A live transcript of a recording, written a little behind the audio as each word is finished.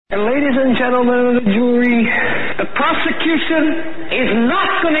And ladies and gentlemen of the jury, the prosecution is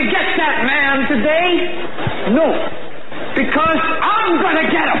not going to get that man today. No, because I'm going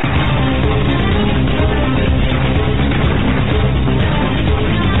to get him.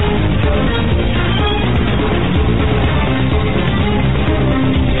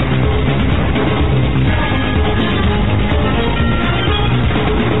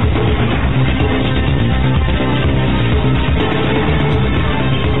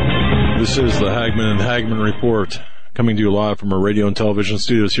 This is the Hagmann and Hagmann Report, coming to you live from our radio and television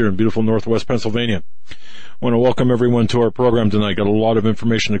studios here in beautiful Northwest Pennsylvania. I want to welcome everyone to our program tonight. Got a lot of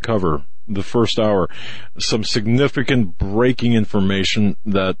information to cover. The first hour, some significant breaking information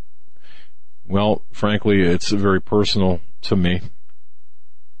that, well, frankly, it's very personal to me.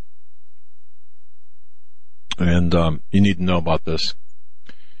 And you need to know about this.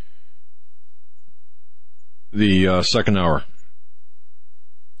 The second hour,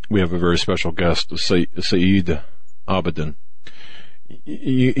 we have a very special guest, Saeed Abedini.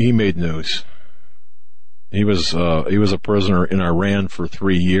 He made news. He was a prisoner in Iran for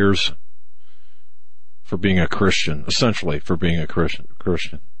 3 years for being a Christian, essentially for being a Christian.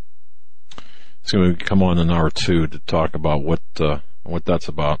 He's going to come on in hour 2 to talk about what that's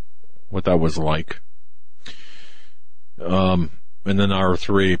about, what that was like. And then hour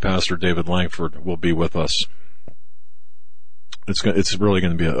 3, Pastor David Langford will be with us. It's really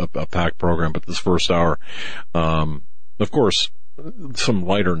going to be a packed program, but this first hour, of course, some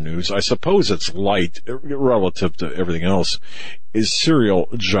lighter news. I suppose it's light relative to everything else. Is cereal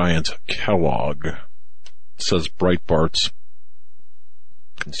giant Kellogg, says Breitbart's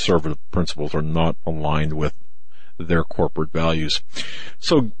conservative principles are not aligned with their corporate values.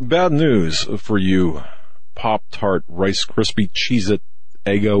 So bad news for you Pop-Tart, Rice Krispie, Cheez-It,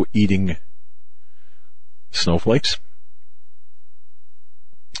 Eggo eating snowflakes.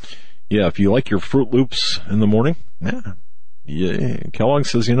 Yeah, if you like your Fruit Loops in the morning, yeah, Kellogg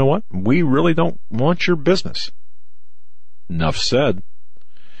says, you know what? We really don't want your business. Enough said.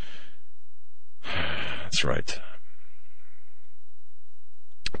 That's right.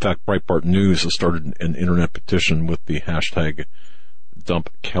 In fact, Breitbart News has started an internet petition with the hashtag Dump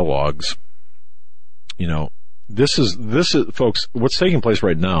Kellogg's. You know, this is, folks, what's taking place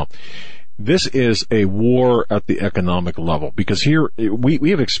right now. This is a war at the economic level, because here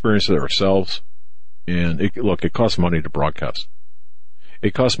we have experienced it ourselves, and it costs money to broadcast.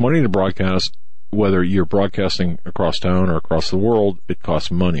 It costs money to broadcast, whether you're broadcasting across town or across the world. It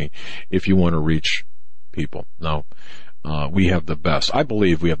costs money if you want to reach people. Now, we have the best. I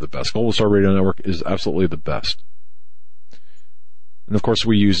believe we have the best. Global Star Radio Network is absolutely the best. And of course,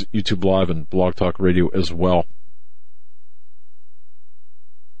 we use YouTube Live and Blog Talk Radio as well.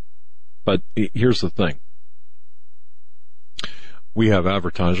 But here's the thing. We have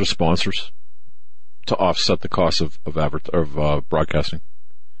advertiser sponsors to offset the cost of broadcasting.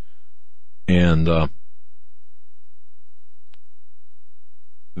 And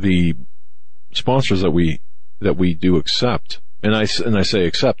the sponsors that we do accept, and I say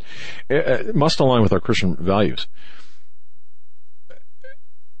accept, must align with our Christian values.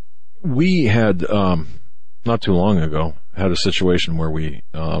 We had not too long ago had a situation where we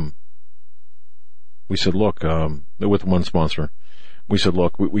said, look, with one sponsor, we said,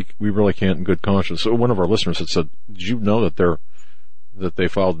 look, we really can't in good conscience. So one of our listeners had said, did you know that they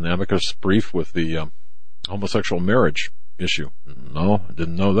filed an amicus brief with the homosexual marriage issue? No, I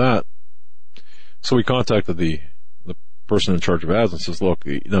didn't know that. So we contacted the person in charge of ads and says, look,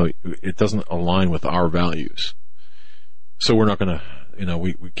 you know, it doesn't align with our values. So we're not going to, you know,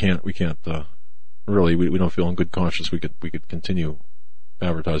 we can't really, we don't feel in good conscience we could continue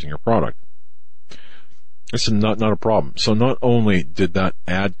advertising your product. It's not a problem. So not only did that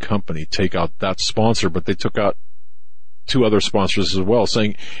ad company take out that sponsor, but they took out 2 other sponsors as well,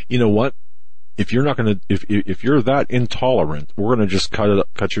 saying, you know what? If you're not going to, if you're that intolerant, we're going to just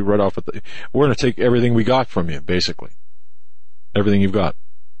cut you right off we're going to take everything we got from you, basically. Everything you've got.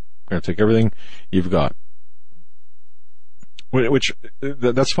 We're going to take everything you've got. Which,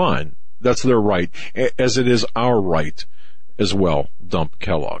 that's fine. That's their right, as it is our right as well. Dump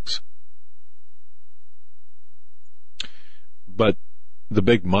Kellogg's. But the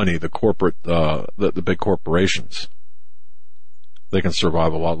big money, the corporate, the big corporations, they can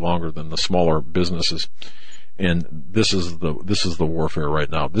survive a lot longer than the smaller businesses. And this is the warfare right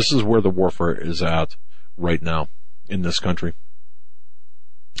now. This is where the warfare is at right now in this country.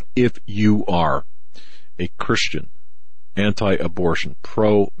 If you are a Christian, anti-abortion,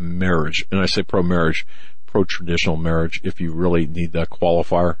 pro-marriage, and I say pro-marriage, pro-traditional marriage, if you really need that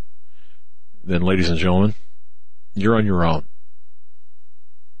qualifier, then ladies and gentlemen, you're on your own.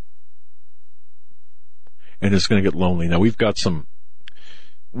 and it's going to get lonely. Now we've got some,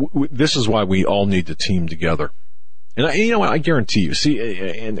 this is why we all need to team together. And you know what? I guarantee you, see,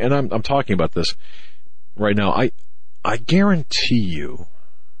 and I'm talking about this right now. I guarantee you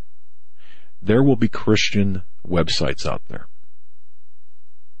there will be Christian websites out there.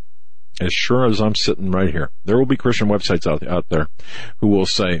 As sure as I'm sitting right here, there will be Christian websites out there who will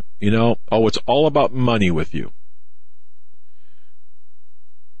say, it's all about money with you.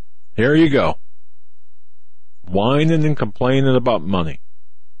 Here you go. Whining and complaining about money.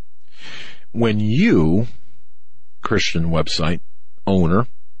 When you, Christian website owner,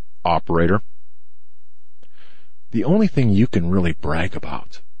 operator, the only thing you can really brag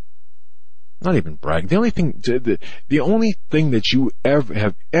about, not even brag, the only thing that you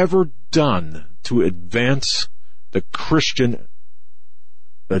have ever done to advance the Christian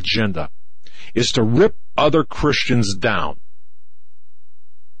agenda is to rip other Christians down.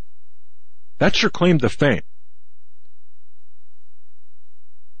 That's your claim to fame.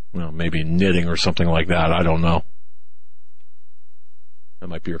 Well, maybe knitting or something like that. I don't know. That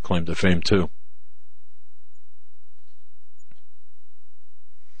might be your claim to fame too.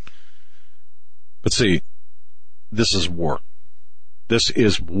 But see, this is war. This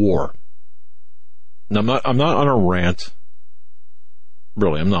is war. Now, I'm not on a rant.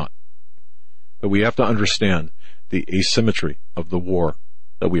 Really, I'm not. But we have to understand the asymmetry of the war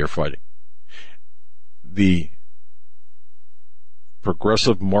that we are fighting. The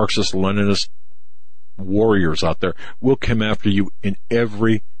progressive Marxist-Leninist warriors out there will come after you in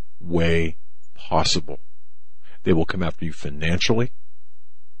every way possible. They will come after you financially.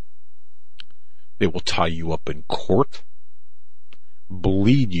 They will tie you up in court,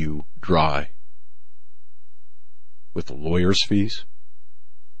 bleed you dry with the lawyer's fees.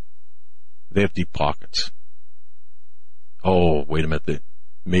 They have deep pockets. Oh, wait a minute.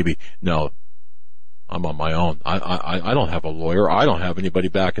 No, I'm on my own. I don't have a lawyer. I don't have anybody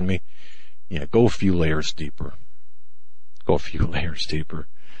backing me. Yeah, go a few layers deeper. Go a few layers deeper.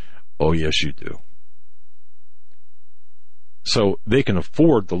 Oh, yes, you do. So they can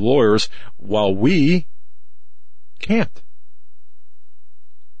afford the lawyers while we can't.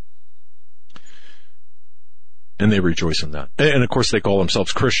 And they rejoice in that. And of course they call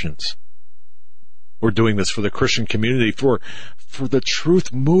themselves Christians. We're doing this for the Christian community, for the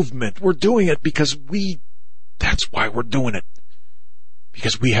truth movement. We're doing it because that's why we're doing it.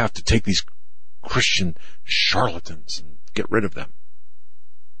 Because we have to take these Christian charlatans and get rid of them.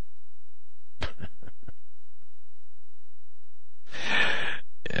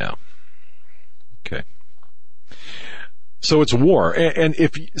 Yeah. Okay. So it's war. And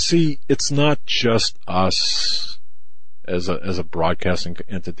if you see, it's not just us as a broadcasting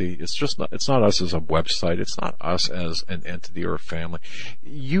entity. It's not us as a website. It's not us as an entity or a family.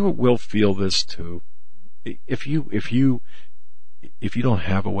 You will feel this too. If you don't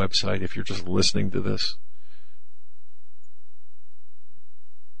have a website, if you're just listening to this,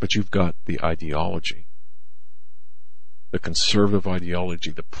 but you've got the ideology, the conservative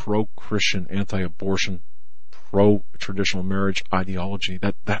ideology, the pro-Christian, anti-abortion, pro-traditional marriage ideology,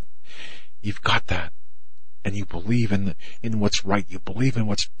 that you've got that, and you believe in what's right, you believe in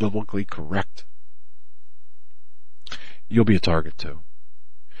what's biblically correct, you'll be a target too.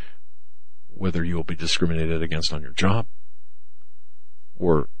 Whether you'll be discriminated against on your job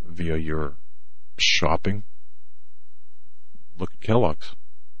or via your shopping. Look at Kellogg's.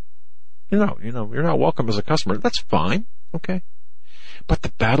 You're not welcome as a customer. That's fine. Okay. But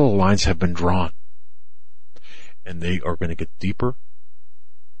the battle lines have been drawn. And they are going to get deeper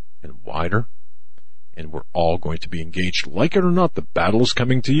and wider. And we're all going to be engaged. Like it or not, the battle is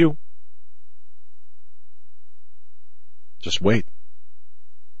coming to you. Just wait.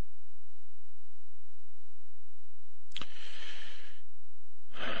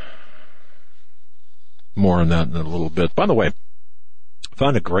 More on that in a little bit. By the way,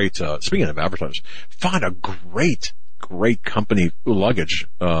 found a great, speaking of advertisers, found a great company luggage.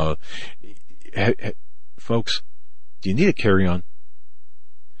 Folks, do you need a carry-on?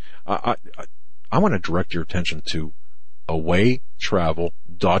 I want to direct your attention to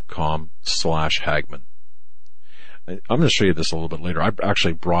awaytravel.com/Hagmann. I'm going to show you this a little bit later. I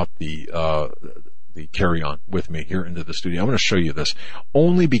actually brought the carry-on with me here into the studio. I'm going to show you this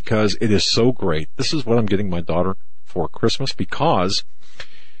only because it is so great. This is what I'm getting my daughter for Christmas because,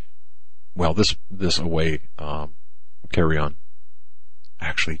 well, this Away carry-on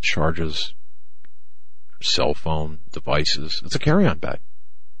actually charges cell phone devices. It's a carry-on bag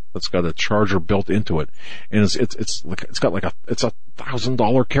that's got a charger built into it, and it's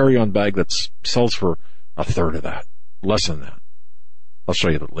 $1,000 carry-on bag that sells for a third of that, less than that. I'll show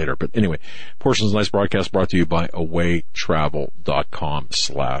you that later. But anyway, portions of tonight's broadcast brought to you by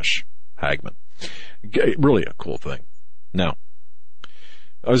awaytravel.com/Hagmann. Really a cool thing. Now,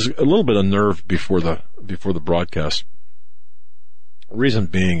 I was a little bit unnerved before the broadcast. Reason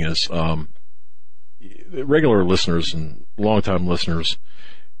being is, regular listeners and longtime listeners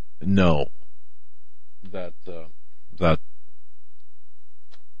know that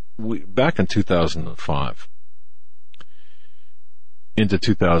we, back in 2005, into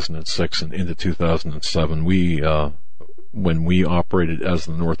 2006 and into 2007, when we operated as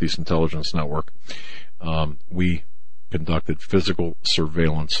the Northeast Intelligence Network, we conducted physical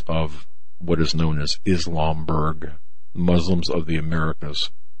surveillance of what is known as Islamberg, Muslims of the Americas.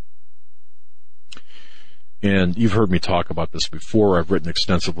 And you've heard me talk about this before. I've written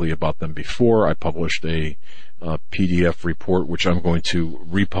extensively about them before. I published a PDF report, which I'm going to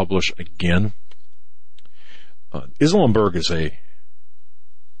republish again. Islamberg is a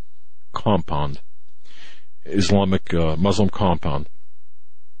compound, Islamic Muslim compound,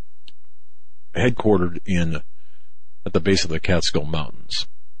 headquartered at the base of the Catskill Mountains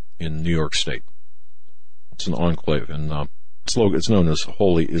in New York State. It's an enclave, and it's known as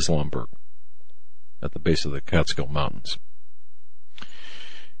Holy Islamberg at the base of the Catskill Mountains.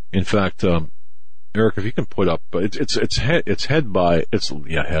 In fact, Eric, if you can put up, it's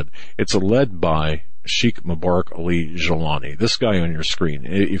led by Sheikh Mubarak Ali Jalani. This guy on your screen,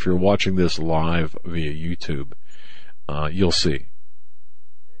 if you're watching this live via YouTube, you'll see.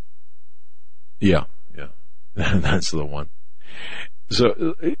 Yeah, that's the one.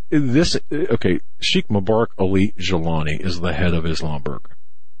 So Sheikh Mubarak Ali Jalani is the head of Islamberg.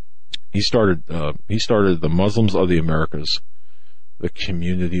 He started the Muslims of the Americas, the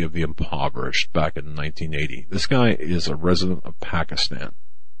community of the impoverished, back in 1980. This guy is a resident of Pakistan.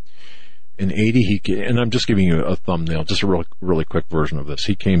 In 80, and I'm just giving you a thumbnail, just a really quick version of this.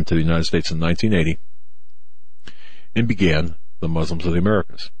 He came to the United States in 1980 and began the Muslims of the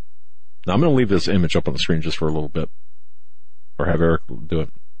Americas. Now, I'm going to leave this image up on the screen just for a little bit, or have Eric do it.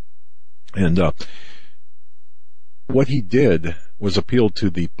 And what he did was appeal to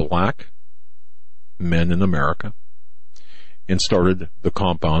the black men in America and started the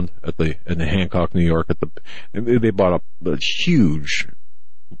compound in Hancock, New York. They bought up a huge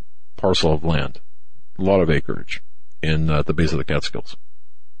parcel of land, a lot of acreage, at the base of the Catskills.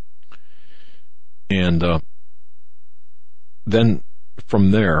 And then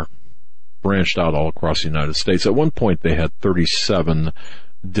from there, branched out all across the United States. At one point, they had 37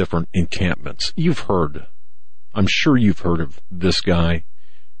 different encampments. I'm sure you've heard of this guy,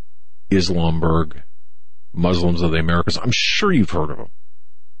 Islamberg, Muslims of the Americas. I'm sure you've heard of him,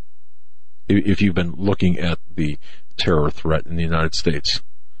 if you've been looking at the terror threat in the United States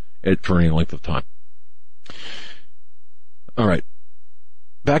for any length of time. All right.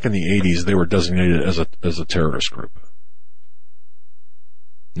 Back in the 80s, they were designated as a terrorist group.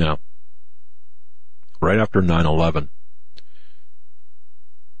 Now, right after 9/11,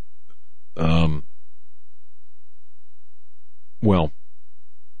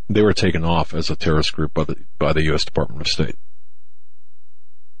 they were taken off as a terrorist group by the U.S. Department of State.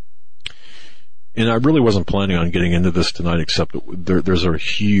 And I really wasn't planning on getting into this tonight, except there's a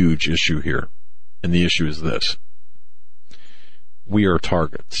huge issue here. And the issue is this. We are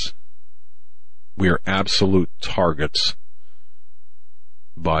targets. We are absolute targets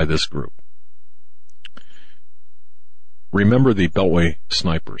by this group. Remember the Beltway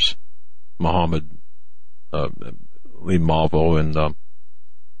snipers, Muhammad, Lee Malvo, and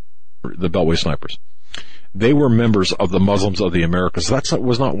the Beltway snipers. They were members of the Muslims of the Americas. That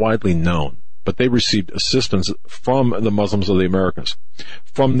was not widely known, but they received assistance from the Muslims of the Americas,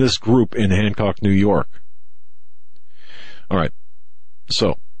 from this group in Hancock, New York. All right.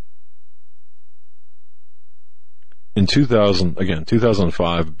 So, in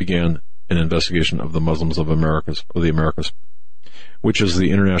 2005 began an investigation of the Muslims of the Americas, which is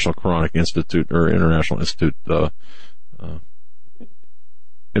the International Quranic Institute, or International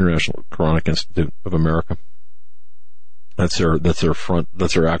Quranic Institute of America. That's their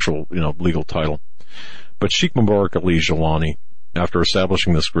actual, legal title. But Sheikh Mubarak Ali Jalani, after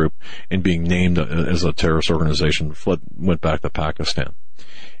establishing this group and being named as a terrorist organization, went back to Pakistan.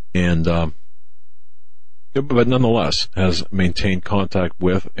 And, but nonetheless has maintained contact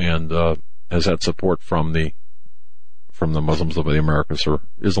with and has had support from the Muslims of the Americas, or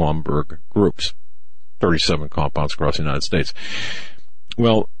Islamberg groups, 37 compounds across the United States.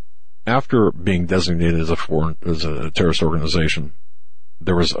 Well, after being designated as a terrorist organization,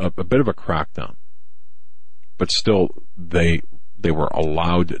 there was a bit of a crackdown, but still they were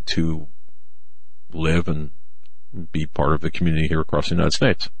allowed to live and be part of the community here across the United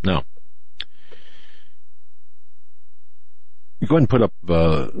States. Now, go ahead and put up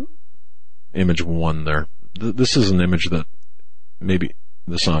image 1 there. This is an image that maybe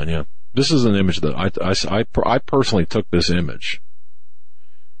the sign, yeah. This is an image that I personally took this image,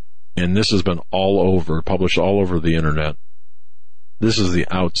 and this has been published all over the internet. This is the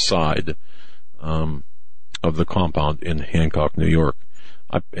outside of the compound in Hancock, New York.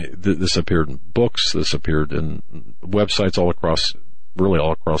 This appeared in books. This appeared in websites all across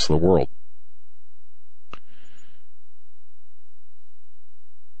the world.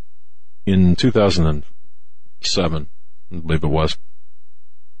 In 2007, I believe it was,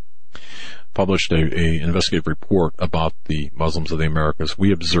 published a investigative report about the Muslims of the Americas.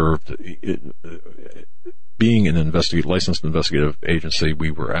 We observed, being an licensed investigative agency, we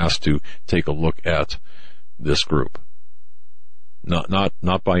were asked to take a look at this group.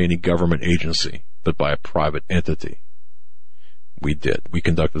 Not by any government agency, but by a private entity. We did. We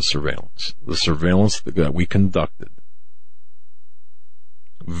conducted surveillance. The surveillance that we conducted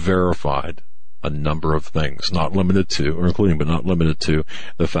verified a number of things, not limited to, or including but not limited to,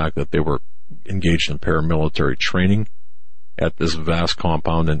 the fact that they were engaged in paramilitary training at this vast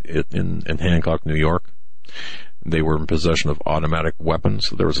compound in Hancock, New York. They were in possession of automatic weapons.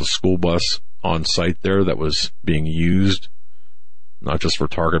 There was a school bus on site there that was being used, not just for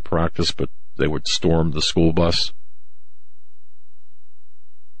target practice, but they would storm the school bus.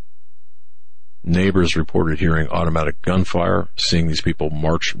 Neighbors reported hearing automatic gunfire, seeing these people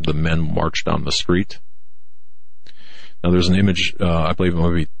the men march down the street. Now there's an image, I believe it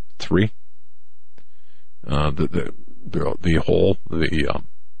might be 3. The hole, the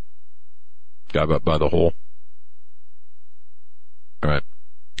guy by the hole. All right.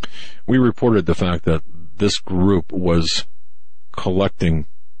 We reported the fact that this group was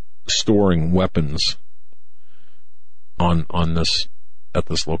storing weapons at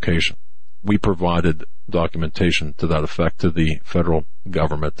this location. We provided documentation to that effect to the federal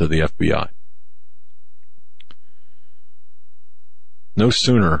government, to the FBI. No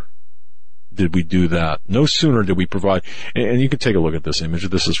sooner did we do that. No sooner did we provide, and you can take a look at this image.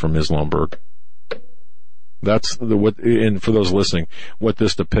 This is from Islamberg. And for those listening, what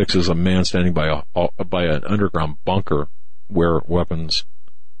this depicts is a man standing by an underground bunker where weapons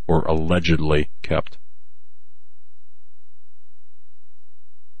were allegedly kept.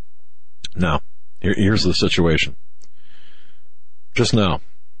 Now, here's the situation. Just now,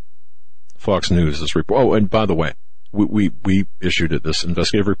 Fox News is report. Oh, and by the way, we issued this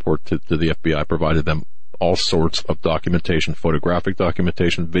investigative report to the FBI, provided them all sorts of documentation, photographic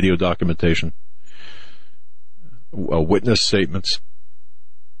documentation, video documentation, witness statements.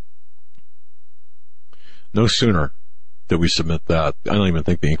 No sooner did we submit that. I don't even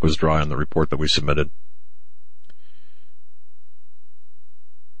think the ink was dry on the report that we submitted.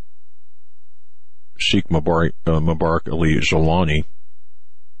 Sheikh Mubarak Ali Jalani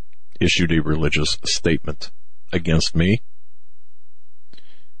issued a religious statement against me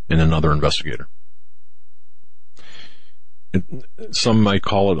and another investigator. Some might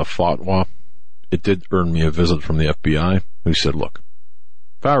call it a fatwa. It did earn me a visit from the FBI, who said, look,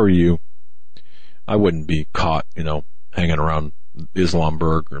 if I were you, I wouldn't be caught, hanging around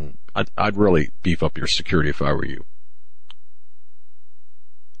Islamberg, and I'd really beef up your security if I were you.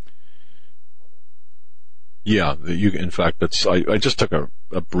 Yeah, in fact, I just took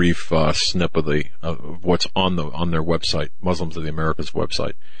a brief snip of what's on their website, Muslims of the Americas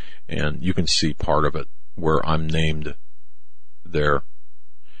website, and you can see part of it where I'm named there.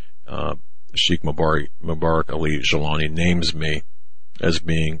 Sheikh Mubarak Ali Jalani names me as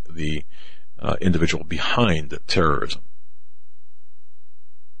being the individual behind terrorism.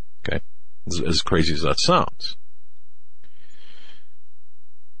 Okay, as crazy as that sounds.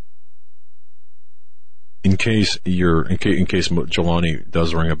 In case Jelani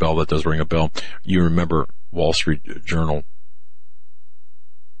does ring a bell, that does ring a bell. You remember Wall Street Journal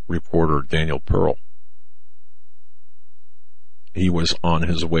reporter Daniel Pearl. He was on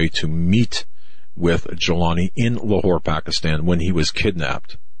his way to meet with Jelani in Lahore, Pakistan, when he was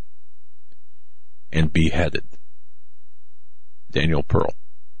kidnapped and beheaded. Daniel Pearl.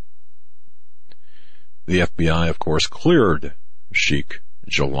 The FBI, of course, cleared Sheikh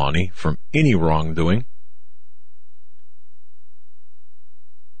Jelani from any wrongdoing,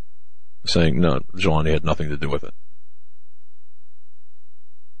 saying, no, Jelani had nothing to do with it.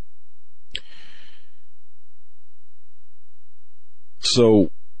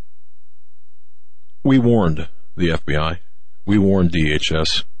 So, we warned the FBI, we warned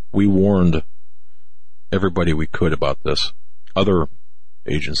DHS, we warned everybody we could about this. Other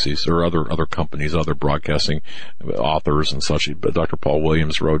agencies or other companies, other broadcasting authors and such. But Dr. Paul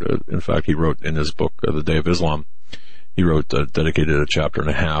Williams wrote, in fact, he wrote in his book, The Day of Islam, he wrote, dedicated a chapter and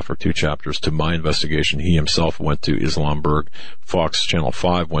a half or 2 chapters to my investigation. He himself went to Islamburg. Fox Channel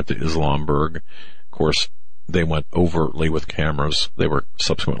 5 went to Islamburg. Of course, they went overtly with cameras. They were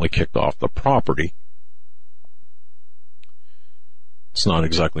subsequently kicked off the property. It's not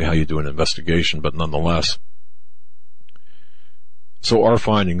exactly how you do an investigation, but nonetheless. So our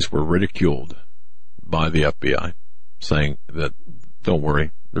findings were ridiculed by the FBI, saying that, don't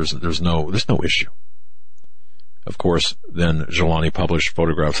worry, there's no issue. Of course, then Jelani published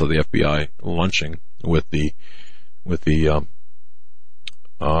photographs of the FBI lunching with the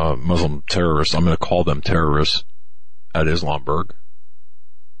Muslim terrorists. I'm going to call them terrorists at Islamburg.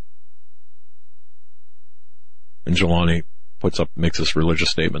 And Jelani makes this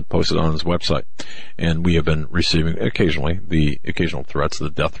religious statement, posted on his website. And we have been receiving occasionally the occasional threats, the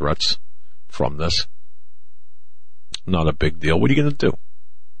death threats from this. Not a big deal. What are you going to do?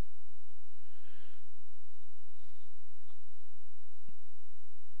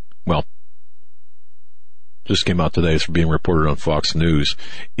 Well, just came out today. It's being reported on Fox News.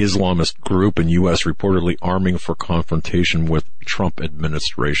 Islamist group in U.S. reportedly arming for confrontation with Trump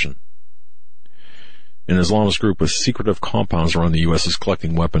administration. An Islamist group with secretive compounds around the U.S. is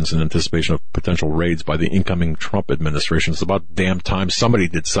collecting weapons in anticipation of potential raids by the incoming Trump administration. It's about damn time somebody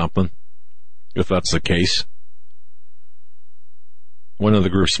did something, if that's the case. One of the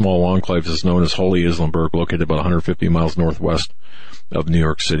group's small enclaves is known as Holy Islamburg, located about 150 miles northwest of New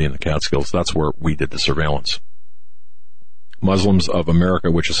York City in the Catskills. That's where we did the surveillance. Muslims of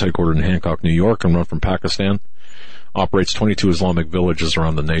America, which is headquartered in Hancock, New York, and run from Pakistan, operates 22 Islamic villages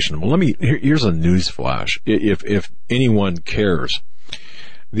around the nation. Well, here's a news flash. If anyone cares,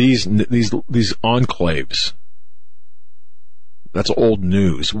 these enclaves, that's old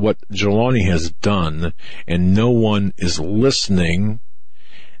news. What Jelani has done, and no one is listening,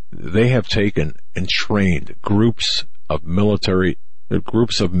 they have taken and trained groups of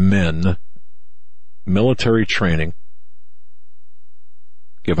men, military training,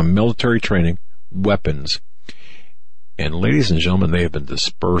 give them military training, weapons, and ladies and gentlemen, they have been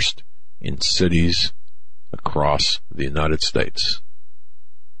dispersed in cities across the United States.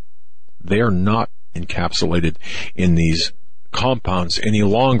 They are not encapsulated in these compounds any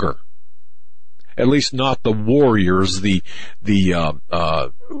longer. At least not the warriors, the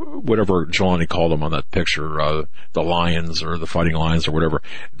whatever Jelani called them on that picture, the lions or the fighting lions or whatever.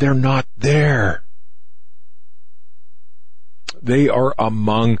 They're not there. They are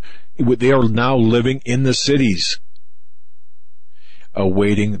now living in the cities,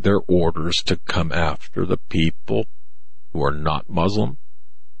 awaiting their orders to come after the people who are not Muslim.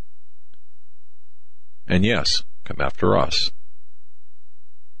 And yes, come after us.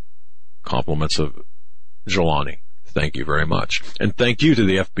 Compliments of Jelani. Thank you very much. And thank you to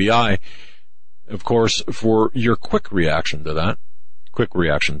the FBI, of course, for your quick reaction to that. Quick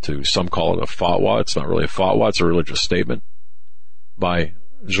reaction to, some call it a fatwa. It's not really a fatwa. It's a religious statement by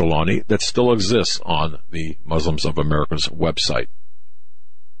Jelani that still exists on the Muslims of America's website.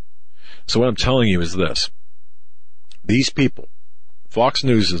 So what I'm telling you is this. These people, Fox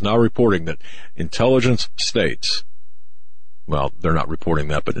News is now reporting that intelligence states, well, they're not reporting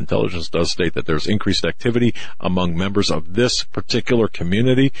that, but intelligence does state that there's increased activity among members of this particular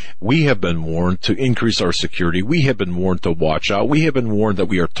community. We have been warned to increase our security. We have been warned to watch out. We have been warned that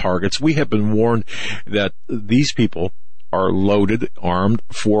we are targets. We have been warned that these people are loaded, armed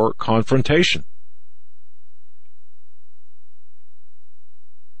for confrontation.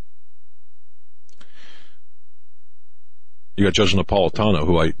 You got Judge Napolitano,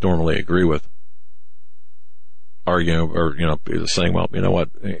 who I normally agree with, arguing, or, saying, well, you know what,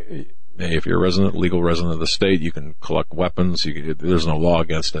 if you're a legal resident of the state, you can collect weapons, there's no law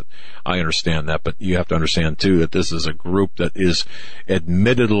against it. I understand that, but you have to understand, too, that this is a group that is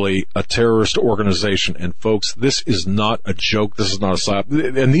admittedly a terrorist organization, and folks, this is not a joke, this is not a psyop,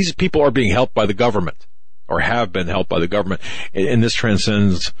 and these people are being helped by the government, or have been helped by the government, and this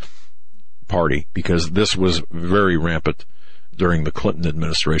transcends party, because this was very rampant during the Clinton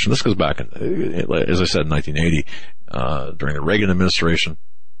administration. This goes back, as I said, in 1980, during the Reagan administration,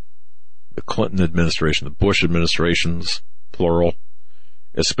 the Clinton administration, the Bush administrations, plural,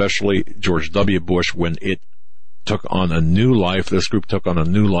 especially George W. Bush, when it took on a new life, this group took on a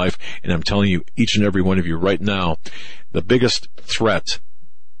new life, and I'm telling you, each and every one of you right now, the biggest threat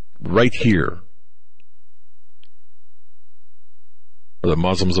right here are the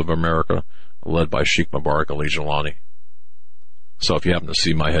Muslims of America, led by Sheikh Mubarak Ali Jelani. So if you happen to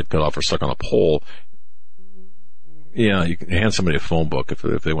see my head cut off or stuck on a pole, Yeah, you can hand somebody a phone book if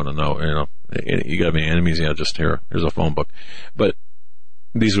they want to know. You got any enemies? Yeah, just here's a phone book. But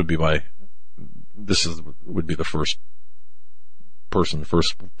these would be would be the first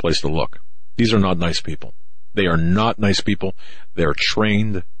place to look. These are not nice people. They are not nice people. They are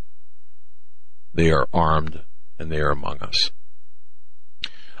trained. They are armed, and they are among us.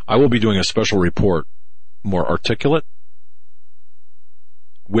 I will be doing a special report, more articulate,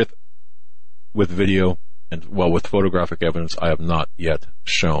 with video and, with photographic evidence I have not yet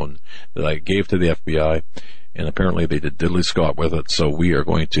shown, that I gave to the FBI, and apparently they did diddly squat with it, so we are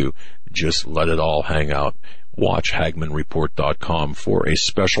going to just let it all hang out. Watch HagmannReport.com for a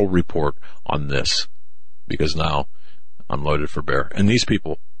special report on this, because now I'm loaded for bear. And these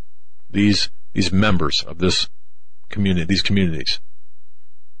people, these members of this community, these communities,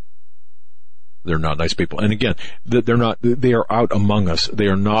 they're not nice people. And again, they are out among us. They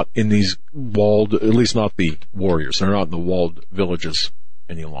are not in these walled, at least not the warriors. They're not in the walled villages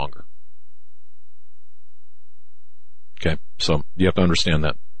any longer. Okay, so you have to understand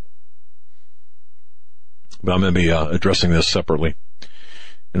that. But I'm going to be addressing this separately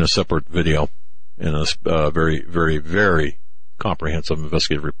in a separate video, in a very, very, very comprehensive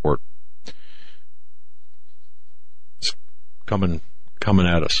investigative report. It's coming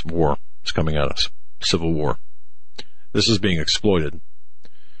at us. War is coming at us. Civil war. This is being exploited,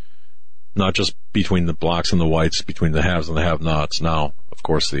 not just between the blacks and the whites, between the haves and the have-nots. Now, of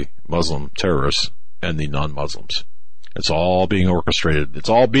course, the Muslim terrorists and the non-Muslims. It's all being orchestrated. It's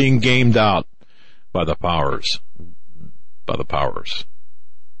all being gamed out by the powers.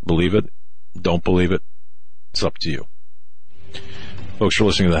 Believe it? Don't believe it? It's up to you. Folks, you're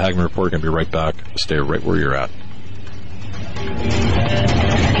listening to the Hagmann Report. Going to be right back. Stay right where you're at.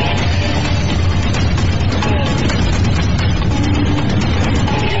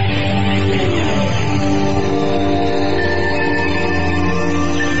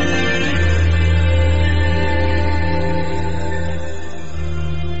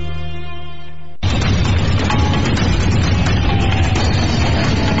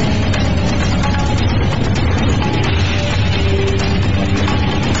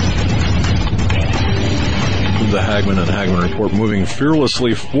 Hagmann and Hagmann Report, moving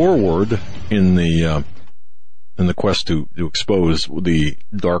fearlessly forward in the quest to expose the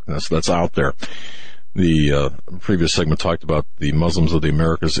darkness that's out there. The previous segment talked about the Muslims of the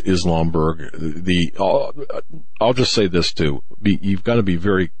Americas, Islamberg. I'll just say this too: you've got to be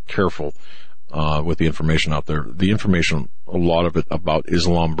very careful with the information out there. The information, a lot of it about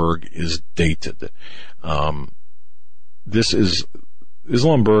Islamberg, is dated. This is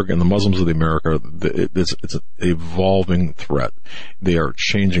Islamberg and the Muslims of the America. It's an evolving threat. They are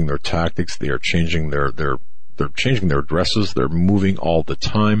changing their tactics. They are changing they're changing their dresses. They're moving all the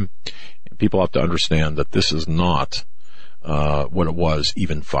time. People have to understand that this is not what it was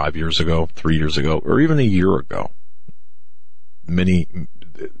even 5 years ago, 3 years ago, or even a year ago.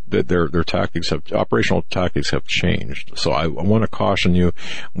 Their tactics operational tactics have changed. So I want to caution you,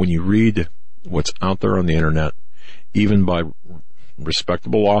 when you read what's out there on the internet, even by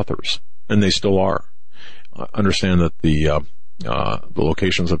respectable authors, and they still are, understand that the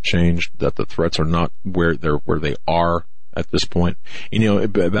locations have changed, that the threats are not where they are at this point.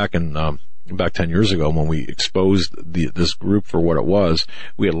 Back 10 years ago, when we exposed this group for what it was,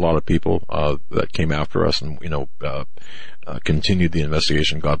 we had a lot of people that came after us and continued the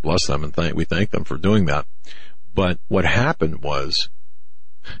investigation. God bless them, and we thank them for doing that. But what happened was,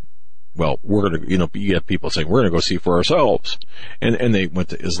 we're going to, you get people saying, we're going to go see for ourselves. And they went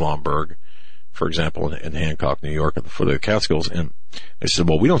to Islamberg, for example, in Hancock, New York, at the foot of the Catskills, and they said,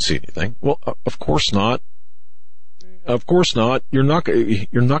 we don't see anything. Well, of course not. Of course not. You're not going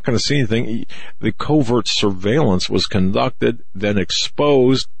to see anything. The covert surveillance was conducted, then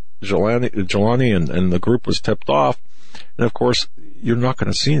exposed. Jelani and the group was tipped off. And of course, you're not going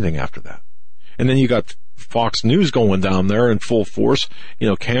to see anything after that. And then you got Fox News going down there in full force,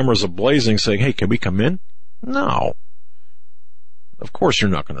 cameras ablazing, saying, hey, can we come in? No. Of course you're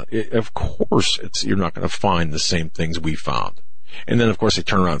not going to, you're not going to find the same things we found. And then of course they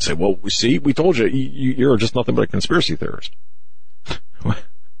turn around and say, we told you, you're just nothing but a conspiracy theorist.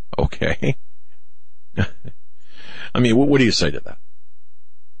 Okay. I mean, what do you say to that?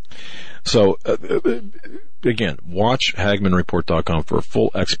 So, again, watch HagmannReport.com for a full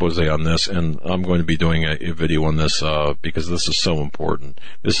expose on this, and I'm going to be doing a video on this because this is so important.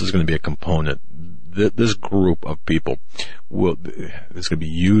 This is going to be a component. This group of people is going to be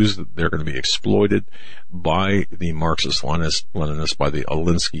used. They're going to be exploited by the Marxist-Leninists, by the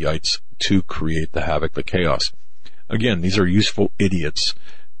Alinskyeites, to create the havoc, the chaos. Again, these are useful idiots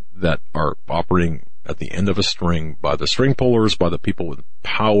that are operating at the end of a string by the string pullers, by the people with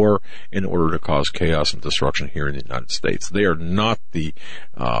power in order to cause chaos and destruction here in the United States. They are not the,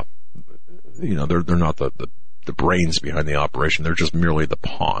 they're not the brains behind the operation. They're just merely the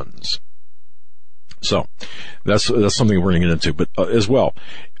pawns. So that's something we're going to get into. But as well,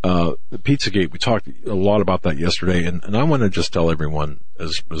 the Pizzagate, we talked a lot about that yesterday, and I want to just tell everyone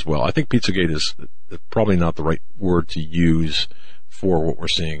as well. I think Pizzagate is probably not the right word to use for what we're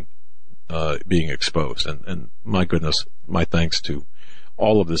seeing being exposed. And my goodness, my thanks to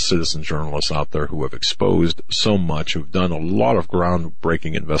all of the citizen journalists out there who have exposed so much, who've done a lot of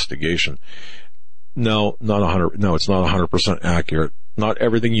groundbreaking investigation. No, it's not 100% accurate. Not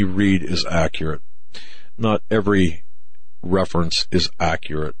everything you read is accurate. Not every reference is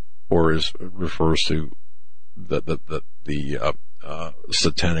accurate or refers to the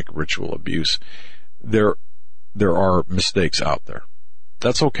satanic ritual abuse. There are mistakes out there.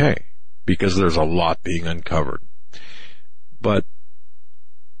 That's okay, because there's a lot being uncovered. But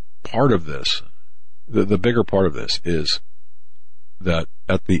part of this, the bigger part of this, is that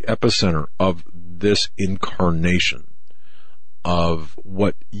at the epicenter of this incarnation of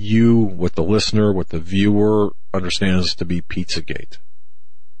what the listener, what the viewer understands to be Pizzagate,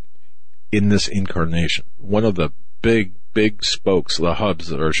 in this incarnation, one of the big spokes, the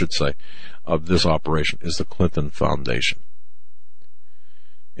hubs, or I should say, of this operation is the Clinton Foundation.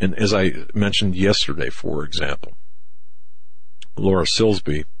 And as I mentioned yesterday, for example, Laura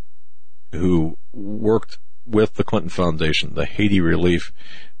Silsby, who worked with the Clinton Foundation, the Haiti relief,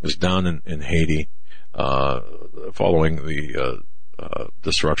 was down in Haiti, following the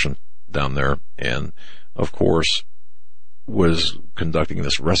destruction down there, and of course was conducting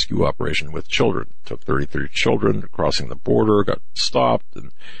this rescue operation with children. Took 33 children crossing the border, got stopped,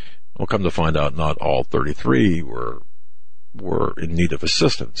 and we'll come to find out not all 33 were in need of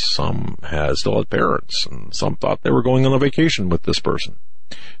assistance. Some still had parents, and some thought they were going on a vacation with this person.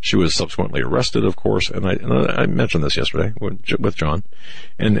 She was subsequently arrested, of course, and I mentioned this yesterday with John,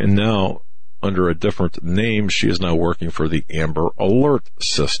 and now, under a different name, she is now working for the Amber Alert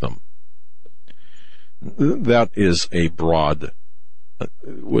system. That is a broad,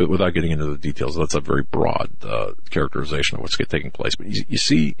 without getting into the details, that's a very broad characterization of what's taking place. But you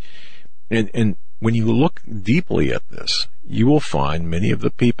see, and when you look deeply at this, you will find many of the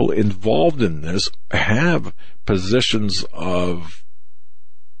people involved in this have positions of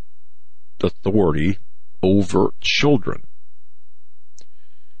authority over children.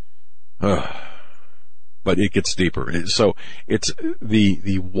 But it gets deeper. So it's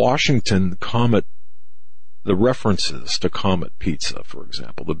the Washington Comet, the references to Comet Pizza, for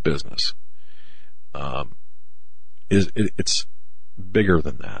example, the business, it's bigger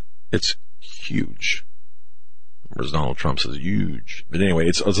than that. It's huge. Whereas Donald Trump says huge. But anyway,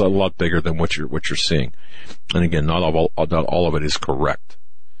 it's a lot bigger than what you're seeing. And again, not all of it is correct.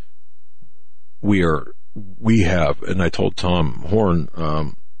 We have, and I told Tom Horn,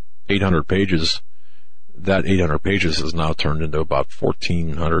 800 pages. That 800 pages has now turned into about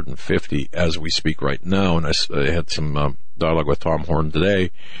 1,450 as we speak right now. And I had some dialogue with Tom Horn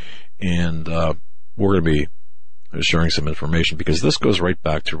today, and we're going to be sharing some information, because this goes right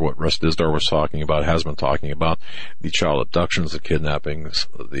back to what Russ Dizdar was talking about, has been talking about, the child abductions, the kidnappings,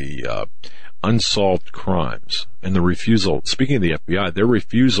 the unsolved crimes, and the refusal. Speaking of the FBI, their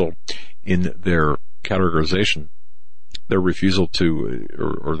refusal in their categorization, their refusal to,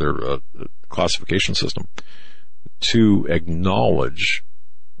 or their classification system, to acknowledge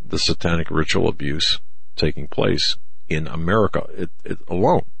the satanic ritual abuse taking place in America it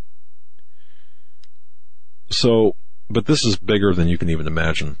alone. So, but this is bigger than you can even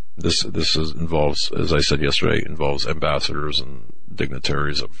imagine. This involves, as I said yesterday, involves ambassadors and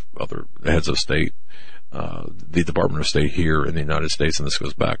dignitaries of other heads of state, the Department of State here in the United States, and this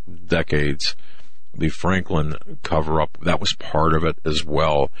goes back decades. The Franklin cover-up, that was part of it as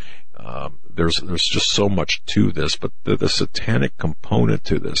well. There's just so much to this, but the satanic component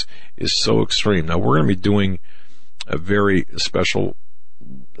to this is so extreme. Now, we're going to be doing a very special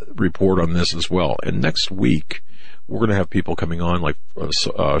report on this as well. And next week, we're going to have people coming on, like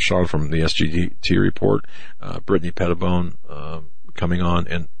Sean from the SGT report, Brittany Pettibone coming on,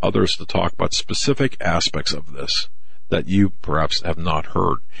 and others to talk about specific aspects of this that you perhaps have not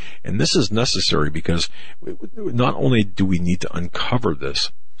heard. And this is necessary because not only do we need to uncover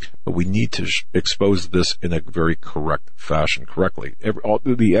this, but we need to expose this in a very correct fashion, correctly.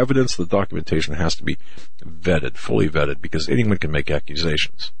 The evidence, the documentation has to be vetted, fully vetted, because anyone can make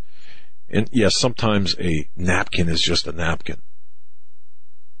accusations. And yes, sometimes a napkin is just a napkin,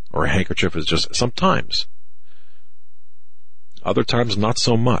 or a handkerchief is just, sometimes. Other times, not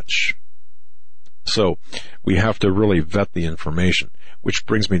so much. So we have to really vet the information, which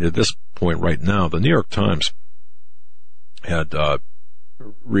brings me to this point right now. The New York Times had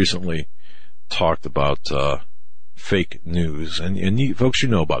recently talked about fake news. And you, folks, you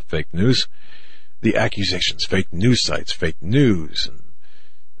know about fake news. The accusations, fake news sites, fake news.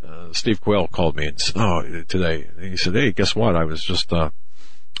 And Steve Quayle called me and said, today. He said, hey, guess what? I was just,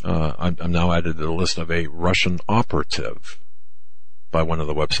 I'm now added to the list of a Russian operative by one of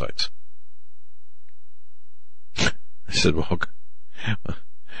the websites. I said, well,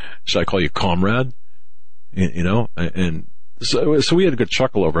 should I call you comrade? You know, and so we had a good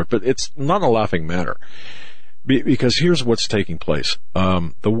chuckle over it, but it's not a laughing matter. Because here's what's taking place.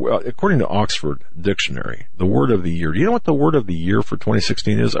 According to Oxford Dictionary, the word of the year. Do you know what the word of the year for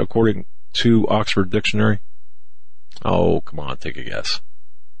 2016 is, according to Oxford Dictionary? Oh, come on, take a guess.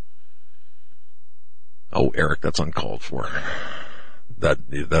 Oh, Eric, that's uncalled for.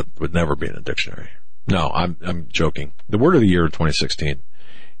 That would never be in a dictionary. No, I'm joking. The word of the year 2016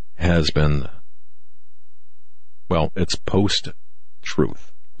 has been, well, it's post-truth.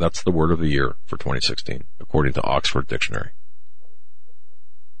 That's the word of the year for 2016, according to Oxford Dictionary.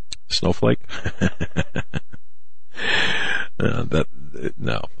 Snowflake?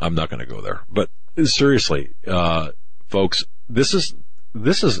 No, I'm not going to go there. But seriously, folks, this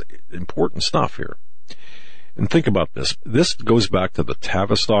is important stuff here. And think about this. This goes back to the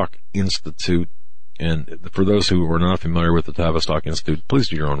Tavistock Institute. And for those who are not familiar with the Tavistock Institute, please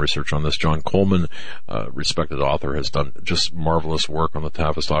do your own research on this. John Coleman, respected author, has done just marvelous work on the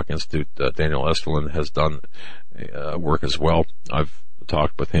Tavistock Institute. Daniel Estulin has done work as well. I've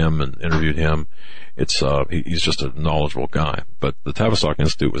talked with him and interviewed him. He's just a knowledgeable guy. But the Tavistock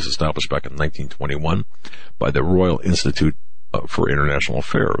Institute was established back in 1921 by the Royal Institute for International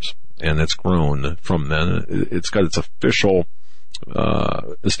Affairs. And it's grown from then. It's got its official,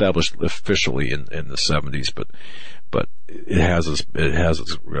 established officially in the 70s, but it has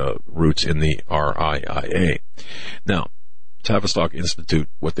its roots in the RIIA. Now, Tavistock Institute,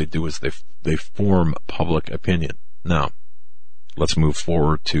 what they do is they form public opinion. Now, let's move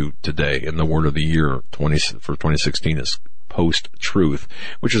forward to today, and the word of the year for 2016 is post-truth,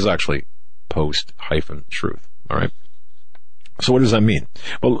 which is actually post-truth. All right. So what does that mean?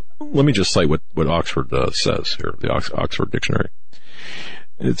 Well, let me just cite what Oxford says here, the Oxford Dictionary.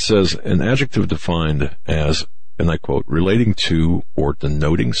 It says, an adjective defined as, and I quote, relating to or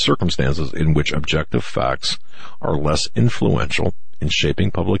denoting circumstances in which objective facts are less influential in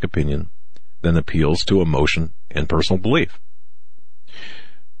shaping public opinion than appeals to emotion and personal belief.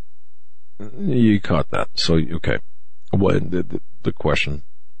 You caught that. So, okay. What the question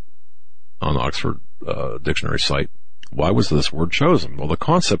on Oxford Dictionary site, why was this word chosen? Well, the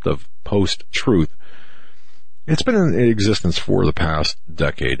concept of post-truth, it's been in existence for the past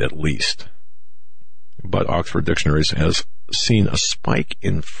decade at least. But Oxford Dictionaries has seen a spike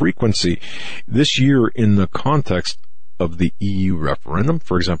in frequency this year in the context of the EU referendum,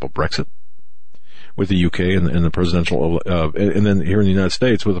 for example, Brexit, with the UK and the presidential, and then here in the United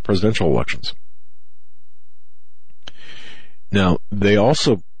States with the presidential elections. Now, they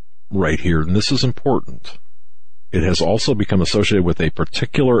also write here, and this is important, it has also become associated with a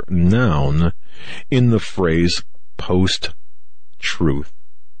particular noun in the phrase post-truth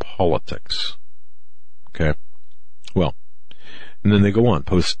politics. Okay? Well, and then they go on,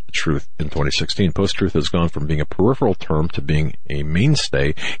 post-truth in 2016. Post-truth has gone from being a peripheral term to being a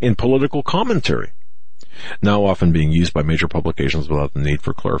mainstay in political commentary, now often being used by major publications without the need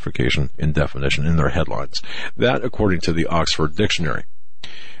for clarification and definition in their headlines. That, according to the Oxford Dictionary.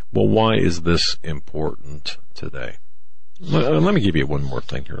 Well, why is this important today? Let me give you one more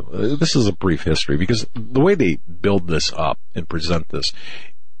thing here. This is a brief history, because the way they build this up and present this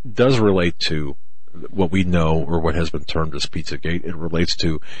does relate to what we know, or what has been termed as Pizzagate. It relates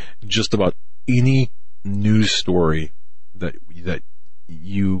to just about any news story that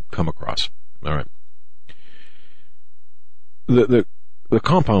you come across. All right. The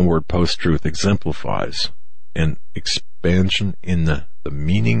compound word post-truth exemplifies an expansion in the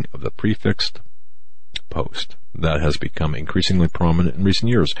meaning of the prefix post that has become increasingly prominent in recent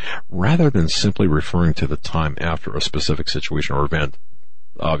years, rather than simply referring to the time after a specific situation or event.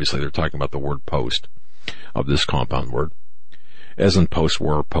 Obviously, they're talking about the word post of this compound word, as in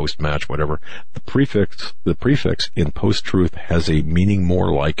post-war, post-match, whatever. The prefix in post-truth has a meaning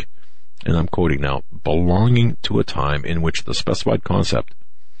more like, and I'm quoting now, belonging to a time in which the specified concept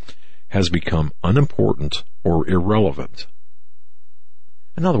has become unimportant or irrelevant.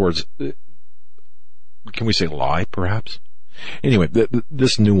 In other words, can we say lie, perhaps? Anyway,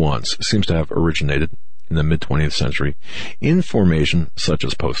 this nuance seems to have originated in the mid-20th century in formation such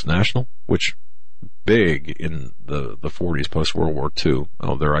as post-national, which big in the 40s, post-World War II.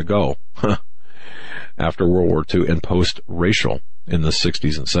 Oh, there I go. After World War II, and post-racial in the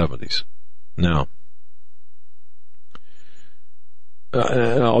 60s and 70s. Now,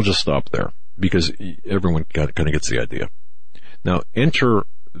 I'll just stop there, because everyone kind of gets the idea. Now, enter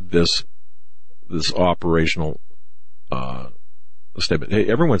this operational statement. Hey,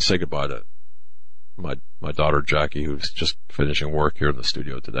 everyone say goodbye to my daughter Jackie, who's just finishing work here in the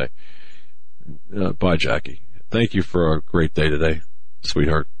studio today. Bye, Jackie. Thank you for a great day today,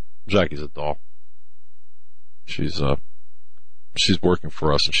 sweetheart. Jackie's a doll. She's working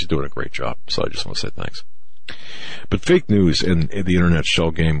for us, and she's doing a great job. So I just want to say thanks. But fake news in the internet shell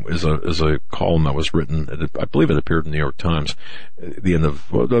game is a column that was written. I believe it appeared in the New York Times at the end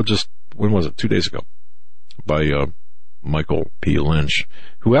of when was it? 2 days ago, by Michael P. Lynch,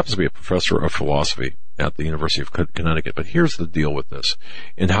 who happens to be a professor of philosophy at the University of Connecticut. But here's the deal with this,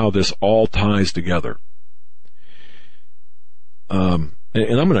 and how this all ties together. And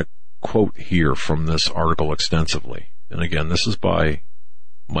I'm going to quote here from this article extensively. And again, this is by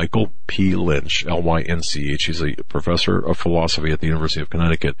Michael P. Lynch, L-Y-N-C-H. He's a professor of philosophy at the University of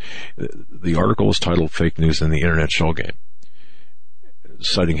Connecticut. The article is titled "Fake News in the Internet Shell Game."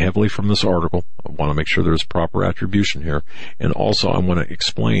 Citing heavily from this article, I want to make sure there's proper attribution here, and also I want to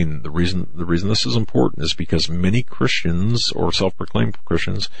explain the reason this is important is because many Christians or self-proclaimed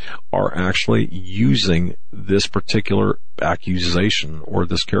Christians are actually using this particular accusation or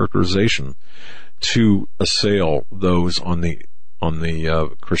this characterization to assail those on the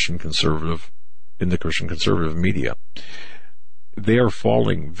Christian conservative, in the Christian conservative media. They are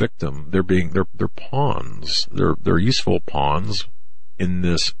falling victim. They're pawns. They're useful pawns in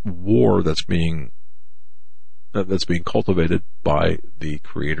this war that's being cultivated by the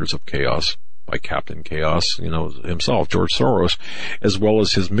creators of chaos, by Captain Chaos, himself, George Soros, as well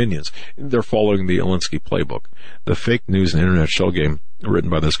as his minions. They're following the Alinsky playbook. The fake news and internet shell game, written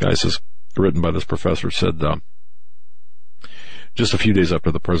by this professor, said, just a few days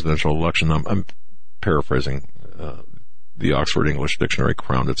after the presidential election, I'm paraphrasing, the Oxford English Dictionary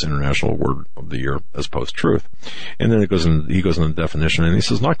crowned its international word of the year as post-truth. And then he goes into the definition, and he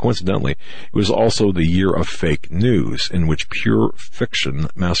says, not coincidentally, it was also the year of fake news, in which pure fiction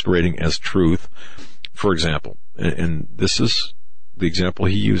masquerading as truth, for example, and this is the example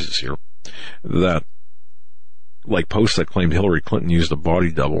he uses here, that like posts that claimed Hillary Clinton used a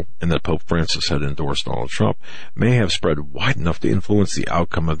body double and that Pope Francis had endorsed Donald Trump may have spread wide enough to influence the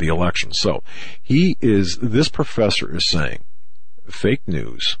outcome of the election. So this professor is saying fake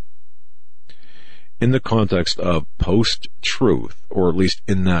news in the context of post-truth, or at least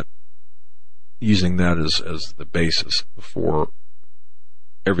in that, using that as the basis for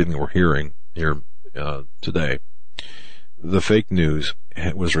everything we're hearing here today. The fake news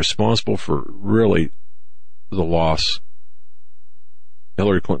was responsible for really the loss,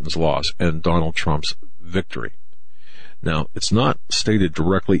 Hillary Clinton's loss, and Donald Trump's victory. Now, it's not stated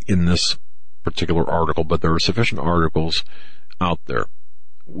directly in this particular article, but there are sufficient articles out there,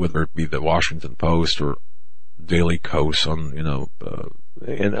 whether it be the Washington Post or Daily Kos on,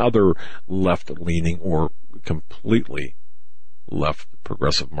 and other left-leaning or completely left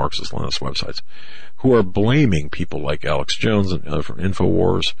progressive Marxist-Leninist websites, who are blaming people like Alex Jones and from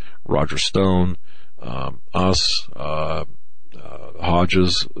InfoWars, Roger Stone, us,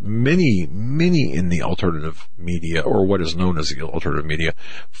 Hodges, many in the alternative media, or what is known as the alternative media,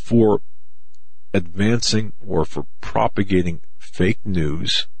 for advancing or for propagating fake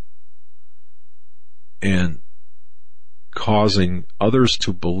news and causing others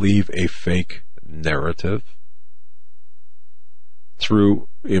to believe a fake narrative through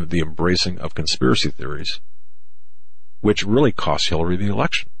the embracing of conspiracy theories, which really cost Hillary the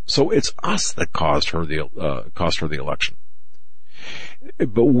election. So it's us that caused her the election.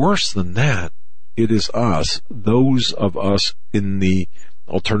 But worse than that, it is us, those of us in the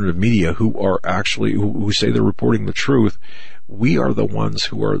alternative media who are actually, who say they're reporting the truth. We are the ones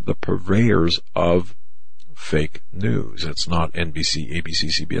who are the purveyors of fake news. It's not NBC, ABC,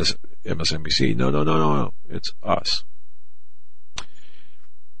 CBS, MSNBC. No. It's us.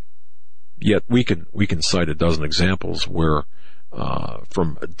 Yet we can cite a dozen examples where,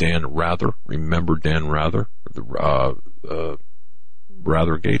 from Dan Rather, remember Dan Rather,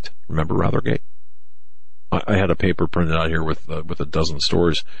 Rathergate, remember Rathergate? I had a paper printed out here with a dozen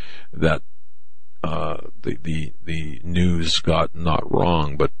stories that the news got not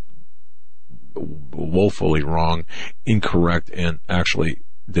wrong, but woefully wrong, incorrect, and actually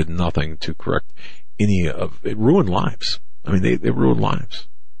did nothing to correct any of it. Ruined lives. I mean, they ruined lives.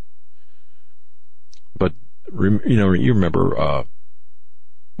 But you remember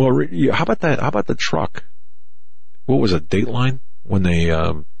Well, how about that? How about the truck? What was it, Dateline? When they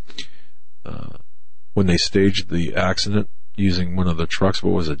staged the accident using one of the trucks,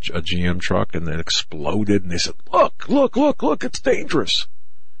 what was it, a GM truck, and then exploded, and they said, look, it's dangerous.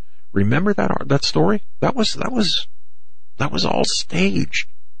 Remember that story? That was all staged.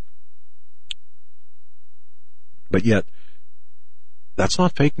 But yet, that's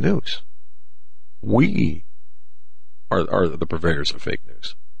not fake news. We are the purveyors of fake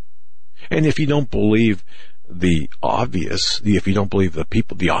news. And if you don't believe the obvious, if you don't believe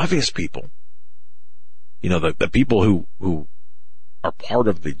the obvious people, the people who are part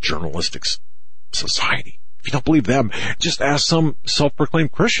of the journalistic society, if you don't believe them, just ask some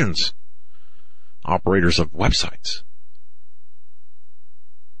self-proclaimed Christians, operators of websites.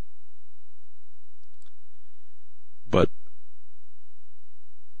 But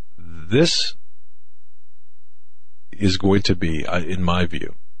this is going to be, in my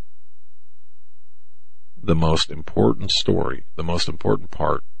view, the most important story, the most important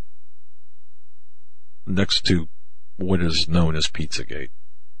part, next to what is known as Pizzagate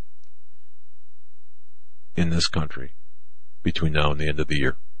in this country between now and the end of the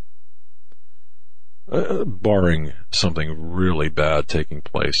year. Barring something really bad taking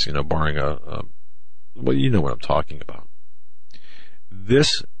place, barring well, you know what I'm talking about.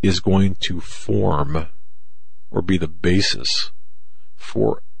 This is going to form or be the basis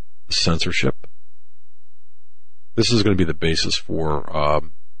for censorship. This is going to be the basis for I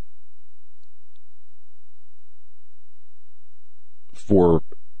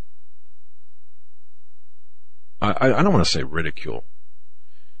don't want to say ridicule,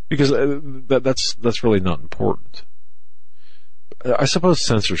 because that's really not important. I suppose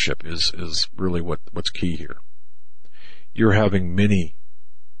censorship is really what's key here. You're having many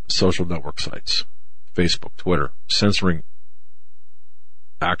social network sites, Facebook, Twitter, censoring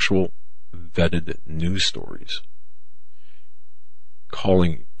actual vetted news stories,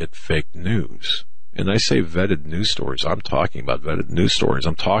 calling it fake news. And I say vetted news stories. I'm talking about vetted news stories.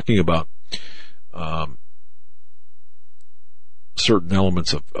 I'm talking about certain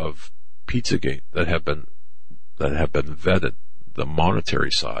elements of Pizzagate that have been vetted. The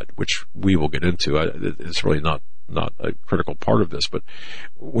monetary side, which we will get into, it's really not a critical part of this. But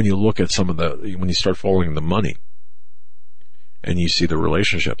when you look at when you start following the money, and you see the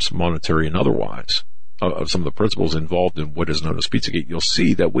relationships, monetary and otherwise, of some of the principles involved in what is known as Pizzagate, you'll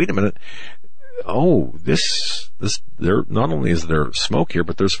see that, wait a minute, there not only is there smoke here,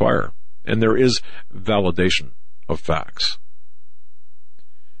 but there's fire, and there is validation of facts.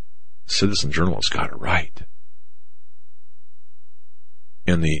 Citizen journalists got it right.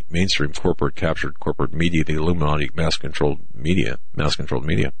 And the mainstream captured corporate media, the Illuminati mass-controlled media,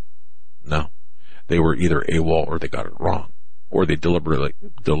 no. They were either AWOL or they got it wrong. Or they deliberately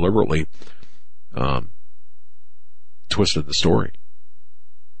twisted the story.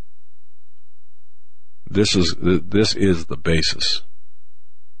 This is the basis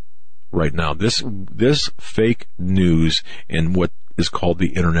right now. This fake news and what is called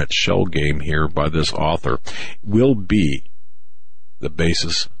the internet shell game here by this author will be the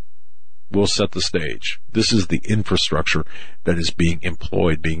basis, will set the stage. This is the infrastructure that is being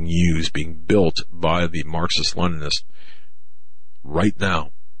employed, being used, being built by the Marxist-Leninists right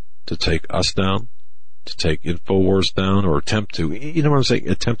now to take us down, to take InfoWars down, or attempt to, you know what I'm saying,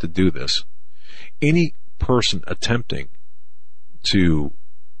 attempt to do this. Any person attempting to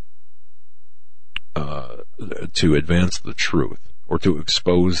advance the truth or to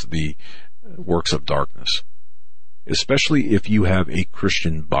expose the works of darkness, especially if you have a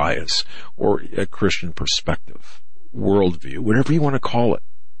Christian bias or a Christian perspective, worldview, whatever you want to call it,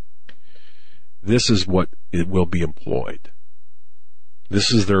 this is what it will be employed.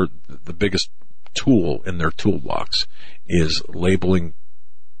 This is the biggest tool in their toolbox, is labeling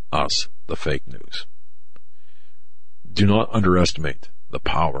us the fake news. Do not underestimate the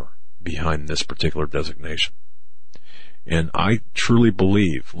power behind this particular designation. And I truly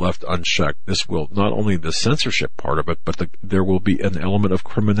believe, left unchecked, this will, not only the censorship part of it, but there will be an element of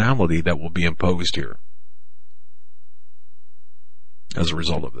criminality that will be imposed here as a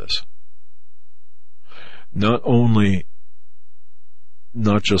result of this.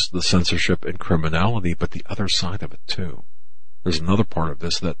 Not just the censorship and criminality, but the other side of it too. There's another part of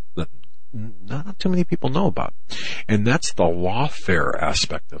this that not too many people know about, and that's the lawfare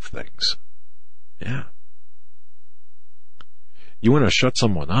aspect of things. Yeah. You want to shut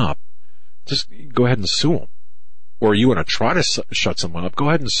someone up, just go ahead and sue them. Or you want to try to shut someone up, go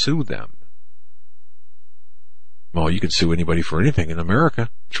ahead and sue them. Well, you can sue anybody for anything in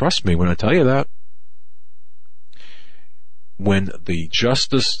America. Trust me when I tell you that. when the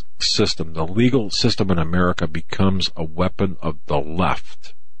justice system, the legal system in America becomes a weapon of the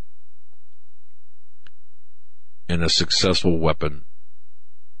left and a successful weapon,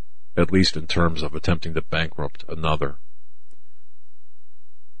 at least in terms of attempting to bankrupt another,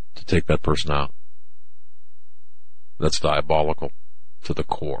 to take that person out. That's diabolical to the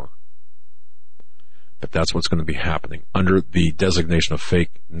core. But that's what's going to be happening under the designation of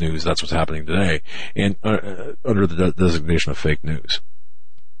fake news. That's what's happening today, and under the designation of fake news.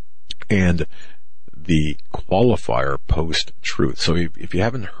 And the qualifier post-truth. So if you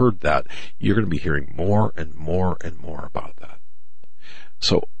haven't heard that, you're going to be hearing more and more and more about that.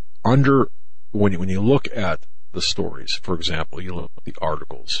 So when you look at the stories, for example, you look at the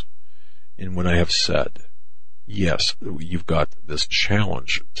articles, and when I have said, yes, you've got this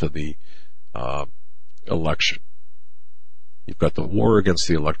challenge to the election. You've got the war against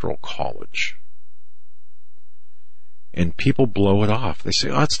the Electoral College. And people blow it off. They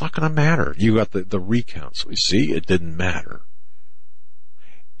say, oh, it's not going to matter. You got the recounts. You see, it didn't matter.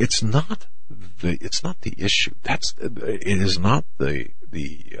 It's not the issue. It is not the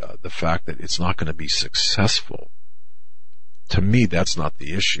fact that it's not going to be successful. To me, that's not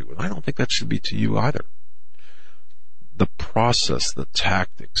the issue. And I don't think that should be to you either. The process, the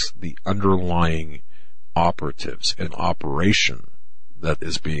tactics, the underlying operatives and operation that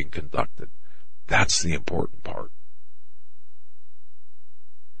is being conducted, that's the important part.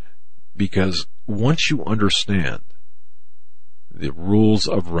 Because once you understand the rules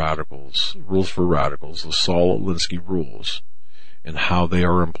for radicals, the Saul Alinsky rules, and how they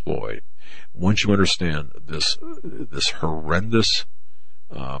are employed, once you understand this horrendous,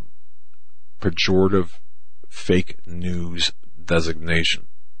 pejorative, fake news designation,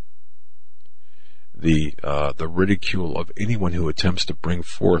 the ridicule of anyone who attempts to bring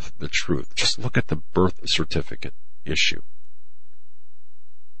forth the truth. Just look at the birth certificate issue.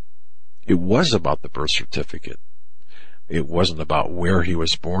 It was about the birth certificate. It wasn't about where he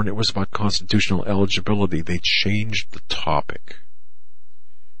was born. It was about constitutional eligibility. They changed the topic.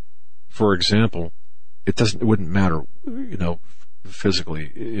 For example, it wouldn't matter,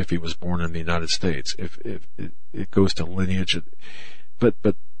 physically if he was born in the United States. If it goes to lineage, but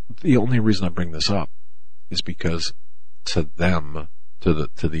the only reason I bring this up is because to them, to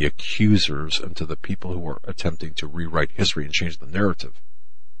the accusers and to the people who are attempting to rewrite history and change the narrative,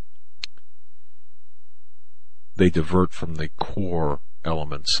 they divert from the core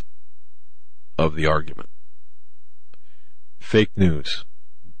elements of the argument. Fake news.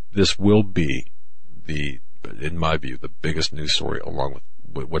 This will be in my view, the biggest news story, along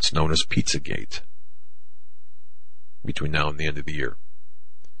with what's known as Pizzagate, between now and the end of the year.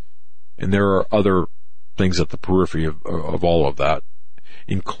 And there are other things at the periphery of all of that,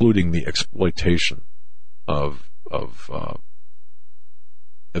 including the exploitation of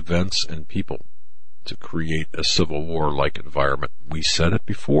events and people to create a civil war-like environment. We said it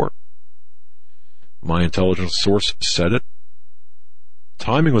before. My intelligence source said it.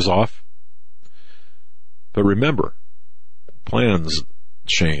 Timing was off. But remember, plans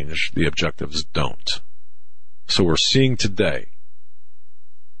change, the objectives don't. So we're seeing today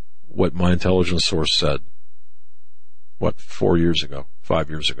what my intelligence source said, 4 years ago, 5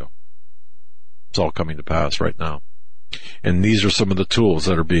 years ago. It's all coming to pass right now. And these are some of the tools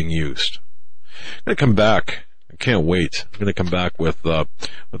that are being used. I'm going to come back. I can't wait. I'm going to come back with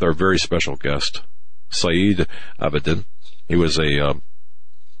our very special guest, Saeed Abedini. He was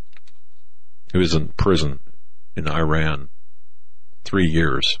in prison in Iran 3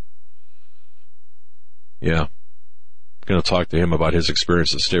 years. Yeah. I'm going to talk to him about his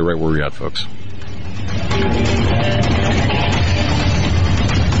experiences. Stay right where you're at, folks.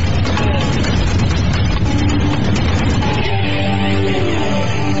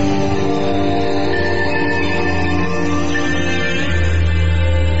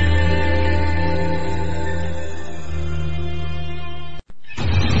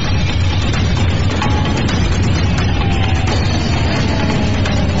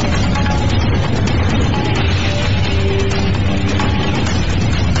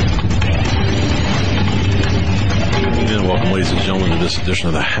 Edition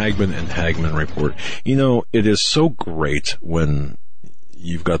of the Hagmann and Hagmann Report. It is so great when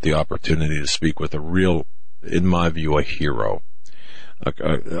you've got the opportunity to speak with a real, in my view, a hero,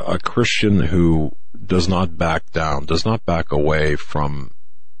 a Christian who does not back down, does not back away from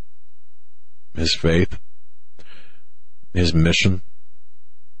his faith, his mission,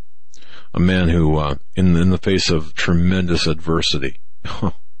 a man who, in the face of tremendous adversity,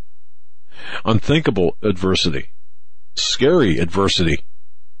 unthinkable adversity, scary adversity,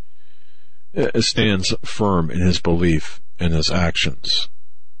 stands firm in his belief and his actions.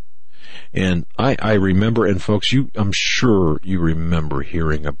 And I remember, and folks, I'm sure you remember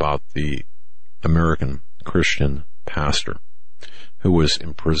hearing about the American Christian pastor who was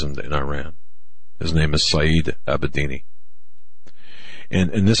imprisoned in Iran. His name is Saeed Abedini.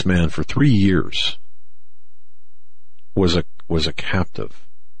 And this man for 3 years was a captive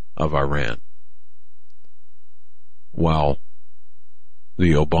of Iran, while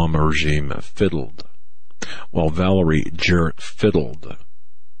the Obama regime fiddled, while Valerie Jarrett fiddled.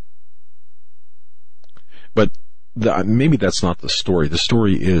 But maybe that's not the story. The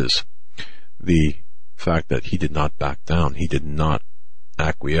story is the fact that he did not back down. He did not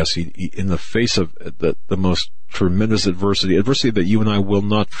acquiesce. He in the face of the most tremendous adversity that you and I will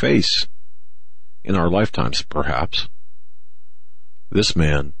not face in our lifetimes, perhaps, this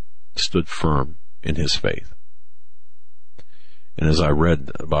man stood firm in his faith. And as I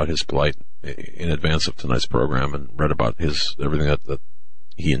read about his plight in advance of tonight's program and read about everything that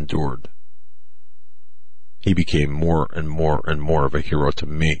he endured, he became more and more and more of a hero to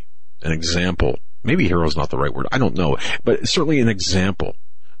me. An example. Maybe hero is not the right word. I don't know. But certainly an example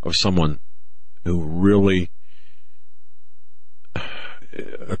of someone who really,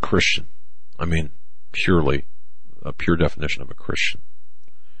 a Christian. I mean, a pure definition of a Christian.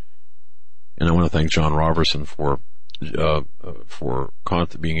 And I want to thank John Robertson for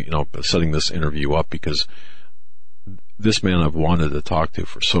being, setting this interview up, because this man I've wanted to talk to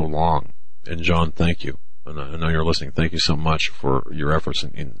for so long. And John, thank you. And I know you're listening. Thank you so much for your efforts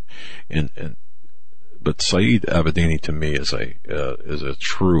but Saeed Abedini to me is a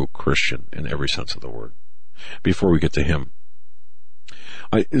true Christian in every sense of the word. Before we get to him,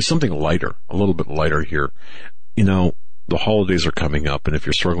 something lighter, a little bit lighter here. The holidays are coming up, and if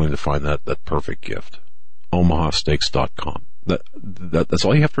you're struggling to find that perfect gift, omahasteaks.com. That's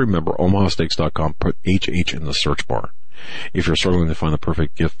all you have to remember. omahasteaks.com. Put HH in the search bar. If you're struggling to find the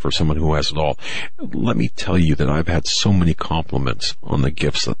perfect gift for someone who has it all, let me tell you that I've had so many compliments on the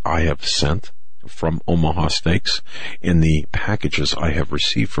gifts that I have sent from Omaha Steaks and the packages I have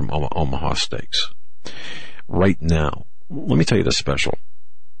received from Omaha Steaks. Right now, let me tell you the special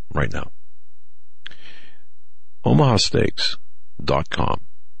right now. omahasteaks.com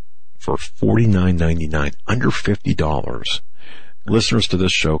for $49.99, under $50. Listeners to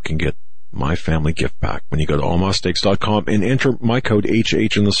this show can get my family gift pack when you go to omahasteaks.com and enter my code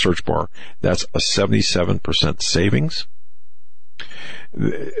HH in the search bar. That's a 77% savings.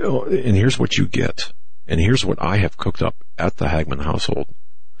 And here's what you get. And here's what I have cooked up at the Hagmann household.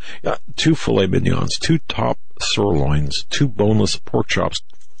 2 filet mignons, 2 top sirloins, 2 boneless pork chops,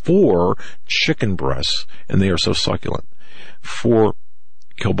 4 chicken breasts, and they are so succulent, 4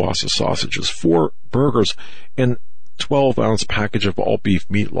 kielbasa sausages, 4 burgers, and 12-ounce package of all beef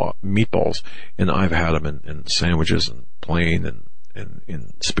meatballs. And I've had them in sandwiches and plain and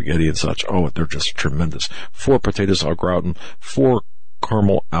in spaghetti and such. Oh, they're just tremendous. 4 potatoes au gratin, 4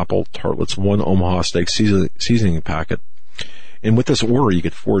 caramel apple tartlets, 1 Omaha Steak seasoning packet. And with this order, you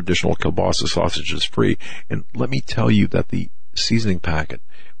get 4 additional kielbasa sausages free. And let me tell you that the seasoning packet,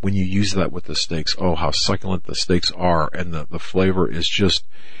 when you use that with the steaks, oh, how succulent the steaks are. And the flavor is just,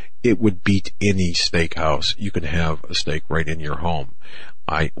 it would beat any steakhouse. You can have a steak right in your home.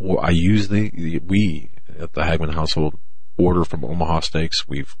 I use we at the Hagmann household order from Omaha Steaks.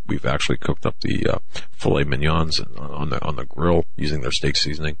 We've actually cooked up the filet mignons on the grill using their steak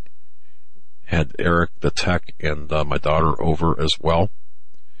seasoning. Had Eric the tech and my daughter over as well,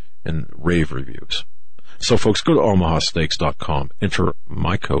 and rave reviews. So folks, go to omahasteaks.com, enter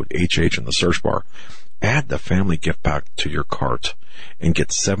my code HH in the search bar, add the family gift pack to your cart, and get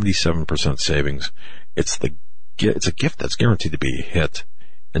 77% savings. It's a gift that's guaranteed to be a hit,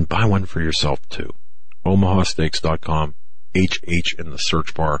 and buy one for yourself too. omahasteaks.com, HH in the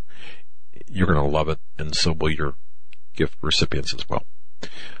search bar. You're going to love it, and so will your gift recipients as well.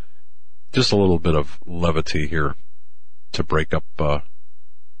 Just a little bit of levity here to break up the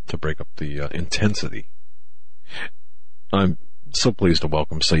intensity. I'm so pleased to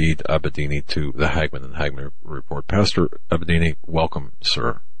welcome Saeed Abedini to the Hagmann and Hagmann Report. Pastor Abedini, welcome,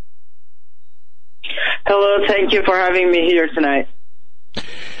 sir. Hello, thank you for having me here tonight.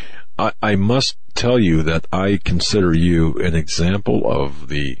 I must tell you that I consider you an example of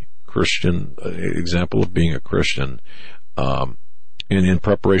the Christian, example of being a Christian. And in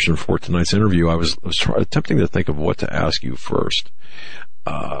preparation for tonight's interview, I was attempting to think of what to ask you first.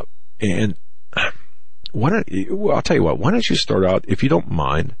 And I'll tell you what, why don't you start out, if you don't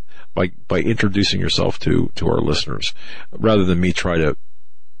mind, by introducing yourself to our listeners, rather than me try to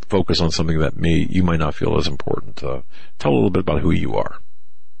focus on something that you might not feel is important. Tell a little bit about who you are.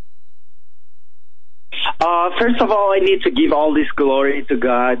 First of all, I need to give all this glory to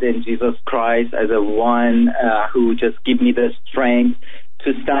God and Jesus Christ as the one who just give me the strength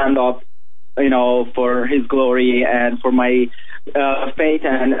to stand up, for His glory and for my faith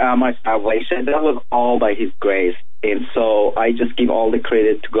and my salvation. That was all by His grace. And so I just give all the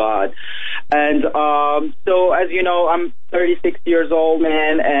credit to God. And so, as you know, I'm 36 years old,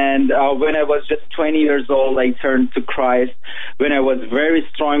 man, and when I was just 20 years old, I turned to Christ. When I was very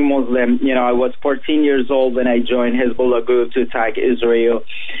strong Muslim, I was 14 years old when I joined Hezbollah group to attack Israel.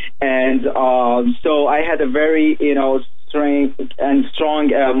 And so I had a very, strong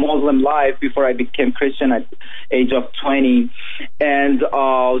Muslim life before I became Christian at age of 20. And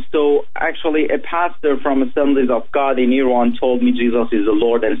so actually a pastor from Assemblies of God in Iran told me Jesus is the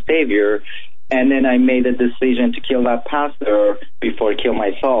Lord and Savior. And then I made a decision to kill that pastor before I kill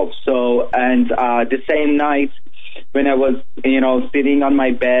myself. So, and the same night when I was, sitting on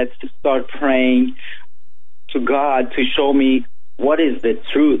my bed to start praying to God to show me what is the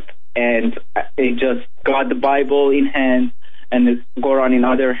truth. And I just got the Bible in hand and the Quran in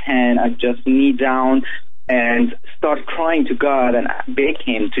other hand. I just knee down and start crying to God and beg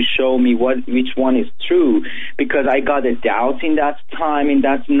Him to show me which one is true, because I got a doubt in that time, in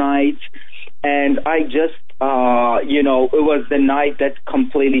that night. And I just, it was the night that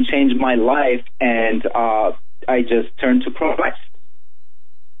completely changed my life, and I just turned to Christ.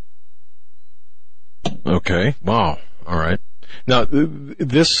 Okay. Wow. All right. Now,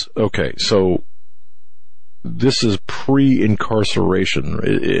 so this is pre-incarceration.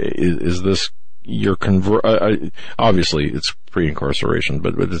 Is this your obviously it's pre-incarceration,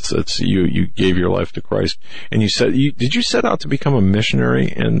 but it's you gave your life to Christ, and you said did you set out to become a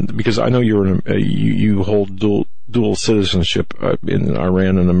missionary? And because I know you hold dual citizenship in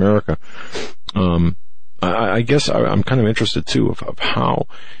Iran and America, I guess I'm kind of interested too of how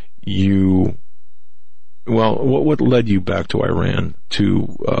you. Well, what led you back to Iran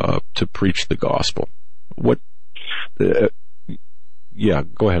to preach the gospel? What? Yeah,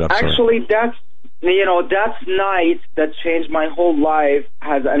 go ahead. Actually, that night that changed my whole life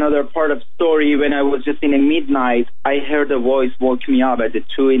has another part of story. When I was just in the midnight, I heard a voice woke me up at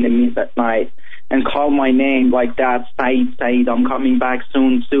 2 a.m. at night and called my name like that, Saeed, I'm coming back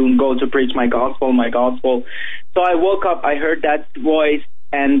soon, go to preach my gospel. So I woke up, I heard that voice,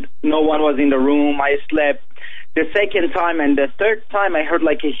 and no one was in the room. I slept. The second time and the third time, I heard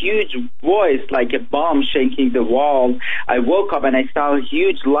like a huge voice, like a bomb shaking the wall. I woke up and I saw a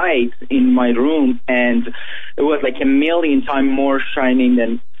huge light in my room, and it was like 1,000,000 times more shining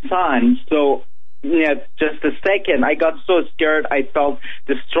than sun. So, just a second, I got so scared. I felt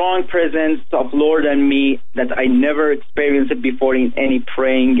the strong presence of Lord and me that I never experienced it before in any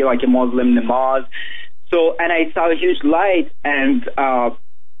praying, like a Muslim namaz. So, and I saw a huge light, and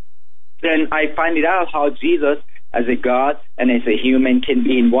then I find it out how Jesus, as a God and as a human, can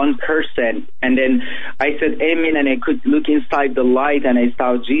be in one person. And then I said amen, and I could look inside the light, and I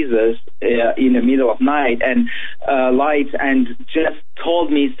saw Jesus in the middle of night and light, and just told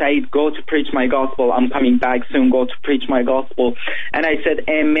me, Saeed, go to preach my gospel. I'm coming back soon. Go to preach my gospel. And I said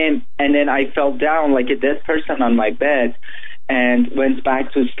amen, and then I fell down like a dead person on my bed and went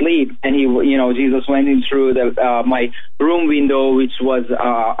back to sleep. And Jesus went in through my room window, which was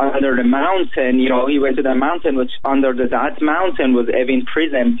under the mountain. He went to the mountain, which under that mountain was Evin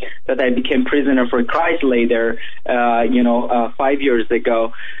prison that I became prisoner for Christ later, 5 years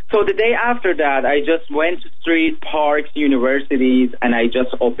ago. So the day after that, I just went to street, parks, universities, and I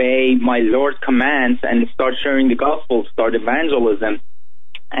just obeyed my Lord's commands and start sharing the gospel, start evangelism.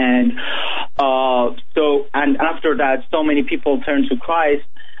 And and after that, so many people turned to Christ.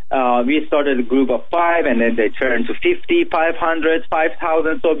 We started a group of 5, and then they turned to 50, 500,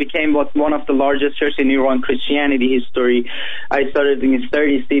 5,000. So it became one of the largest churches in Iran Christianity history. I started in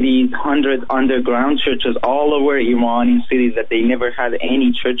 30 cities, 100 underground churches all over Iran, in cities that they never had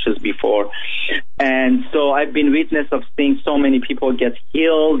any churches before. And so I've been witness of seeing so many people get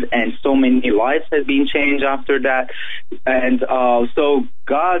healed, and so many lives have been changed after that. And so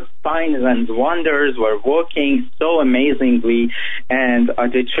God's signs and wonders were working so amazingly, and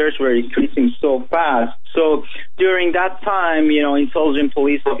the church were increasing so fast. So during that time, intelligence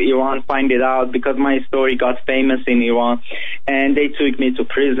police of Iran find it out, because my story got famous in Iran, and they took me to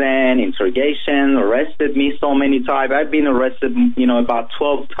prison, interrogation, arrested me so many times. I've been arrested, about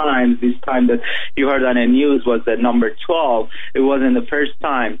 12 times. This time that you heard on the news was the number 12. It wasn't the first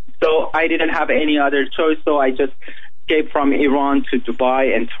time. So I didn't have any other choice, so I just escaped from Iran to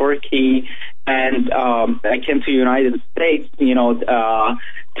Dubai and Turkey, and I came to the United States,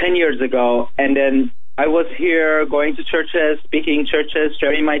 10 years ago, and then I was here going to churches, speaking churches,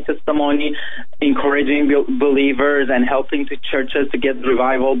 sharing my testimony, encouraging believers and helping the churches to get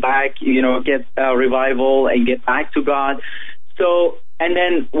revival back, get revival and get back to God. So, and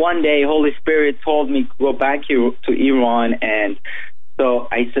then one day, Holy Spirit told me to go back here to Iran. And so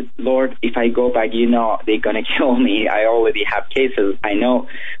I said, Lord, if I go back, they're going to kill me. I already have cases, I know.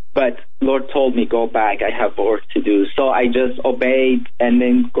 But Lord told me, go back. I have work to do. So I just obeyed and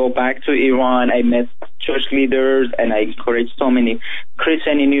then go back to Iran. I met church leaders and I encouraged so many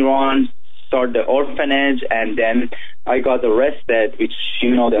Christians in Iran, start the orphanage, and then I got arrested, which,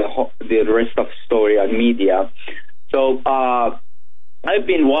 the rest of the story on media. So I've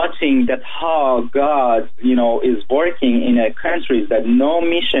been watching that how God, is working in a country that no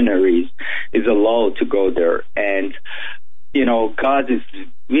missionaries is allowed to go there. And, God is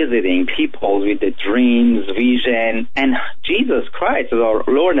visiting people with the dreams, vision, and Jesus Christ, our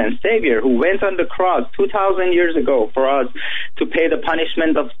Lord and Savior, who went on the cross 2,000 years ago for us to pay the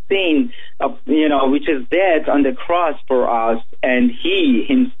punishment of sin, which is death on the cross for us. And he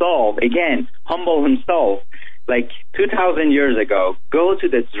himself, again, humble himself, like 2,000 years ago, go to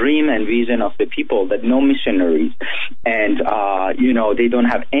the dream and vision of the people that no missionaries and, they don't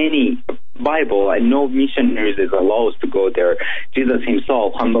have any Bible and no missionaries is allowed to go there. Jesus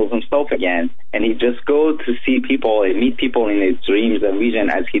himself humbles himself again, and he just goes to see people and meet people in his dreams and vision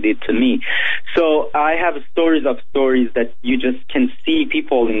as he did to me. So I have stories that you just can see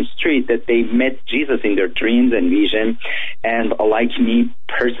people in the street that they met Jesus in their dreams and vision, and like me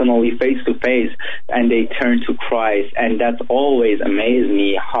personally face to face, and they turn to Christ. And that's always amazed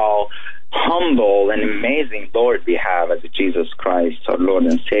me how humble and amazing Lord we have as Jesus Christ, our Lord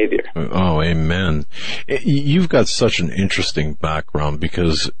and Savior. Oh, amen. You've got such an interesting background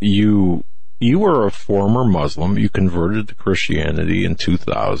because you were a former Muslim. You converted to Christianity in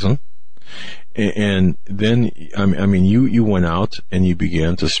 2000. And then, you went out and you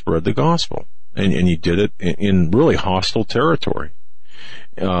began to spread the gospel. And you did it in really hostile territory.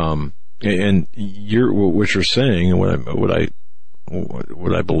 And what you're saying, and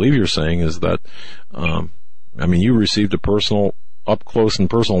what I believe you're saying is that, you received a personal, up close and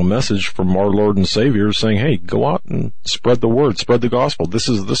personal message from our Lord and Savior saying, hey, go out and spread the word, spread the gospel. This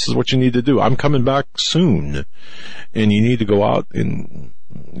is what you need to do. I'm coming back soon. And you need to go out in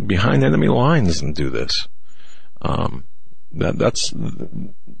behind enemy lines and do this. That's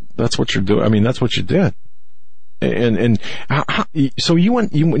what you're doing. That's what you did. So when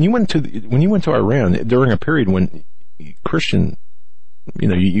you went to Iran during a period when Christian,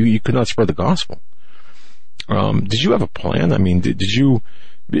 you could not spread the gospel. Did you have a plan? Did you,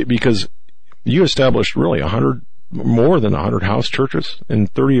 because you established really more than 100 house churches in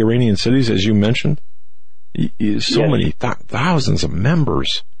 30 Iranian cities, as you mentioned. So many thousands of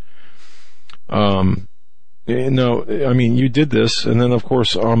members. You did this, and then of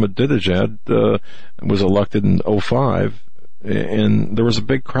course Ahmadinejad was elected in 2005, and there was a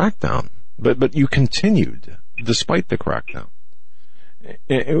big crackdown. But you continued despite the crackdown.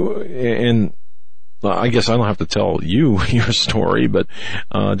 And I guess I don't have to tell you your story, but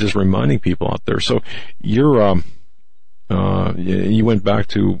just reminding people out there. So you went back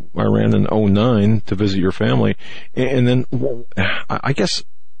to Iran in 2009 to visit your family, and then I guess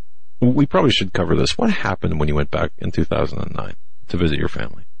we probably should cover this. What happened when you went back in 2009 to visit your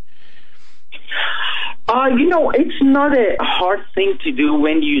family? It's not a hard thing to do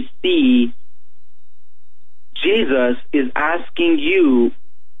when you see Jesus is asking you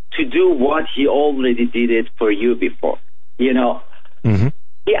to do what he already did it for you before. Mm-hmm.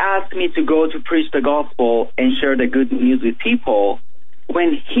 He asked me to go to preach the gospel and share the good news with people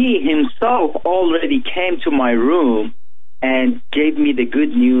when he himself already came to my room and gave me the good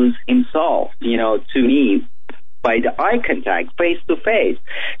news himself, to me by the eye contact, face to face.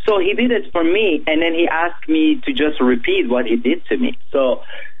 So he did it for me, and then he asked me to just repeat what he did to me. So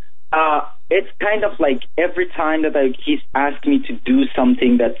it's kind of like every time that he's asked me to do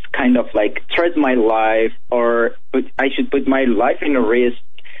something that's kind of like threats my life, or I should put my life in a risk.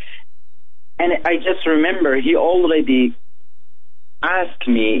 And I just remember he already asked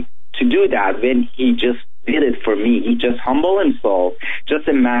me to do that when he just did it for me. He just humbled himself. Just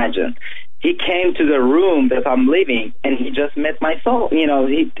imagine. He came to the room that I'm living, and he just met my soul. He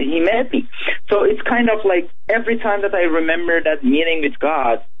met me. So it's kind of like every time that I remember that meeting with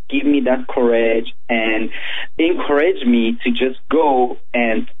God, give me that courage and encourage me to just go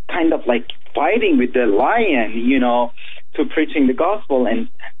and kind of like fighting with the lion, to preaching the gospel and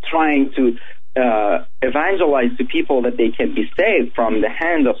trying to evangelize to people that they can be saved from the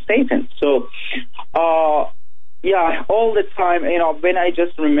hand of Satan. So Yeah, all the time. When I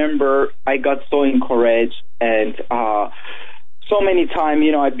just remember, I got so encouraged, and so many times,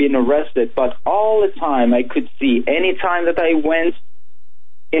 I've been arrested, but all the time I could see any time that I went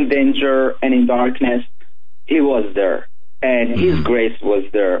in danger and in darkness, He was there, and His grace was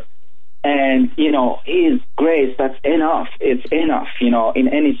there. And, His grace, that's enough. It's enough, in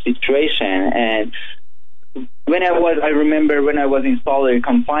any situation. And I remember when I was in solitary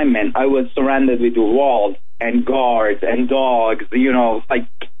confinement, I was surrounded with walls and guards and dogs,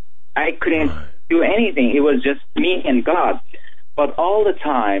 I couldn't do anything. It was just me and God. But all the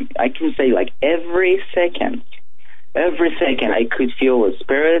time, I can say every second, I could feel the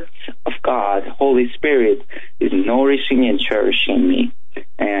Spirit of God, Holy Spirit, is nourishing and cherishing me.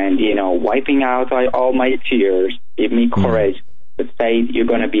 And, wiping out all my tears, give me courage. But Saeed, you're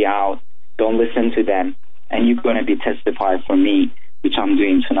going to be out. Don't listen to them. And you're going to be testified for me, which I'm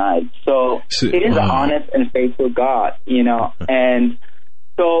doing tonight. So it is an honest and faithful God, And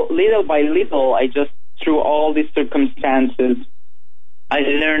so little by little, through all these circumstances, I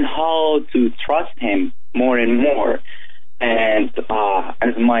learned how to trust Him more and more. And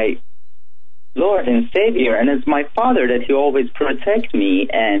as my Lord and Savior, and as my Father, that He always protect me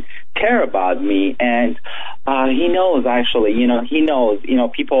and care about me. And He knows, actually, He knows,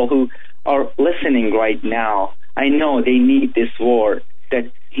 people who are listening right now, I know they need this word,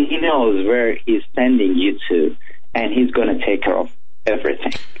 that He knows where He's sending you to, and He's going to take care of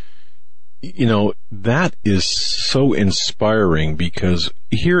everything. That is so inspiring, because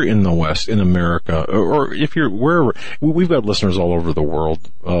here in the West, in America, or if you're wherever, we've got listeners all over the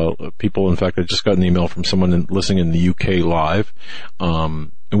world. People, in fact, I just got an email from someone listening in the UK live.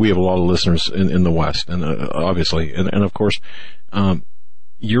 And we have a lot of listeners in the West, and obviously, and of course,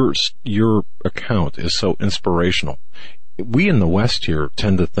 your account is so inspirational. We in the West here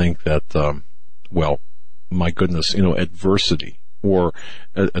tend to think that, my goodness, adversity or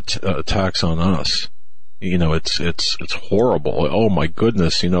attacks on us, it's horrible. Oh my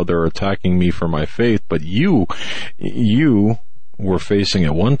goodness, they're attacking me for my faith. But you were facing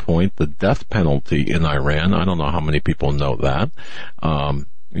at one point the death penalty in Iran. I don't know how many people know that.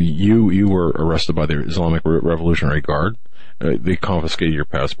 You were arrested by the Islamic Revolutionary Guard. They confiscated your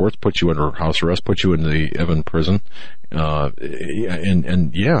passports, put you under house arrest, put you in the Evin prison.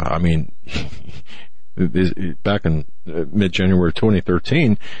 Back in mid-January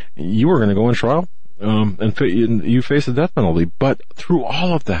 2013, you were going to go on trial, and you faced the death penalty. But through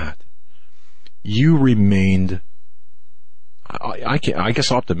all of that, you remained, I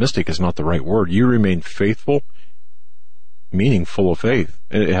guess optimistic is not the right word. You remained faithful, meaning full of faith.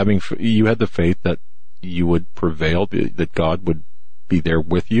 You had the faith that you would prevail, that God would be there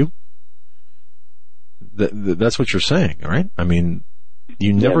with you. That's what you're saying, right? I mean,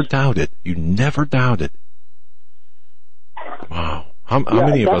 you never doubted. You never doubted. Wow. How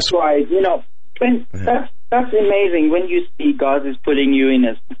many of us? That's right. That's amazing. When you see God is putting you in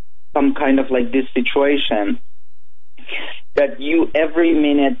some kind of this situation, that every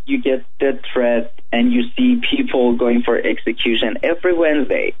minute you get death threat, and you see people going for execution every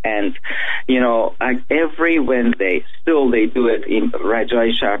Wednesday, and every Wednesday still they do it in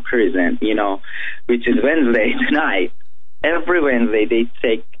Rajai Shah prison, which is Wednesday tonight. Every Wednesday they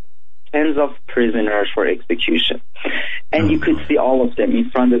take tens of prisoners for execution, and you could see all of them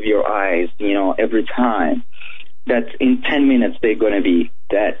in front of your eyes, every time. That in 10 minutes they're going to be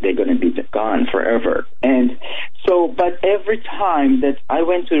dead, they're going to be gone forever. And so, but every time that I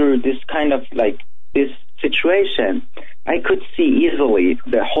went through this kind of this situation, I could see easily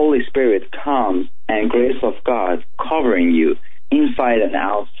the Holy Spirit comes and grace of God covering you inside and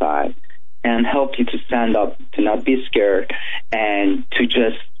outside, and help you to stand up, to not be scared, and to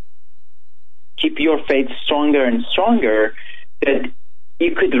just keep your faith stronger and stronger, that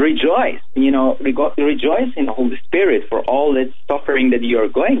you could rejoice, rejoice in the Holy Spirit for all that suffering that you are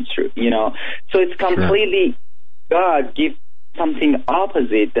going through, So it's completely, God gives something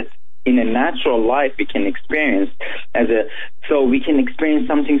opposite that in a natural life we can experience so we can experience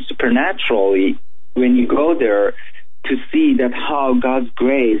something supernaturally when you go there, to see that how God's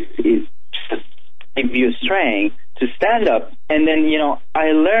grace is just give you strength to stand up. And then,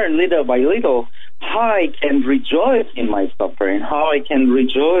 I learned little by little how I can rejoice in my suffering, how I can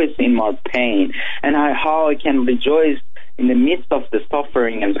rejoice in my pain, and how I can rejoice in the midst of the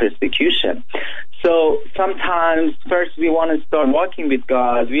suffering and persecution. So sometimes first we want to start walking with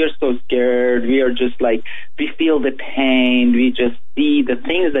God. We are so scared. We are just we feel the pain. We just see the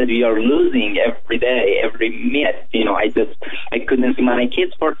things that we are losing every day, every minute. I couldn't see my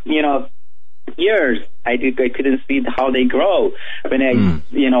kids for, years. I couldn't see how they grow. When I,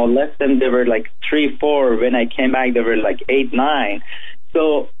 left them, they were like 3, 4. When I came back, they were like 8, 9.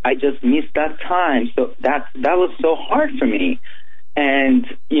 So I just missed that time. So that was so hard for me. And,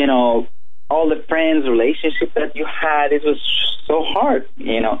 all the friends, relationships that you had, it was so hard,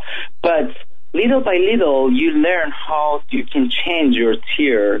 But little by little, you learn how you can change your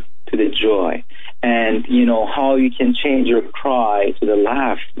tear to the joy. And, how you can change your cry to the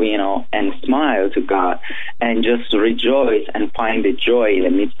laugh, and smile to God and just rejoice and find the joy in the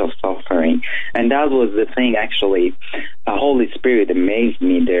midst of suffering. And that was the thing, actually. The Holy Spirit amazed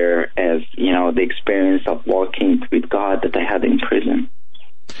me there as, the experience of walking with God that I had in prison.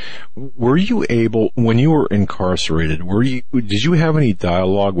 Were you able, when you were incarcerated, did you have any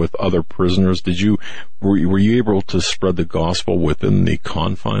dialogue with other prisoners? Were you able to spread the gospel within the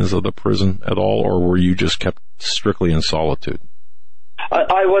confines of the prison at all, or were you just kept strictly in solitude?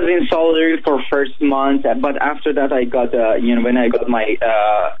 I was in solitary for first month, but after that I got, when I got my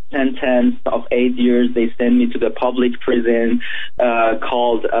sentence of 8 years, they sent me to the public prison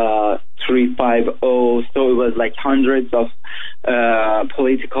called 350. So it was like hundreds of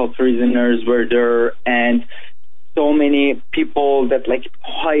political prisoners were there, and so many people that like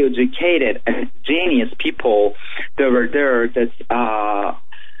high educated and genius people that were there that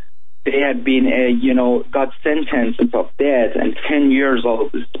they had been, got sentences of death and 10 years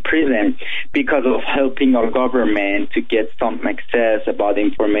of prison because of helping our government to get some access about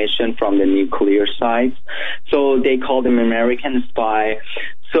information from the nuclear sites. So they called them American spy.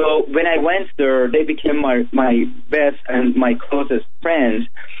 So when I went there, they became my best and my closest friends.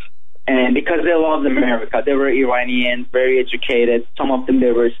 And because they loved America, they were Iranian, very educated. Some of them,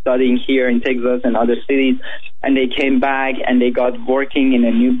 they were studying here in Texas and other cities. And they came back and they got working in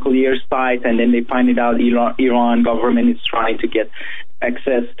a nuclear site. And then they found out Iran government is trying to get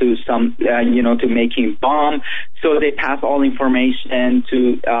access to some, to making bomb. So they pass all information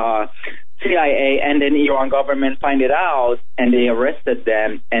to CIA, and then Iran government find it out, and they arrested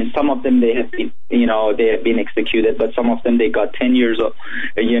them. And some of them they have been executed, but some of them they got 10 years of,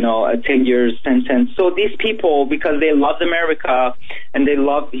 a 10 years sentence. So these people, because they loved America and they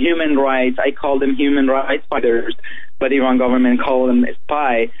loved human rights, I call them human rights fighters, but Iran government called them a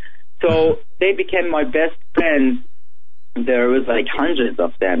spy. So they became my best friends. There was like hundreds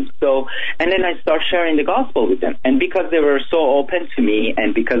of them. So, and then I started sharing the gospel with them. And because they were so open to me,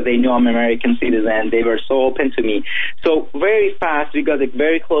 and because they knew I'm an American citizen, they were so open to me. So very fast, we got a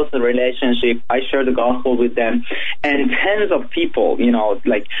very close relationship. I shared the gospel with them. And tens of people,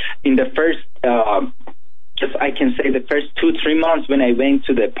 like in the first, I can say the first 2-3 months when I went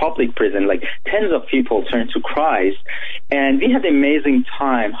to the public prison, like tens of people turned to Christ. And we had an amazing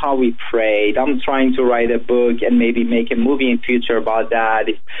time, how we prayed. I'm trying to write a book and maybe make a movie in future about that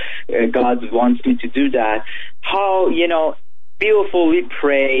if God wants me to do that. How, beautiful we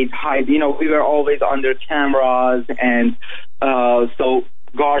prayed. We were always under cameras, and so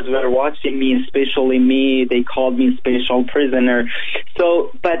guards were watching me, especially me. They called me special prisoner.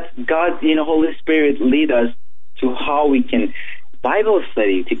 So, but God, Holy Spirit lead us to how we can Bible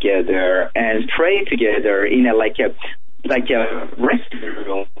study together and pray together in a resting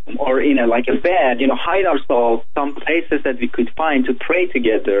room or in a bed, hide ourselves some places that we could find to pray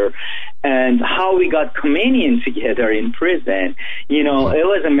together, and how we got communion together in prison. It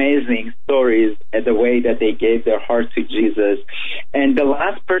was amazing stories, the way that they gave their heart to Jesus. And the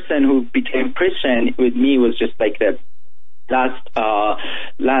last person who became Christian with me was just like the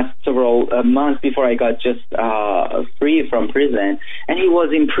last several months before I got just free from prison, and he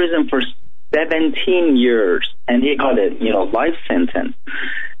was in prison for 17 years, and he got a life sentence.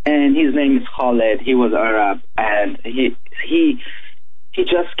 And his name is Khaled. He was Arab, and he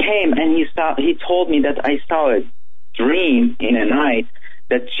just came, and he told me that I saw a dream in a night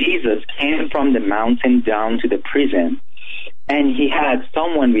that Jesus came from the mountain down to the prison, and he had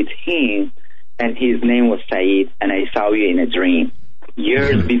someone with him, and his name was Saeed, and I saw you in a dream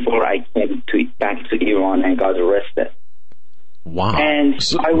years before I came back to Iran and got arrested. Wow. And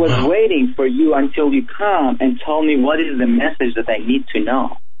I was waiting for you until you come and tell me what is the message that I need to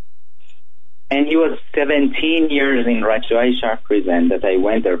know. And he was 17 years in Rajaishar prison that I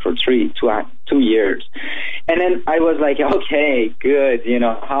went there for 2 years. And then I was like, okay, good,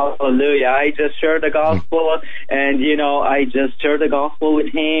 hallelujah. I just shared the gospel, and, I just shared the gospel with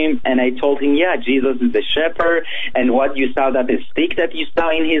him, and I told him, yeah, Jesus is the shepherd, and what you saw, that the stick that you saw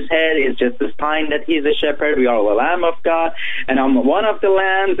in his head is just a sign that he's a shepherd. We are the Lamb of God, and I'm one of the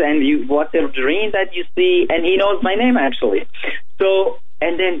lambs, and what the dream that you see, and he knows my name, actually. So,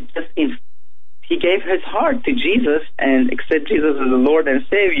 and then he gave his heart to Jesus and accepted Jesus as the Lord and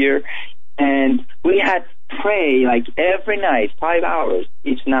Savior. And we had pray like every night, 5 hours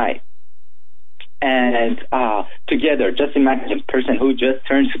each night. And together, just imagine a person who just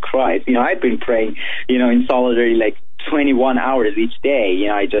turned to Christ. I've been praying, in solidarity like 21 hours each day.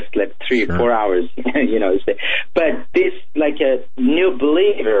 I just slept 3 or 4 hours, But this, like a new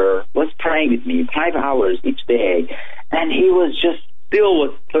believer, was praying with me 5 hours each day. And he was just still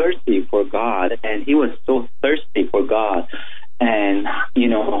was thirsty for God. And he was so thirsty for God. And,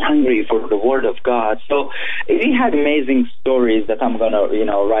 hungry for the Word of God. So he had amazing stories that I'm going to,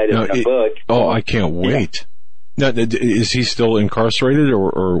 write in a book. Oh, I can't wait. Now, is he still incarcerated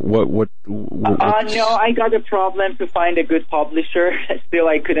or what? No, I got a problem to find a good publisher. Still,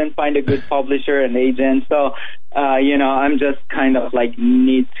 I couldn't find a good publisher and agent. So, I'm just kind of like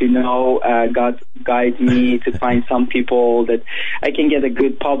need to know, God guide me to find some people that I can get a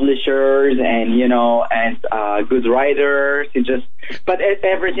good publishers and, and good writers. But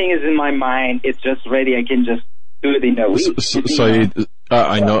everything is in my mind. It's just ready. I can just do it in a week. Saeed,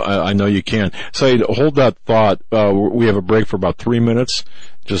 I know you can. Saeed, hold that thought. We have a break for about 3 minutes.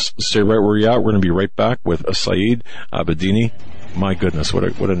 Just stay right where you're at. We're going to be right back with Saeed Abedini. My goodness, what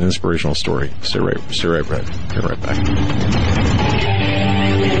an inspirational story. Stay right back.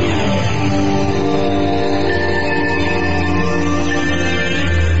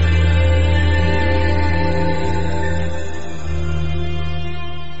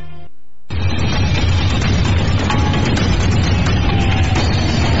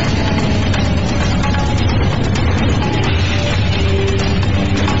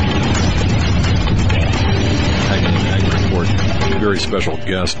 Very special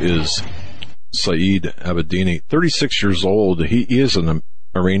guest is Saeed Abedini, 36 years old. He is an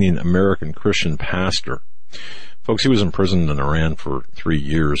Iranian-American Christian pastor. Folks, he was imprisoned in Iran for 3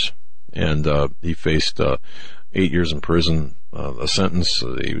 years, and he faced 8 years in prison, a sentence.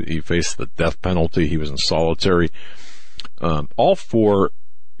 He faced the death penalty. He was in solitary, all for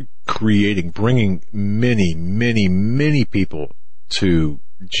bringing many, many, many people to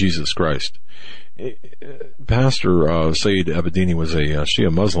Jesus Christ. Pastor Saeed Abedini was a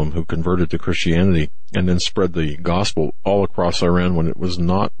Shia Muslim who converted to Christianity and then spread the gospel all across Iran when it was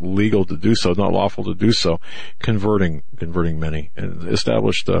not legal to do so, not lawful to do so, converting many, and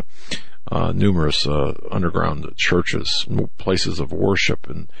established numerous underground churches, places of worship.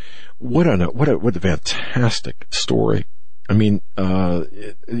 And what a fantastic story! I mean,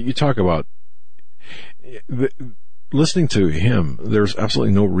 you talk about. Listening to him, there's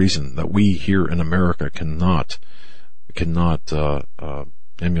absolutely no reason that we here in America cannot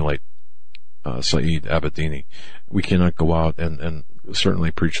emulate Saeed Abedini. We cannot go out and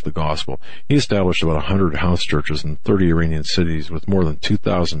certainly preach the gospel. He established about 100 house churches in 30 Iranian cities with more than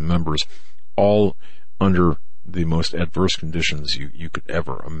 2,000 members, all under the most adverse conditions you could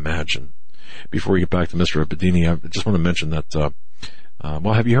ever imagine. Before we get back to Mr. Abedini, I just want to mention that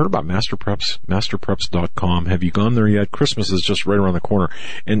well, have you heard about MasterPreps? MasterPreps.com. Have you gone there yet? Christmas is just right around the corner.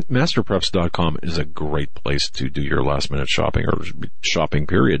 And MasterPreps.com is a great place to do your last-minute shopping or shopping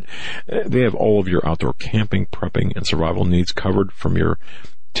period. They have all of your outdoor camping, prepping, and survival needs covered, from your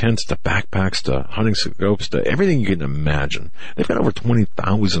tents to backpacks to hunting scopes to everything you can imagine. They've got over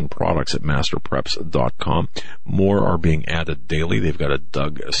 20,000 products at masterpreps.com. More are being added daily. They've got a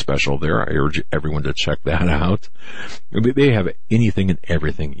Doug special there. I urge everyone to check that out. They have anything and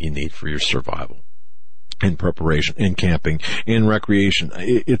everything you need for your survival, in preparation, in camping, in recreation.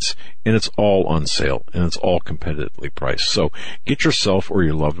 It's all on sale, and it's all competitively priced. So get yourself or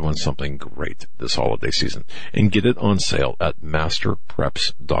your loved one something great this holiday season, and get it on sale at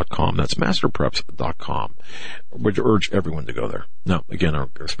masterpreps.com. That's masterpreps.com. Would urge everyone to go there. Now, again, our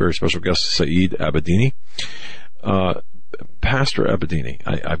very special guest, Saeed Abedini. Pastor Abedini,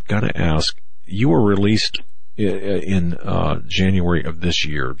 I've got to ask, you were released in January of this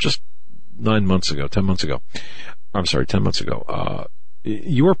year, just 10 months ago.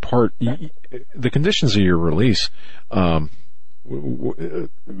 You were the conditions of your release, well,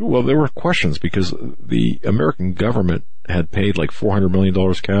 there were questions because the American government had paid like $400 million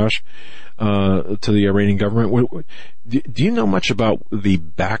cash, to the Iranian government. Do you know much about the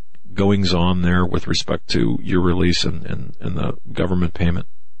back goings on there with respect to your release and the government payment?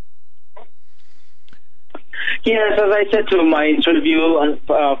 Yes, as I said to my interview on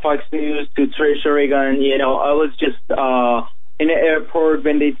Fox News to Trish Reagan, I was just in the airport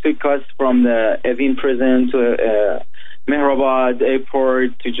when they took us from the Evin prison to Mehrabad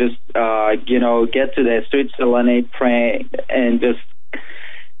airport to just, get to the Switzerland train and just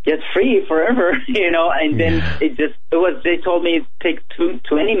get free forever, and then they told me it take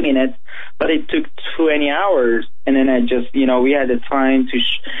 20 minutes, but it took 20 hours. And then I just, we had the time to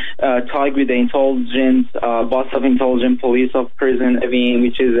talk with the boss of intelligence police of prison,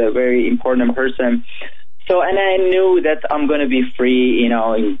 which is a very important person. So, and I knew that I'm going to be free, in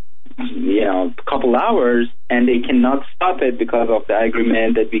a couple hours, and they cannot stop it because of the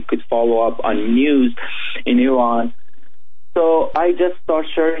agreement that we could follow up on news in Iran. So I just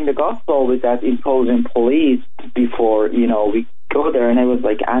started sharing the gospel with that intelligent police before, we go there. And I was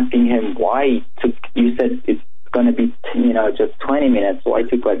asking him why you said it's going to be, just 20 minutes. So I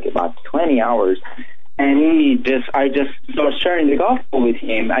took about 20 hours. And I just started sharing the gospel with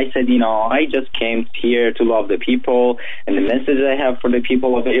him. I said, I just came here to love the people and the message I have for the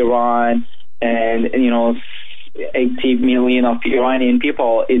people of Iran. And, 80 million of Iranian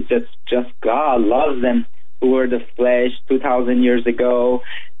people, it's just God loves them. Who were the flesh 2,000 years ago,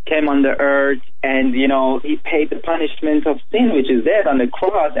 came on the earth, and, he paid the punishment of sin, which is death on the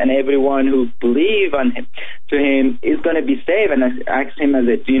cross, and everyone who believes to him is going to be saved. And I asked him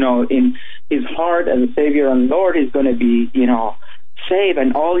in his heart as a Savior and Lord, he's going to be, saved,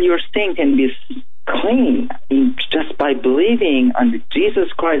 and all your sin can be clean just by believing on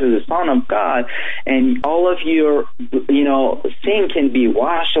Jesus Christ as the Son of God, and all of your, sin can be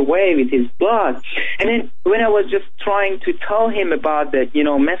washed away with His blood. And then when I was just trying to tell him about that,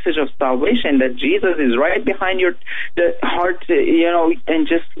 message of salvation, that Jesus is right behind the heart, and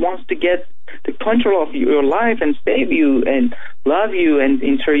just wants to get the control of your life and save you and love you and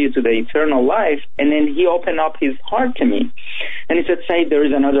enter you to the eternal life. And then he opened up his heart to me. And he said, Saeed, there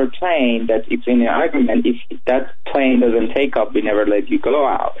is another plane that it's in the agreement. If that plane doesn't take up, we never let you go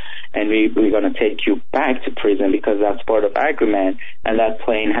out. And we're going to take you back to prison because that's part of agreement. And that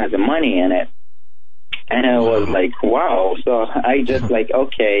plane has the money in it. And I was like, wow. So I just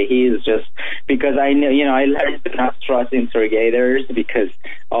okay, he is just, because I know, I learned to not trust interrogators because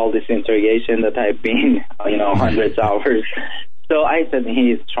all this interrogation that I've been, hundreds of hours. So I said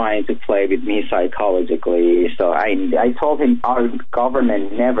he is trying to play with me psychologically. So I told him our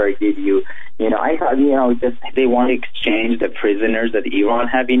government never give you, I thought, just they want to exchange the prisoners that Iran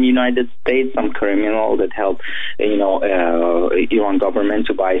have in the United States, some criminal that helped, Iran government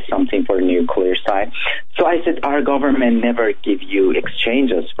to buy something for the nuclear side. So I said, our government never give you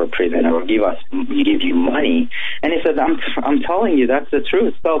exchanges for prisoner or give you money. And he said, I'm telling you, that's the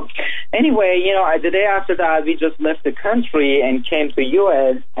truth. So anyway, the day after that, we just left the country and came to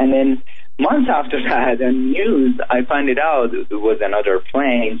U.S. And then months after that, in news, I found it out it was another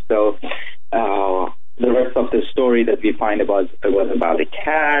plane. So the rest of the story that we find about was about the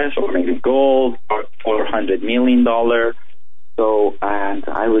cash or maybe gold or $400 million. So, and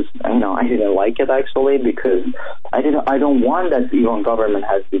I was, I didn't like it actually because I don't want that the Iran government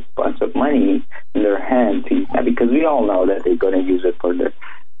has this bunch of money in their hand because we all know that they're going to use it for their,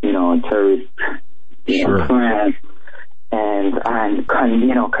 terrorist plans. And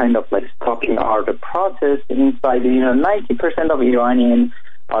kind of stopping out the process inside. 90% of Iranians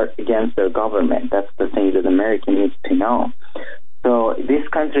are against their government. That's the thing that America needs to know. So this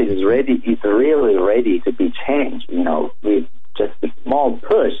country is really ready to be changed. With just a small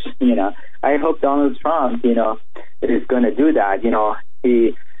push. I hope Donald Trump, is going to do that.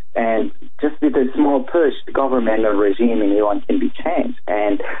 And just with a small push, the government or regime in Iran can be changed.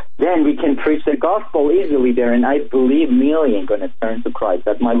 And then we can preach the gospel easily there. And I believe millions going to turn to Christ.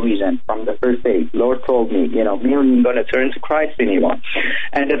 That's my vision from the first day. Lord told me, millions going to turn to Christ in Iran.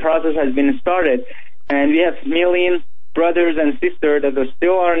 And the process has been started. And we have millions brothers and sisters that are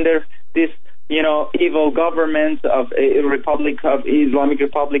still under this, evil government of Islamic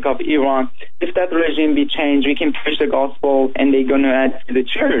Republic of Iran. If that regime be changed, we can preach the gospel and they're going to add to the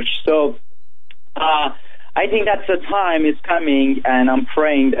church. So I think that's the time is coming, and I'm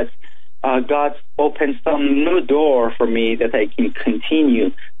praying that God opens some new door for me that I can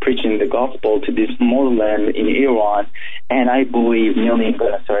continue preaching the gospel to this Muslim in Iran, and I believe millions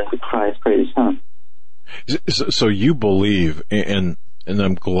going to turn to Christ pretty soon. So you believe, and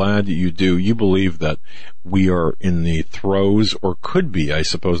I'm glad that you do, you believe that we are in the throes, or could be, I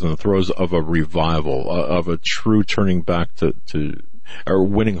suppose, in the throes of a revival, of a true turning back to or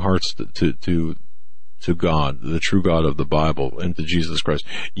winning hearts to God, the true God of the Bible, and to Jesus Christ.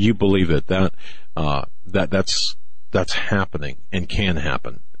 You believe that's happening and can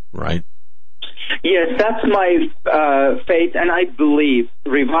happen, right? Yes, that's my faith, and I believe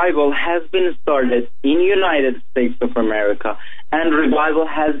revival has been started in the United States of America, and revival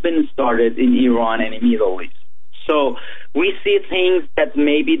has been started in Iran and in the Middle East. So we see things that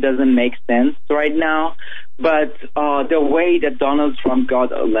maybe doesn't make sense right now, But the way that Donald Trump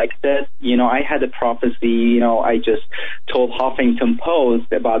got elected, I had a prophecy. I just told Huffington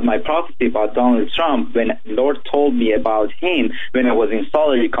Post about my prophecy about Donald Trump when Lord told me about him when I was in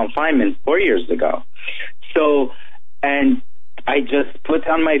solitary confinement 4 years ago. So, and I just put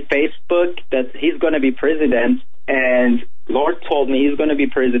on my Facebook that he's going to be president, and Lord told me he's going to be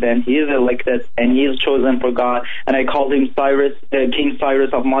president. He is elected, and he is chosen for God. And I called him Cyrus, King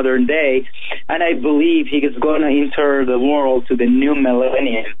Cyrus of modern day. And I believe he is going to enter the world to the new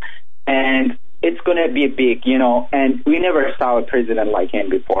millennium. And it's going to be big, and we never saw a president like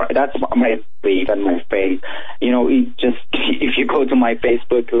him before. That's my belief and my faith. If you go to my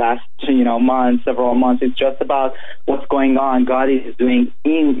Facebook last, several months, it's just about what's going on, God is doing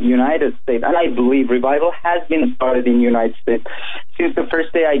in the United States. And I believe revival has been started in the United States. Since the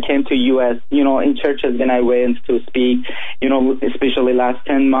first day I came to U.S., in churches when I went to speak, especially last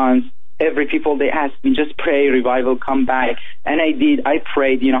 10 months, every people, they asked me, just pray, revival, come back. And I did. I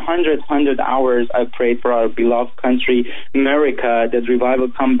prayed, 100 hours. I prayed for our beloved country, America, that revival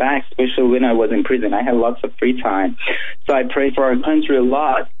come back, especially when I was in prison. I had lots of free time. So I prayed for our country a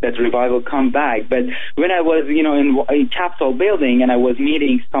lot, that revival come back. But when I was, in a Capitol building, and I was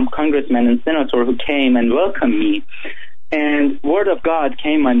meeting some congressmen and senators who came and welcomed me, and word of God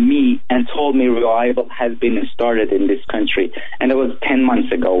came on me and told me revival has been started in this country. And it was 10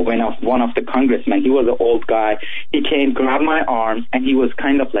 months ago when one of the congressmen, he was an old guy, he came, grabbed my arms, and he was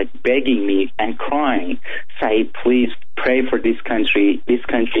kind of like begging me and crying, Saeed, please pray for this country. This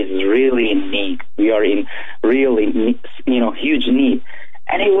country is really in need. We are in really, huge need.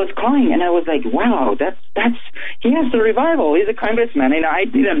 And he was crying, and I was like, wow, he has the revival. He's a congressman. I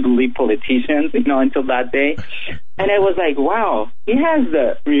didn't believe politicians, until that day. And I was like, wow, he has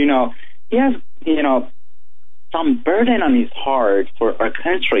some burden on his heart for our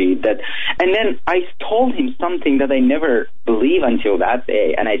country. And then I told him something that I never believed until that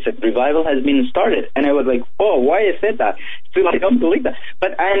day. And I said, revival has been started. And I was like, oh, why I said that? So I don't believe that.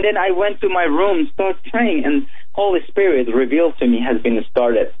 And then I went to my room, started praying, and Holy Spirit revealed to me has been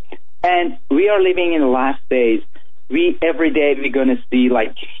started. And we are living in the last days. Every day we're going to see,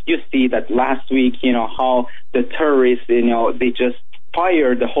 like you see that last week, how the terrorists, they just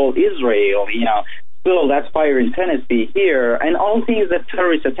fired the whole Israel, still that's fire in Tennessee here, and all things that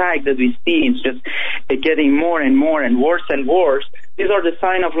terrorist attack that we see, it's just getting more and more and worse and worse. These are the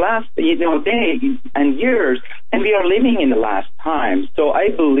sign of last, days and years, and we are living in the last time. So I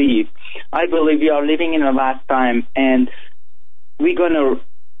believe we are living in the last time, and we're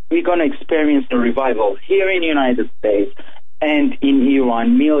gonna experience the revival here in the United States. And in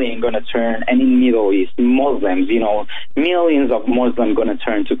Iran, millions going to turn, and in Middle East, Muslims, millions of Muslims going to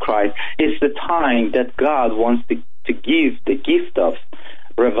turn to Christ. It's the time that God wants to give the gift of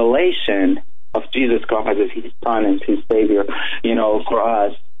revelation of Jesus Christ as His Son and His Savior, for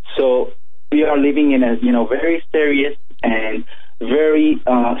us. So we are living in a, very serious and very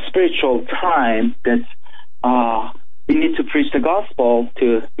spiritual time that we need to preach the gospel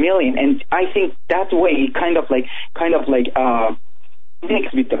to millions, and I think that way kind of like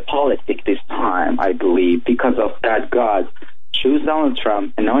mixed with the politics this time. I believe because of that, God chose Donald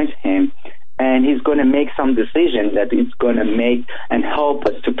Trump, anoint him, and he's going to make some decision that it's going to make and help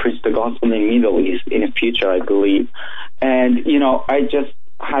us to preach the gospel in the Middle East in the future. I believe, and I just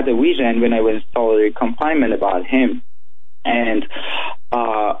had a vision when I was in solitary confinement about him, and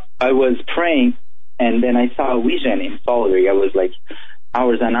I was praying. And then I saw a vision in solitary. I was like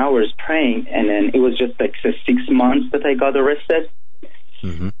hours and hours praying. And then it was just like 6 months that I got arrested.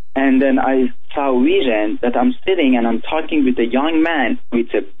 Mm-hmm. And then I saw a vision that I'm sitting and I'm talking with a young man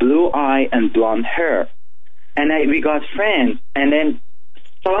with a blue eye and blonde hair. And we got friends. And then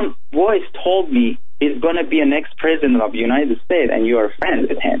some voice told me he's going to be a next president of the United States and you are friends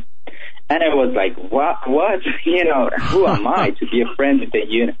with him. And I was like, what? Who am I to be a friend with the,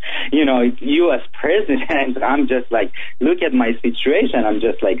 U.S. president? I'm just like, look at my situation. I'm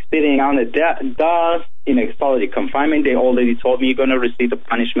just like sitting on the desk in a solitary confinement. They already told me you're going to receive the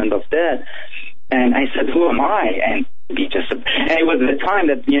punishment of death. And I said, who am I? And it was the time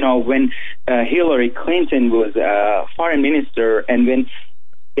that, when Hillary Clinton was foreign minister, and when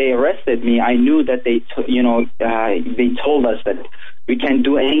they arrested me, I knew that they told us that we can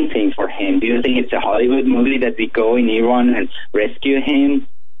do anything for him. Do you think it's a Hollywood movie that we go in Iran and rescue him?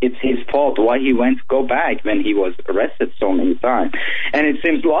 It's his fault. Why he went to go back when he was arrested so many times? And it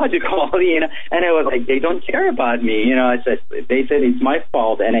seems logical, And I was like, they don't care about me, They said it's my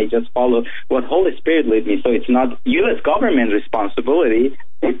fault, and I just followed what Holy Spirit led me. So it's not U.S. government responsibility.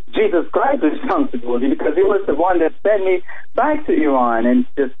 It's Jesus Christ's responsibility, because He was the one that sent me back to Iran, and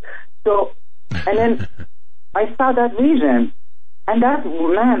just so. And then I saw that vision. And that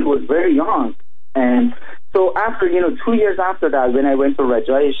man was very young. And so after, 2 years after that, when I went to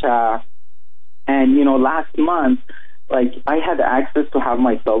Raja'i Shah, and, last month, like, I had access to have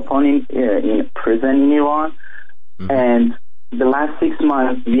my cell phone in prison in Iran. Mm-hmm. And the last 6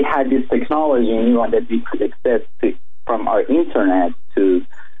 months, we had this technology in Iran that we could access to from our internet to,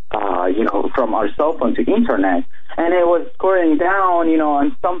 from our cell phone to internet. And it was scrolling down,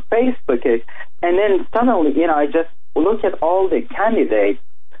 on some Facebook. And then suddenly, I just look at all the candidates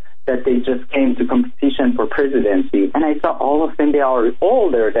that they just came to competition for presidency. And I saw all of them, they are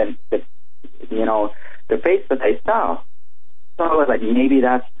older than the face that I saw. So I was like, maybe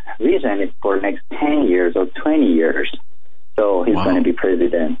that vision is for next 10 years or 20 years. So he's going to be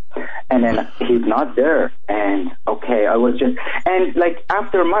president. And then he's not there. And okay, I was just, and like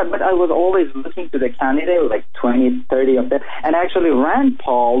after but I was always looking to the candidate, like 20, 30 of them. And actually Rand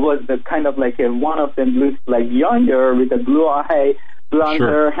Paul was the kind of like one of them looks like younger with a blue eye, blonde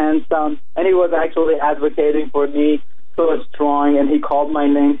hair, handsome. And he was actually advocating for me so strong. And he called my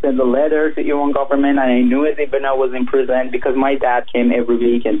name, sent a letter to Iran government. And I knew it when I was in prison because my dad came every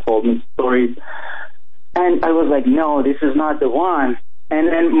week and told me stories. And I was like, no, this is not the one. And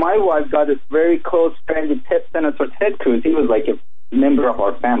then my wife got a very close friend with Senator Ted Cruz. He was like a member of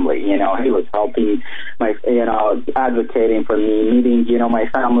our family, He was helping my, advocating for me, meeting, my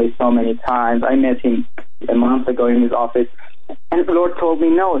family so many times. I met him a month ago in his office. And the Lord told me,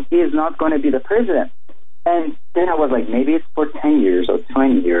 no, he is not going to be the president. And then I was like, maybe it's for 10 years or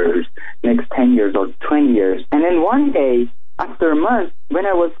 20 years, next 10 years or 20 years. And then one day, after a month, when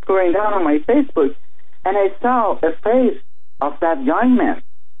I was scrolling down on my Facebook, and I saw a face of that young man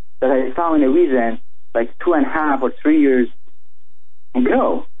that I saw in a vision like 2.5 or 3 years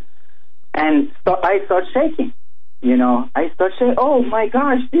ago. And so I started shaking, I started saying, oh my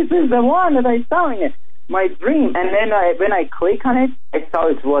gosh, this is the one that I saw in my dream. And then when I click on it, I saw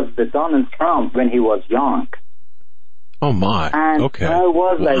it was the Donald Trump when he was young. Oh my. And okay. I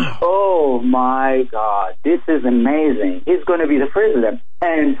was like, oh my God, this is amazing. He's going to be the president.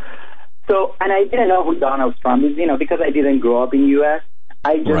 And I didn't know who Donald Trump is, because I didn't grow up in U.S.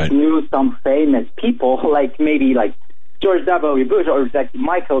 I just knew some famous people, like maybe like George W. Bush or like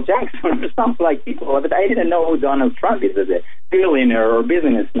Michael Jackson or something like people. But I didn't know who Donald Trump is as a billionaire or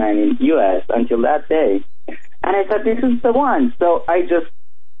businessman in the U.S. until that day. And I thought, this is the one. So I just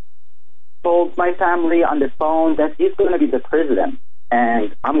told my family on the phone that he's going to be the president.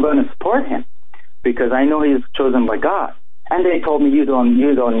 And I'm going to support him because I know he's chosen by God. And they told me, you don't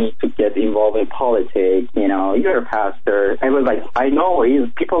need to get involved in politics, you're a pastor. I was like, I know,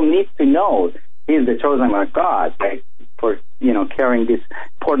 people need to know he's the chosen by God, like, for, carrying this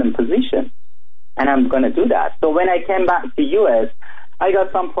important position. And I'm going to do that. So when I came back to U.S., I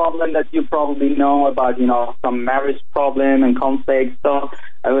got some problem that you probably know about, some marriage problem and conflict. So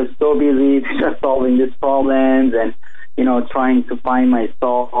I was so busy just solving these problems and, trying to find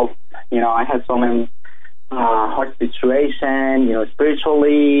myself. I had so many hard situation,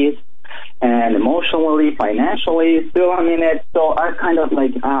 spiritually and emotionally, financially. Still, I'm in it. So I kind of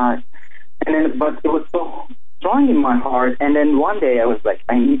like, but it was so strong in my heart. And then one day I was like,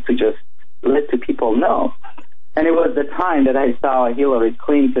 I need to just let the people know. And it was the time that I saw Hillary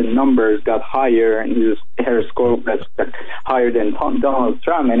Clinton numbers got higher and her score got higher than Donald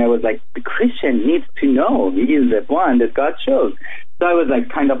Trump. And I was like, the Christian needs to know he is the one that God chose. So I was like,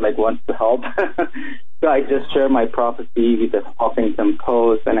 kind of like wants to help. So I just shared my prophecy with the Huffington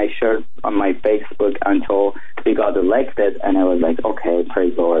Post and I shared on my Facebook until we got elected. And I was like, okay,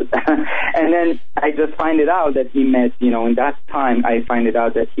 praise the Lord. And then I just find it out that he met, in that time I find it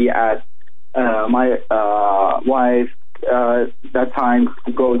out that he asked my wife that time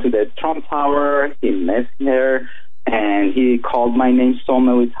to go to the Trump Tower. He met her and he called my name so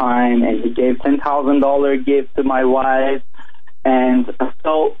many times and he gave $10,000 gift to my wife. And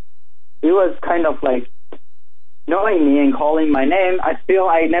so it was kind of like knowing me and calling my name. I feel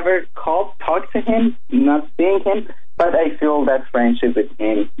I never talked to him, not seeing him, but I feel that friendship with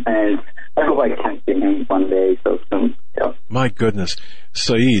him, and I hope I can see him one day so soon. Yeah. My goodness.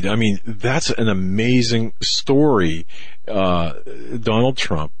 Saeed, I mean, that's an amazing story. Donald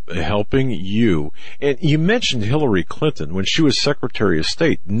Trump helping you. And you mentioned Hillary Clinton when she was Secretary of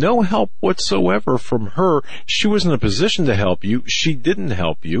State. No help whatsoever from her. She was in a position to help you. She didn't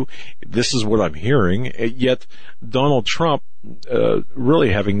help you. This is what I'm hearing. Yet Donald Trump,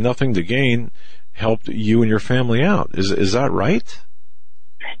 really having nothing to gain, helped you and your family out. Is that right?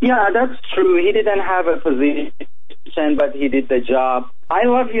 Yeah, that's true. He didn't have a position, but he did the job. I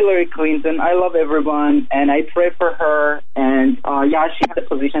love Hillary Clinton. I love everyone, and I pray for her. And she had a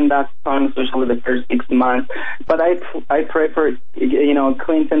position that time, especially the first 6 months. But I pray for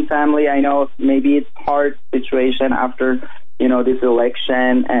Clinton family. I know maybe it's hard situation after this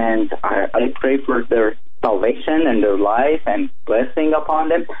election, and I pray for their salvation and their life and blessing upon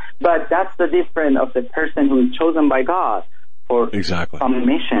them. But that's the difference of the person who is chosen by God for some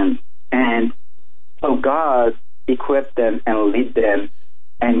mission, and so God equip them and lead them.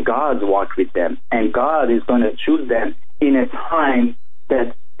 And God walked with them. And God is going to choose them in a time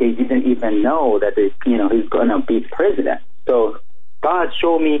that they didn't even know that he's going to be president. So God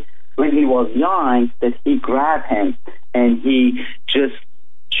showed me when he was young that he grabbed him and he just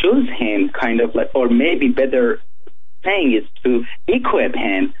chose him kind of like, or maybe better saying is to equip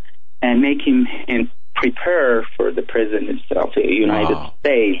him and make him prepare for the president of the United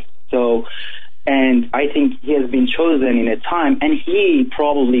States. So, and I think he has been chosen in a time, and he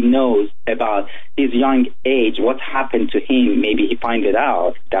probably knows about his young age, what happened to him. Maybe he found it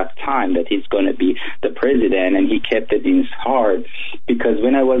out that time that he's going to be the president, and he kept it in his heart. Because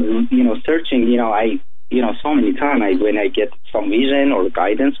when I was, searching, so many times when I get some vision or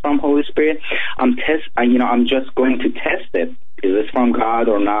guidance from Holy Spirit, I'm just going to test it. Is this from God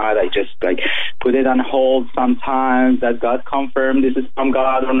or not? I just put it on hold sometimes that God confirmed this is from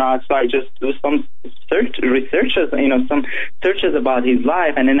God or not. So I just do some researches, some searches about his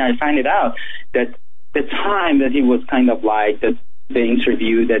life, and then I find it out that the time that he was kind of like the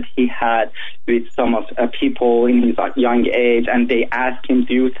interview that he had with some of people in his young age, and they asked him,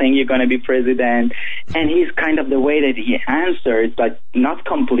 do you think you're going to be president? And he's kind of the way that he answers, but not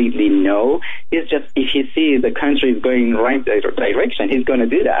completely no. It's just if he sees the country is going in the right direction, he's going to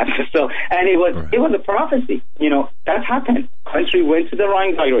do that. So, and it was a prophecy. That happened. Country went to the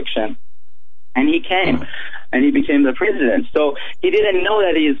wrong direction. And he came, and he became the president. So he didn't know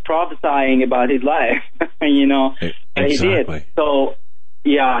that he is prophesying about his life, Exactly. He did. So,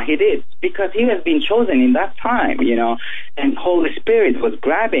 yeah, he did, because he has been chosen in that time, and Holy Spirit was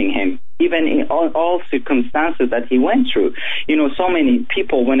grabbing him, even in all circumstances that he went through. So many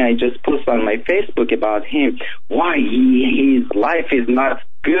people, when I just post on my Facebook about him, why his life is not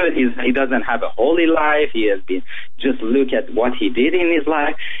good, he doesn't have a holy life, he has been, just look at what he did in his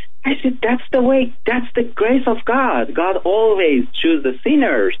life. I said, that's the way, that's the grace of God. God always chooses the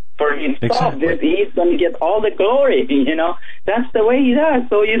sinners for himself. Exactly. He's going to get all the glory, That's the way he does.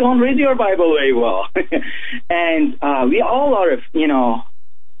 So you don't read your Bible very well. And we all are,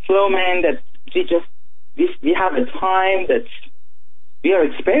 slow men that we have a time that we are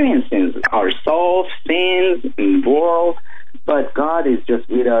experiencing ourselves, sins, and world. But God is just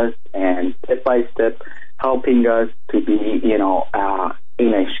with us and step by step helping us to be,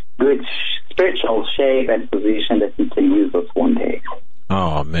 in a good spiritual shape and position that he can use us one day.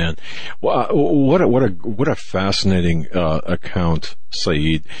 Oh man, well, what a fascinating account,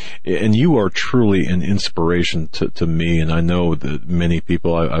 Saeed. And you are truly an inspiration to me, and I know that many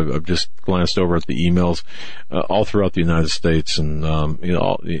people. I've just glanced over at the emails all throughout the United States, and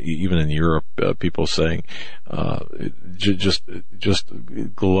even in Europe, people saying just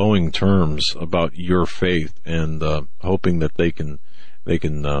glowing terms about your faith, and hoping that they can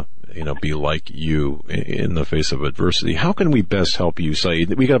be like you in the face of adversity. How can we best help you,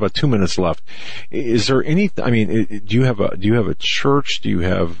 Saeed? We got about 2 minutes left. Is there any? Do you have a church? Do you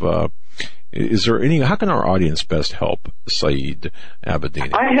have? Is there any? How can our audience best help Saeed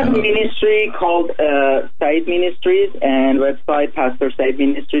Abedini? I have a ministry called Saeed Ministries, and website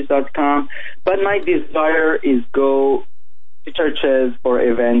pastorsaeedministries.com. But my desire is go to churches for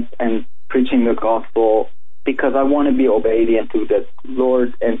events and preaching the gospel, because I want to be obedient to the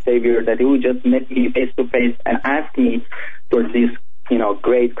Lord and Savior, that he would just meet me face to face and ask me for this,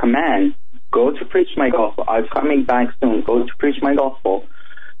 great command. Go to preach my gospel. I'm coming back soon. Go to preach my gospel.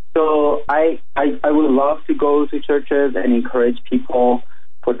 So I would love to go to churches and encourage people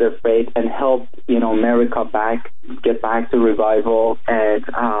for their faith and help, America get back to revival. And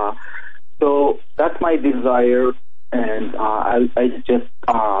so that's my desire. And I just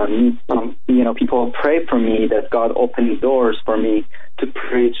need some, people pray for me that God open doors for me to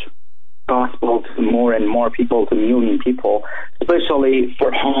preach gospel to more and more people, to million people, especially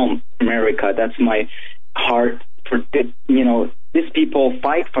for home America. That's my heart for, these people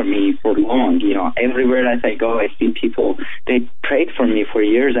fight for me for long, everywhere as I go, I see people, they prayed for me for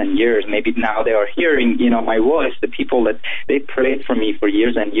years and years. Maybe now they are hearing, my voice, the people that they prayed for me for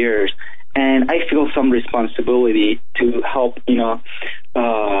years and years. And I feel some responsibility to help,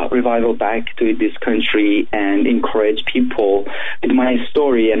 revival back to this country and encourage people with my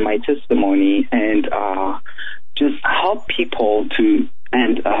story and my testimony, and just help people to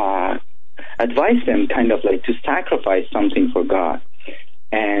and advise them kind of like to sacrifice something for God.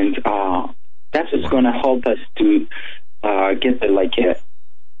 And that's what's going to help us to get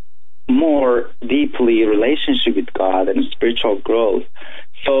a more deeply relationship with God and spiritual growth.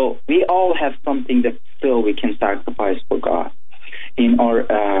 So we all have something that still we can sacrifice for God. In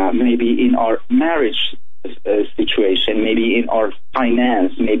our maybe in our marriage situation, maybe in our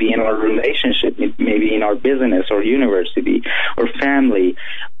finance, maybe in our relationship, maybe in our business or university or family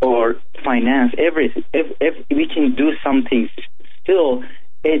or finance, everything. If we can do something, still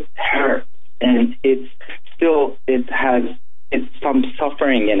it hurts, and it has some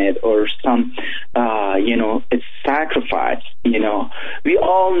suffering in it, or some it's sacrifice. We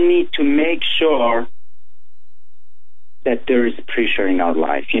all need to make sure that there is pressure in our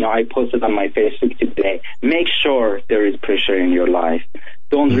life. I posted on my Facebook today, make sure there is pressure in your life.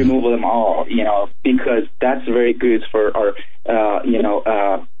 Don't remove them all, because that's very good for our,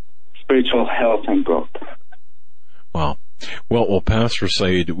 spiritual health and growth. Wow. Well, Pastor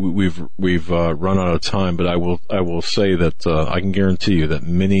Saeed, we've run out of time, but I will say that I can guarantee you that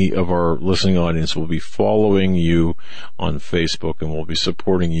many of our listening audience will be following you on Facebook and will be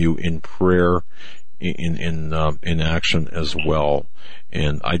supporting you in prayer, in action as well.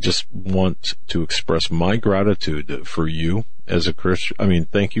 And I just want to express my gratitude for you as a Christian.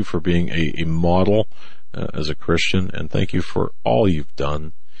 Thank you for being a model as a Christian, and thank you for all you've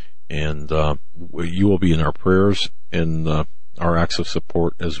done. And you will be in our prayers and our acts of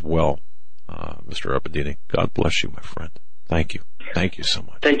support as well, Mr. Abedini. God bless you, my friend. Thank you. Thank you so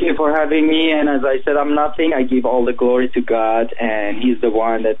much. Thank you for having me. And as I said, I'm nothing. I give all the glory to God, and He's the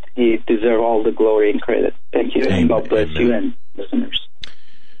one that He deserves all the glory and credit. Thank you, and God bless you and listeners.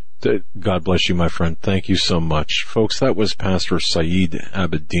 God bless you, my friend. Thank you so much. Folks, that was Pastor Saeed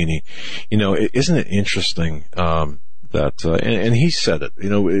Abedini. Isn't it interesting that, and he said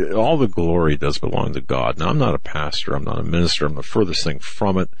it, all the glory does belong to God. Now, I'm not a pastor. I'm not a minister. I'm the furthest thing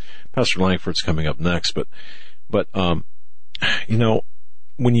from it. Pastor Langford's coming up next, but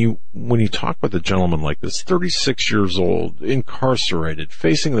when you talk with a gentleman like this, 36 years old, incarcerated,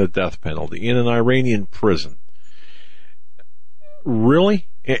 facing the death penalty in an Iranian prison, really?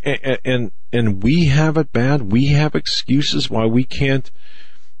 And we have it bad? We have excuses why we can't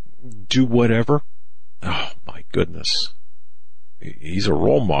do whatever? Oh, my goodness. He's a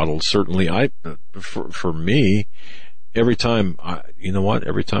role model, certainly. For me, every time I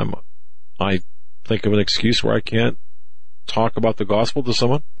think of an excuse where I can't talk about the gospel to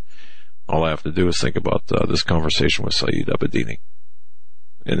someone, all I have to do is think about this conversation with Saeed Abedini.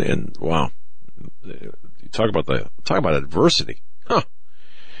 And wow, you talk about adversity. Huh.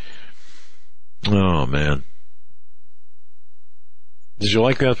 Oh man. Did you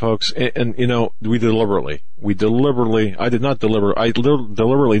like that, folks? And I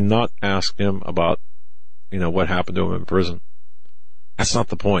deliberately not ask him about, what happened to him in prison. That's not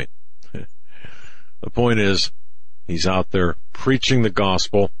the point. The point is, he's out there preaching the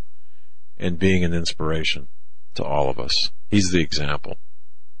gospel and being an inspiration to all of us. He's the example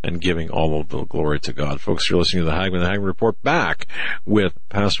and giving all of the glory to God. Folks, you're listening to the Hagmann Report, back with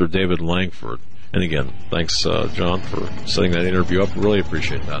Pastor David Langford. And again, thanks, John, for setting that interview up. Really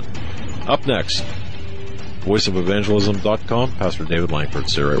appreciate that. Up next, voiceofelvangelism.com, Pastor David Langford.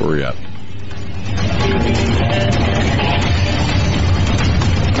 Stay right where you're at.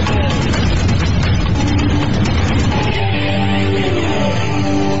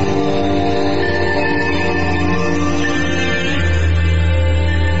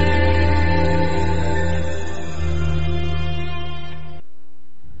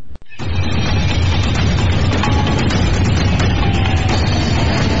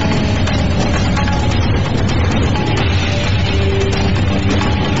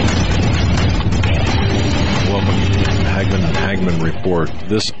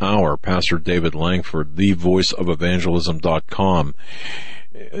 This hour, Pastor David Langford, the voice of evangelism.com,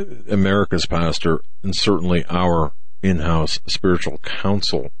 America's pastor, and certainly our in-house spiritual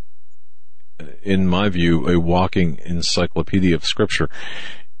counsel. In my view, a walking encyclopedia of Scripture.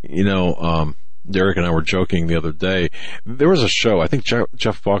 Derek and I were joking the other day. There was a show, I think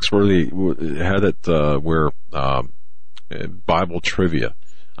Jeff Foxworthy had it, where Bible trivia.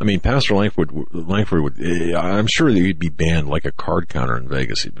 Pastor Langford would, I'm sure that he'd be banned like a card counter in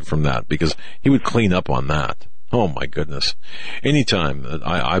Vegas from that, because he would clean up on that. Oh my goodness. Anytime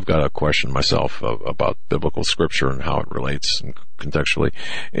I've got a question myself about biblical scripture and how it relates contextually,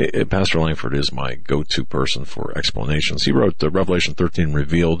 Pastor Langford is my go-to person for explanations. He wrote Revelation 13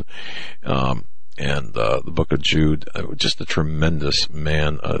 Revealed, and the book of Jude. Just a tremendous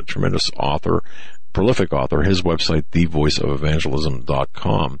man, a tremendous author. prolific author, his website,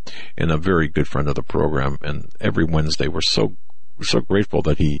 thevoiceofelvangelism.com, and a very good friend of the program. And every Wednesday, we're so grateful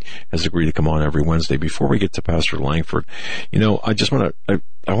that he has agreed to come on every Wednesday. Before we get to Pastor Langford, I just want to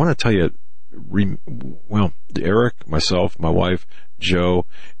tell you, Eric, myself, my wife, Joe,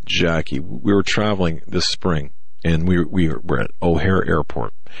 Jackie, we were traveling this spring, and we were at O'Hare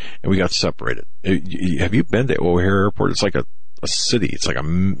Airport, and we got separated. Have you been to O'Hare Airport? It's like a city. It's like a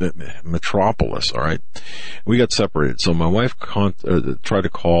metropolis, all right? We got separated. So my wife tried to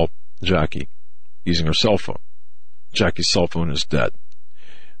call Jackie using her cell phone. Jackie's cell phone is dead.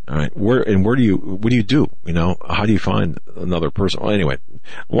 All right. What do you do? How do you find another person? Well, anyway,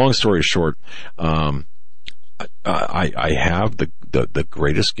 long story short, I have the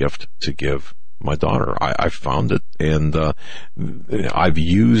greatest gift to give my daughter. I found it, and I've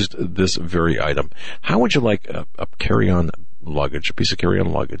used this very item. How would you like a carry-on luggage, a piece of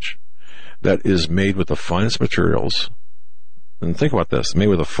carry-on luggage that is made with the finest materials? And think about this, made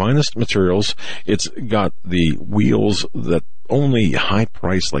with the finest materials. It's got the wheels that only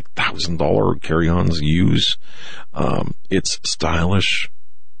high-priced, like $1,000 carry-ons use. It's stylish,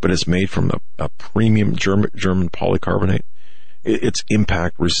 but it's made from a premium German polycarbonate. It's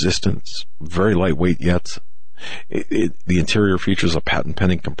impact resistance, very lightweight yet. The interior features a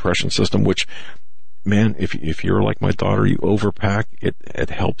patent-pending compression system, which, man, if you're like my daughter, you overpack, it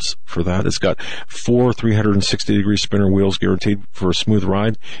helps for that. It's got 4 360-degree spinner wheels guaranteed for a smooth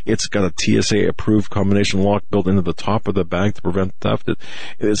ride. It's got a TSA-approved combination lock built into the top of the bag to prevent theft.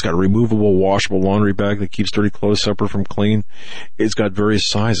 It's got a removable, washable laundry bag that keeps dirty clothes separate from clean. It's got various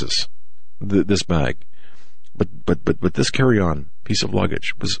sizes, this bag. But this carry-on piece of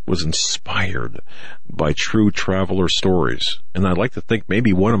luggage was inspired by true traveler stories. And I'd like to think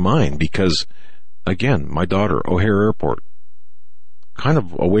maybe one of mine, because, again, my daughter, O'Hare Airport, kind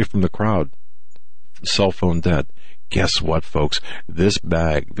of away from the crowd, cell phone dead. Guess what, folks? This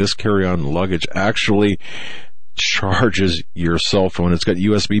bag, this carry-on luggage actually charges your cell phone. It's got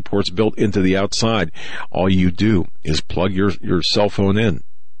USB ports built into the outside. All you do is plug your cell phone in,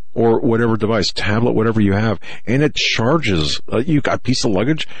 or whatever device, tablet, whatever you have, and it charges. You got a piece of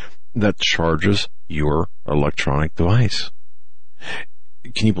luggage that charges your electronic device.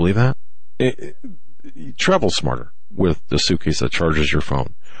 Can you believe that? Travel smarter with the suitcase that charges your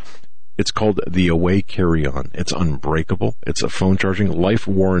phone. It's called the Away Carry-On. It's unbreakable. It's a phone charging, life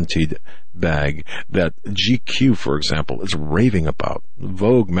warranted bag that GQ, for example, is raving about.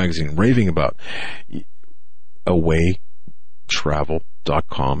 Vogue magazine raving about.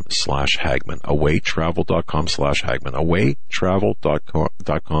 awaytravel.com/Hagmann. awaytravel.com/Hagmann.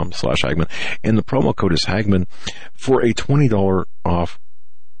 awaytravel.com/Hagmann. And the promo code is Hagmann for a $20 off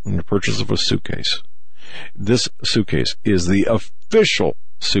in the purchase of a suitcase. This suitcase is the official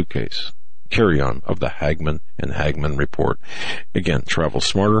suitcase carry-on of the Hagmann and Hagmann Report. Again, travel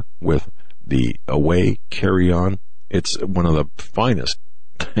smarter with the Away Carry-On. It's one of the finest.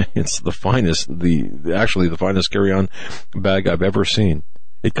 It's the finest, actually the finest carry-on bag I've ever seen.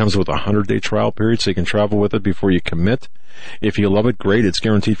 It comes with a 100-day trial period, so you can travel with it before you commit. If you love it, great. It's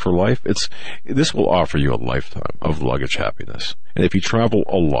guaranteed for life. This will offer you a lifetime of luggage happiness. And if you travel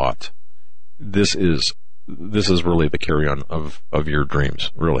a lot, this is really the carry-on of your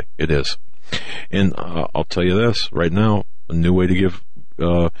dreams. Really, it is. And I'll tell you this right now: a new way to give.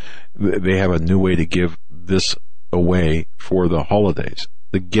 They have a new way to give this away for the holidays.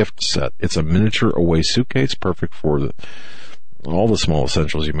 The gift set. It's a miniature Away suitcase, perfect for all the small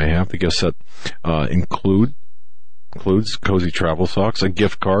essentials you may have. The gift set includes cozy travel socks, a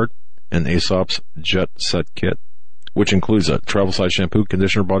gift card, and Aesop's Jet Set Kit, which includes a travel size shampoo,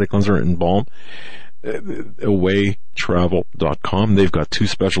 conditioner, body cleanser, and balm. Awaytravel.com. They've got 2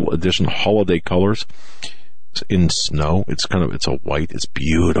 special edition holiday colors in snow. It's a white. It's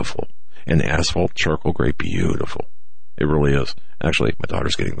beautiful. And asphalt, charcoal gray, beautiful. It really is. Actually, my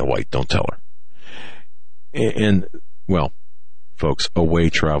daughter's getting the white. Don't tell her. And well, folks,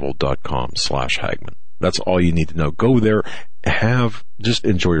 awaytravel.com/Hagmann. That's all you need to know. Go there. Just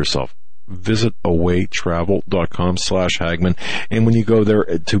enjoy yourself. Visit awaytravel.com/Hagmann. And when you go there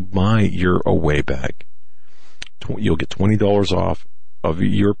to buy your Away bag, you'll get $20 off of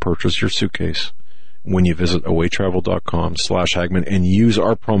your purchase, your suitcase, when you visit awaytravel.com/Hagmann and use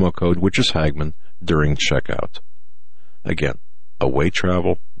our promo code, which is Hagmann, during checkout. Again,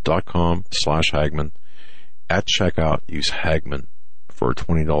 awaytravel.com/Hagmann. At checkout, use Hagmann for a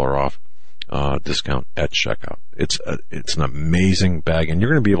 $20 off discount at checkout. It's an amazing bag, and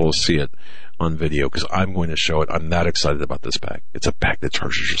you're going to be able to see it on video because I'm going to show it. I'm that excited about this bag. It's a bag that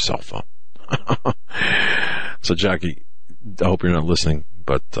charges your cell phone. So, Jackie, I hope you're not listening,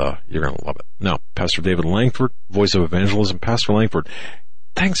 but you're going to love it. Now, Pastor David Langford, Voice of Evangelism. Pastor Langford,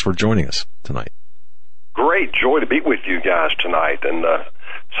 thanks for joining us tonight. Great joy to be with you guys tonight, and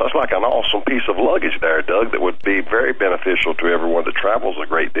sounds like an awesome piece of luggage there, Doug, that would be very beneficial to everyone that travels a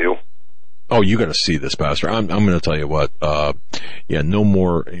great deal. Oh, you got to see this, Pastor. I'm going to tell you what. No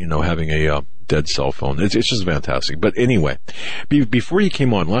more, having a dead cell phone. It's just fantastic. But anyway, before you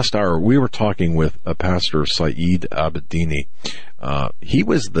came on last hour, we were talking with Pastor Saeed Abedini. He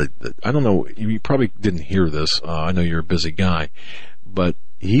was I don't know, you probably didn't hear this. I know you're a busy guy, but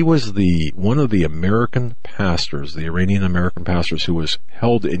he was one of the American pastors, the Iranian American pastors, who was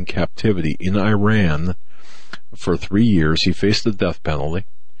held in captivity in Iran for 3 years. He faced the death penalty,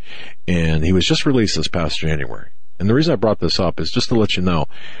 and he was just released this past January. And the reason I brought this up is just to let you know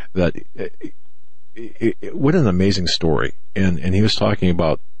that what an amazing story. And he was talking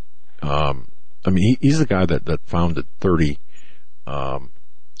about, he's the guy that founded 30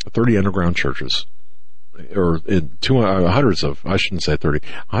 underground churches, or hundreds of, I shouldn't say 30,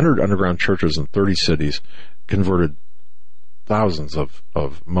 100 underground churches in 30 cities, converted thousands of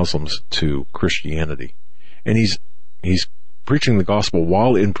Muslims to Christianity. And he's preaching the gospel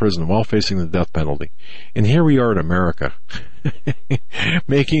while in prison, while facing the death penalty. And here we are in America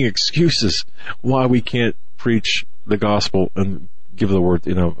making excuses why we can't preach the gospel and give the word,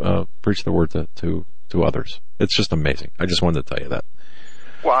 preach the word to others. It's just amazing. I just wanted to tell you that.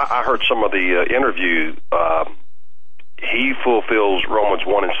 Well, I heard some of the interview. He fulfills Romans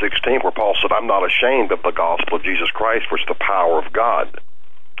 1:16, where Paul said, I'm not ashamed of the gospel of Jesus Christ, for it's the power of God.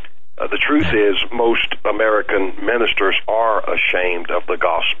 The truth is, most American ministers are ashamed of the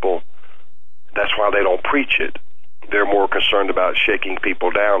gospel. That's why they don't preach it. They're more concerned about shaking people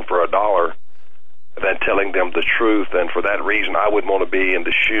down for $1 than telling them the truth. And for that reason, I wouldn't want to be in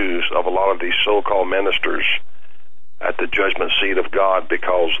the shoes of a lot of these so-called ministers at the judgment seat of God,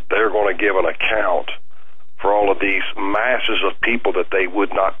 because they're going to give an account for all of these masses of people that they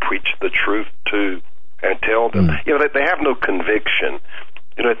would not preach the truth to and tell them. They have no conviction.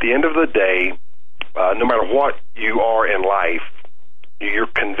 At the end of the day, no matter what you are in life, your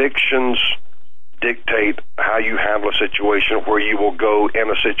convictions dictate how you handle a situation, where you will go in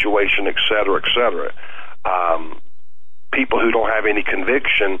a situation, et cetera, et cetera. People who don't have any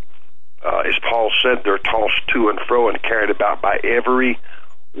conviction, as Paul said, they're tossed to and fro and carried about by every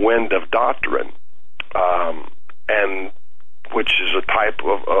wind of doctrine, and which is a type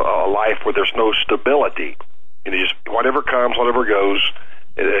of a life where there's no stability. Just whatever comes, whatever goes.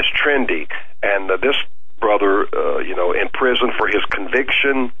 It's trendy. And this brother, in prison for his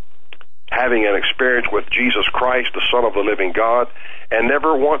conviction, having an experience with Jesus Christ, the Son of the living God, and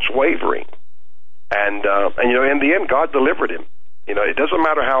never once wavering. And in the end, God delivered him. It doesn't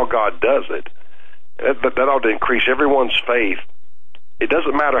matter how God does it. That ought to increase everyone's faith. It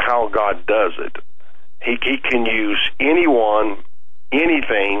doesn't matter how God does it. He can use anyone,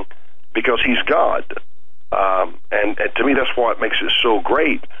 anything, because he's God. And to me, that's what makes it so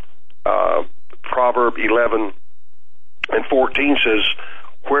great. Proverb 11:14 says,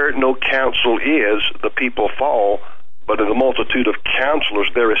 where no counsel is, the people fall, but in the multitude of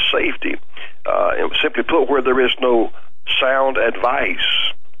counselors there is safety. And simply put, where there is no sound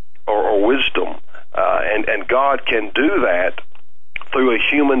advice or wisdom, and God can do that through a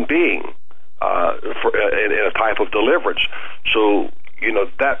human being in a type of deliverance. So,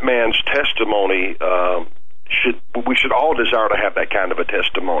 that man's testimony, we should all desire to have that kind of a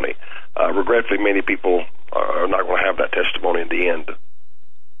testimony. Regretfully, many people are not going to have that testimony in the end.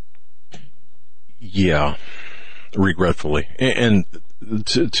 Yeah, regretfully. And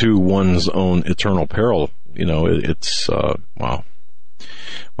to one's own eternal peril, it's, wow.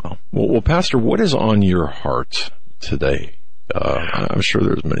 Well, Pastor, what is on your heart today? I'm sure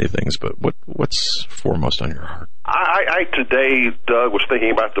there's many things, but what's foremost on your heart? I today, Doug, was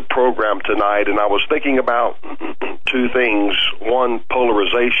thinking about the program tonight, and I was thinking about two things. One,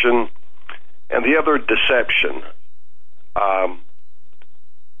 polarization, and the other, deception.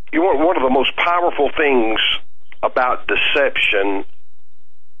 One of the most powerful things about deception,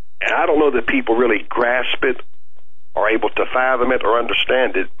 and I don't know that people really grasp it or able to fathom it or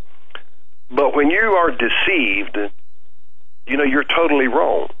understand it, but when you are deceived, you're totally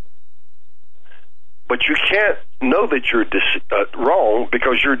wrong. But you can't know that you're wrong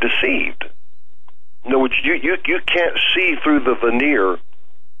because you're deceived. In other words, you can't see through the veneer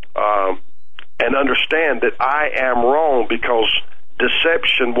and understand that I am wrong, because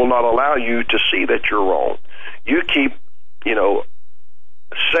deception will not allow you to see that you're wrong. You keep,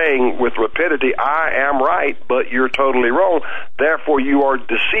 saying with rapidity, I am right, but you're totally wrong. Therefore, you are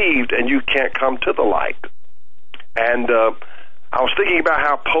deceived and you can't come to the light. And I was thinking about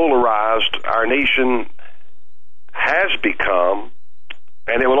how polarized our nation has become,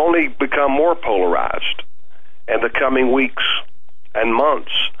 and it will only become more polarized in the coming weeks and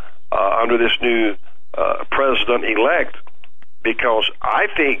months under this new president-elect, because I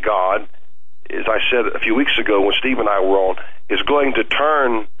think God, as I said a few weeks ago when Steve and I were on, is going to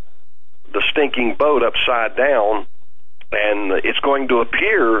turn the stinking boat upside down, and it's going to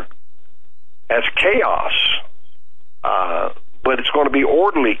appear as chaos, but it's going to be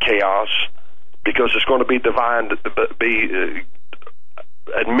orderly chaos, because it's going to be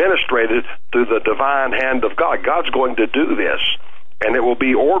administrated through the divine hand of God. God's going to do this, and it will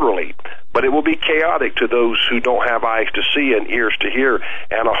be orderly, but it will be chaotic to those who don't have eyes to see and ears to hear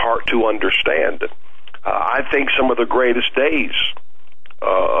and a heart to understand. I think some of the greatest days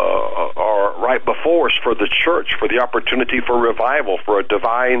are right before us for the church, for the opportunity for revival, for a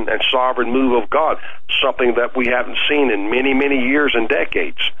divine and sovereign move of God, something that we haven't seen in many, many years and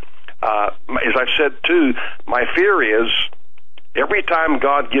decades. As I've said, too, my fear is every time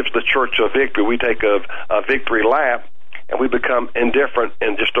God gives the church a victory, we take a victory lap, and we become indifferent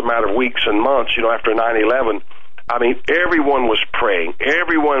in just a matter of weeks and months. After 9/11, I mean, everyone was praying.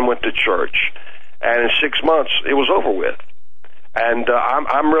 Everyone went to church. And in 6 months, it was over with. And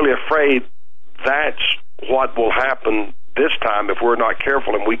I'm really afraid that's what will happen this time if we're not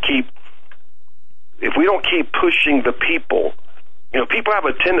careful and if we don't keep pushing the people. People have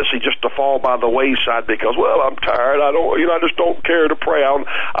a tendency just to fall by the wayside because, well, I'm tired. I just don't care to pray.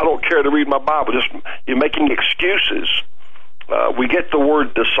 I don't care to read my Bible. You're making excuses. We get the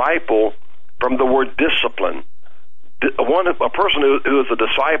word disciple from the word discipline. A person who is a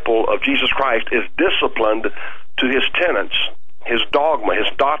disciple of Jesus Christ is disciplined to his tenets, his dogma, his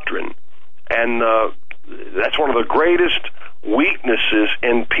doctrine. And that's one of the greatest weaknesses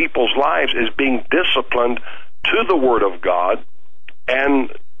in people's lives, is being disciplined to the Word of God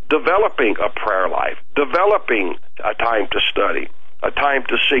and developing a prayer life, developing a time to study, a time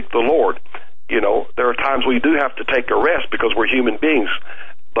to seek the Lord. There are times we do have to take a rest because we're human beings,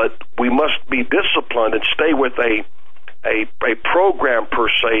 but we must be disciplined and stay with a program, per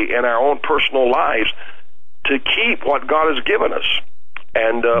se, in our own personal lives to keep what God has given us.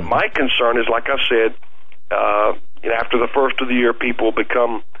 And my concern is, like I said, after the first of the year, people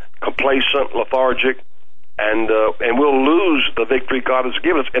become complacent, lethargic, and we'll lose the victory God has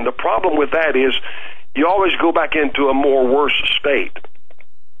given us. And the problem with that is you always go back into a more worse state.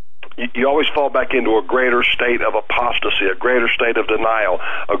 You always fall back into a greater state of apostasy, a greater state of denial,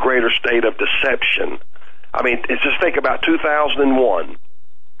 a greater state of deception. I mean, just think about 2001,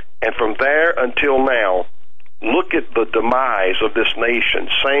 and from there until now, look at the demise of this nation.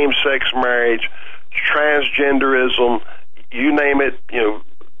 Same-sex marriage, transgenderism, you name it,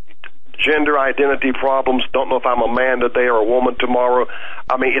 gender identity problems, don't know if I'm a man today or a woman tomorrow.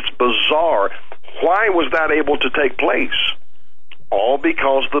 I mean, it's bizarre. Why was that able to take place? All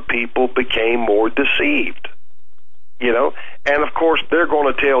because the people became more deceived, And, of course, they're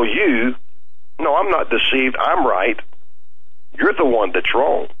going to tell you, no, I'm not deceived, I'm right. You're the one that's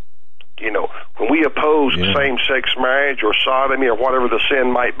wrong. When we oppose same-sex marriage or sodomy or whatever the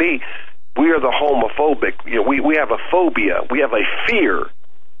sin might be, we are the homophobic. We have a phobia. We have a fear.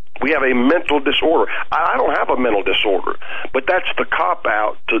 We have a mental disorder. I don't have a mental disorder, but that's the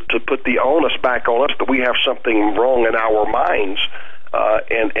cop-out to put the onus back on us that we have something wrong in our minds,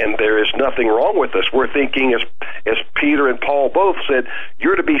 and there is nothing wrong with us. We're thinking, as Peter and Paul both said,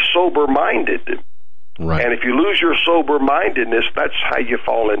 you're to be sober-minded. Right. And if you lose your sober-mindedness, that's how you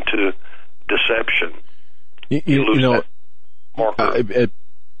fall into deception. You lose that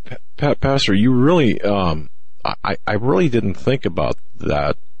marker. Pastor, you really, I really didn't think about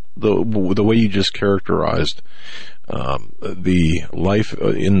that. The way you just characterized the life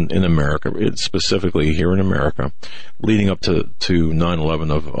in America, specifically here in America, leading up to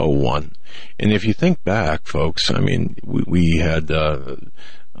 9/11 of 01. And if you think back, folks, I mean, we had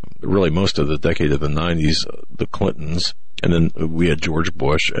really most of the decade of the 90s, the Clintons, and then we had George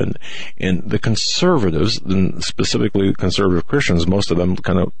Bush, and the conservatives, and specifically conservative Christians, most of them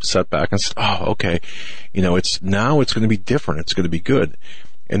kind of sat back and said, oh, okay, it's going to be different. It's going to be good.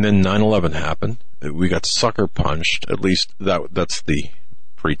 And then 9/11 happened. We got sucker punched. At least that's the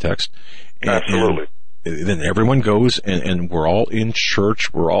pretext. Absolutely. And then everyone goes and we're all in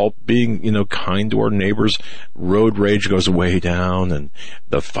church. We're all being, kind to our neighbors. Road rage goes way down, and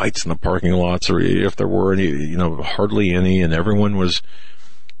the fights in the parking lots, or if there were any, hardly any, and everyone was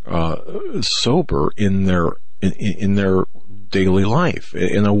sober in their daily life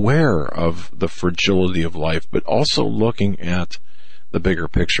and aware of the fragility of life, but also looking at the bigger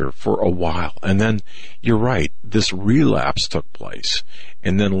picture for a while. And then, you're right, this relapse took place,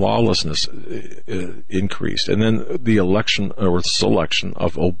 and then lawlessness increased, and then the election or selection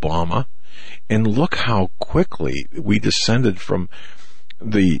of Obama, and look how quickly we descended from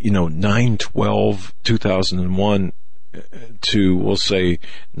the 9/12/2001 to, we'll say,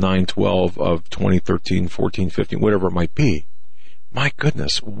 9/12 of 2013, 14, 15, whatever it might be. My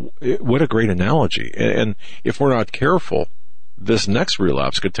goodness, what a great analogy. And if we're not careful, this next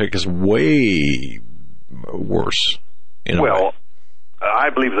relapse could take us way worse. Well, I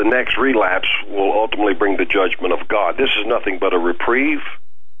believe the next relapse will ultimately bring the judgment of God. This is nothing but a reprieve,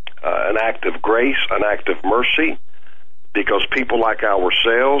 an act of grace, an act of mercy, because people like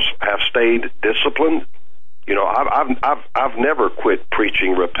ourselves have stayed disciplined. I've never quit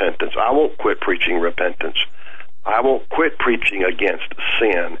preaching repentance. I won't quit preaching repentance. I won't quit preaching against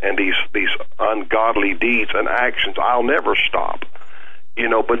sin and these ungodly deeds and actions. I'll never stop.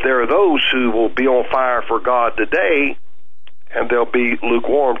 But there are those who will be on fire for God today, and they'll be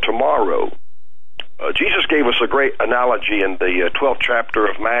lukewarm tomorrow. Jesus gave us a great analogy in the 12th chapter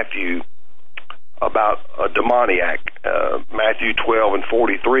of Matthew about a demoniac, Matthew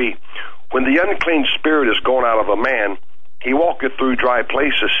 12:43. When the unclean spirit is gone out of a man, he walketh through dry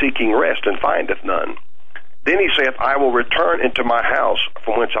places seeking rest, and findeth none. Then he saith, I will return into my house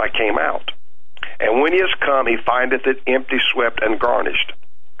from whence I came out. And when he is come, he findeth it empty, swept, and garnished.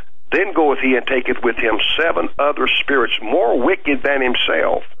 Then goeth he and taketh with him 7 other spirits more wicked than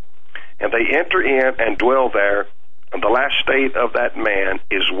himself. And they enter in and dwell there, and the last state of that man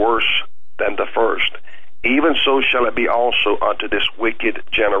is worse than the first. Even so shall it be also unto this wicked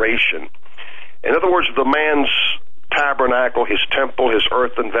generation. In other words, the man's tabernacle, his temple, his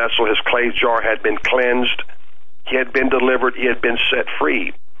earthen vessel, his clay jar had been cleansed. He had been delivered. He had been set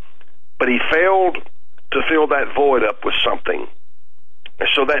free. But he failed to fill that void up with something. And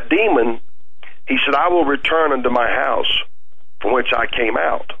so that demon, he said, I will return unto my house from which I came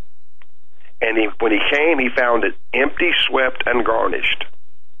out. And when he came, he found it empty, swept, and garnished.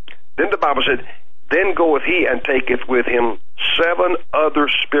 Then the Bible said, then goeth he and taketh with him 7 other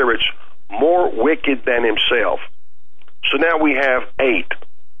spirits more wicked than himself. So now we have 8.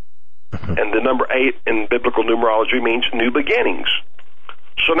 And the number 8 in biblical numerology means new beginnings.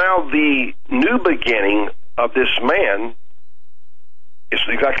 So now the new beginning of this man is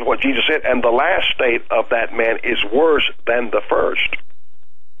exactly what Jesus said, and the last state of that man is worse than the first.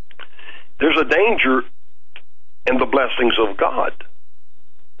 There's a danger in the blessings of God,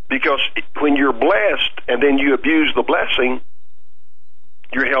 because when you're blessed and then you abuse the blessing,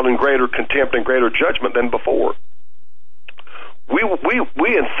 you're held in greater contempt and greater judgment than before. We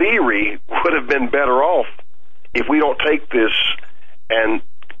in theory would have been better off if we don't take this and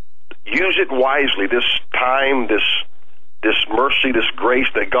use it wisely, this time, this mercy, this grace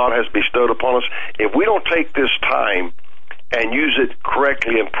that God has bestowed upon us. If we don't take this time and use it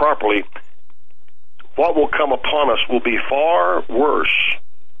correctly and properly, what will come upon us will be far worse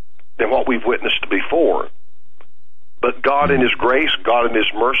than what we've witnessed before. But God in His grace, God in His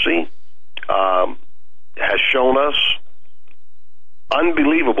mercy, has shown us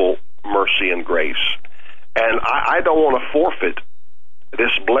unbelievable mercy and grace. And I don't want to forfeit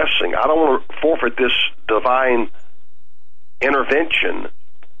this blessing. I don't want to forfeit this divine intervention.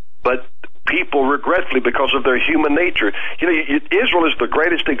 But people, regretfully, because of their human nature, Israel is the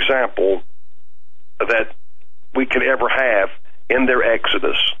greatest example that we could ever have in their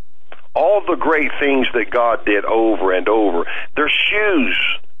exodus. All the great things that God did over and over. Their shoes,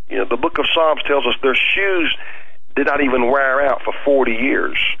 the book of Psalms tells us their shoes did not even wear out for 40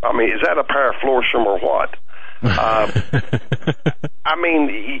 years. I mean, is that a paraflorsum or what? I mean,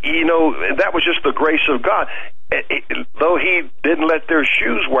 that was just the grace of God. Though He didn't let their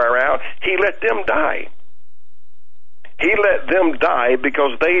shoes wear out, He let them die. He let them die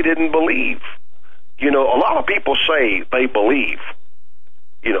because they didn't believe. A lot of people say they believe.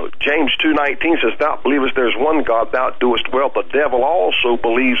 James 2:19 says, thou believest there's one God, thou doest well. The devil also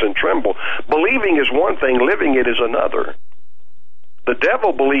believes and tremble. Believing is one thing, living it is another. The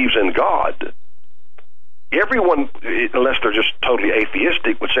devil believes in God. Everyone, unless they're just totally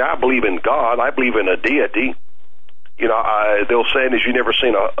atheistic, would say, I believe in God, I believe in a deity. They'll say, as you've never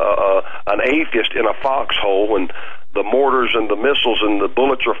seen an atheist in a foxhole when the mortars and the missiles and the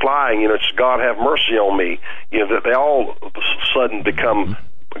bullets are flying, it's God have mercy on me. That they all of a sudden become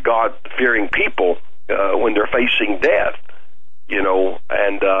God-fearing people when they're facing death.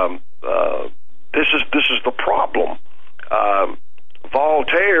 And this is the problem.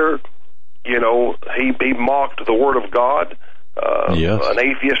 Voltaire, he mocked the Word of God. Yes. An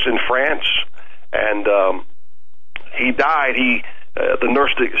atheist in France, and he died. the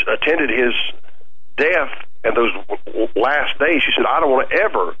nurse that attended his death and those last days, she said, I don't want to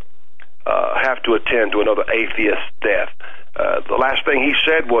ever have to attend to another atheist death. The last thing he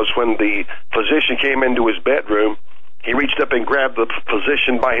said was when the physician came into his bedroom, he reached up and grabbed the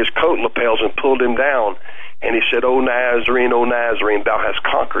physician by his coat lapels and pulled him down. And he said, O Nazarene, thou hast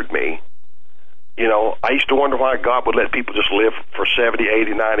conquered me. You know, I used to wonder why God would let people just live for 70,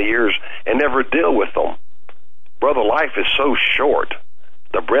 80, 90 years and never deal with them. Brother, life is so short.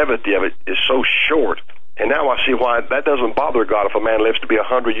 The brevity of it is so short. And now I see why that doesn't bother God if a man lives to be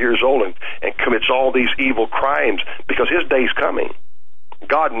 100 years old and commits all these evil crimes, because his day's coming.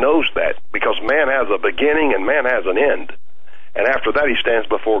 God knows that, because man has a beginning and man has an end. And after that, he stands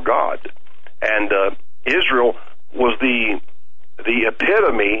before God. And Israel was the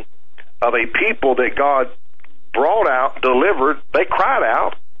epitome of a people that God brought out, delivered. They cried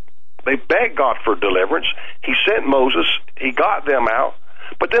out. They begged God for deliverance. He sent Moses. He got them out.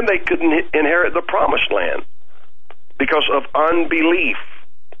 But then they couldn't inherit the promised land because of unbelief.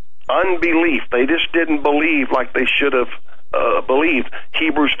 Unbelief. They just didn't believe like they should have believed.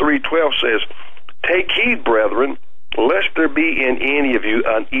 Hebrews 3:12 says, Take heed, brethren, lest there be in any of you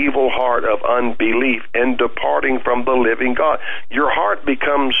an evil heart of unbelief in departing from the living God. Your heart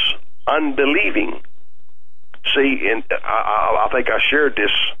becomes unbelieving. See, and I think I shared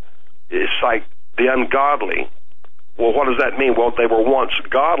this. It's like the ungodly. Well, what does that mean? Well, they were once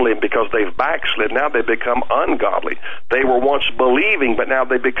godly, and because they've backslid, now they become ungodly. They were once believing, but now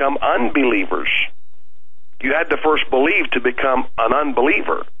they become unbelievers. You had to first believe to become an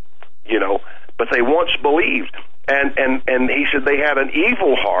unbeliever, you know, but they once believed. And he said they had an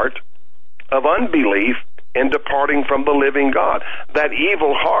evil heart of unbelief in departing from the living God. That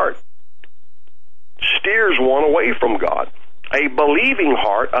evil heart steers one away from God. A believing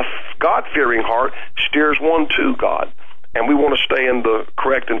heart, a God-fearing heart, steers one to God. And we want to stay in the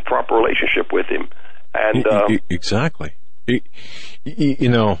correct and proper relationship with Him. And exactly. You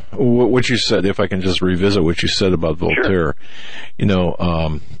know, what you said, if I can just revisit what you said about Voltaire, sure. You know,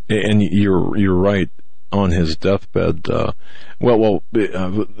 and you're right on his deathbed. The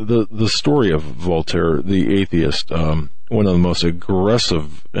story of Voltaire, the atheist, one of the most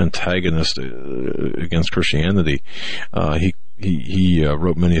aggressive antagonists against Christianity. He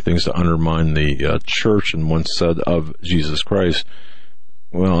wrote many things to undermine the church, and once said of Jesus Christ,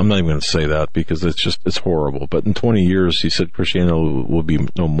 well, I'm not even going to say that because it's horrible. But in 20 years, he said Christianity will be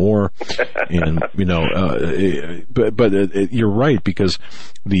no more. And, you know, you're right, because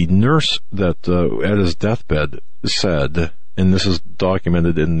the nurse that at his deathbed said, and this is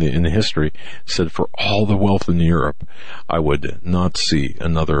documented in history, said, for all the wealth in Europe, I would not see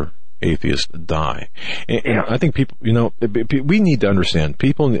another atheist die. And I think people, you know, we need to understand,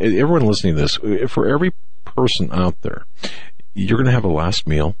 people, everyone listening to this, for every person out there, you're going to have a last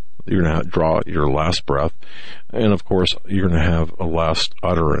meal, you're going to draw your last breath, and of course, you're going to have a last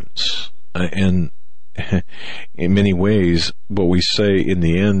utterance. And in many ways, what we say in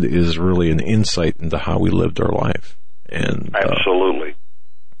the end is really an insight into how we lived our life. And absolutely,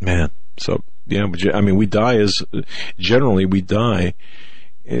 man. So yeah, I mean, we die as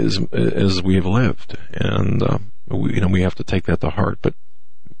we have lived, and we have to take that to heart. But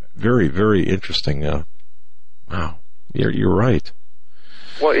very, very interesting. Wow, you're right.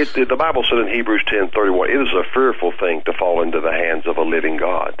 Well, the Bible said in Hebrews 10:31, it is a fearful thing to fall into the hands of a living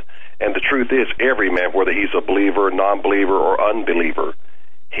God. And the truth is, every man, whether he's a believer, non-believer, or unbeliever,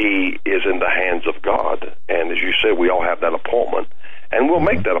 he is in the hands of God. And as you said, we all have that appointment. And we'll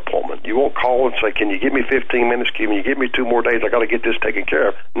make that appointment. You won't call and say, can you give me 15 minutes? Can you give me 2 more days? I got to get this taken care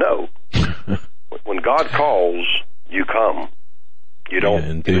of. No. When God calls, you come. You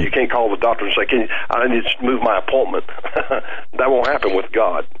don't. Yeah, you can't call the doctor and say, I need to move my appointment. That won't happen with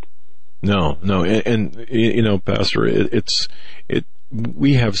God. No. And you know, Pastor,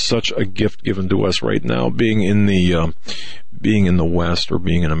 we have such a gift given to us right now, being in the West, or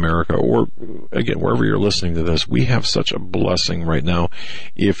being in America, or again, wherever you're listening to this, we have such a blessing right now.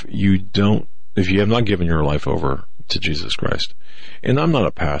 If you have not given your life over to Jesus Christ, and I'm not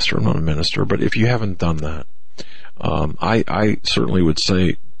a pastor, I'm not a minister, but if you haven't done that, I certainly would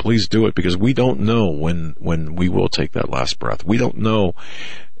say, please do it, because we don't know when we will take that last breath. We don't know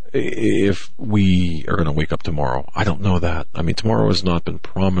if we are going to wake up tomorrow. I don't know that. I mean, tomorrow has not been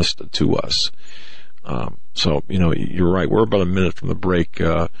promised to us. So, you know, you're right. We're about a minute from the break.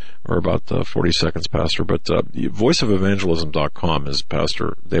 We're about 40 seconds, Pastor. But voiceofevangelism.com is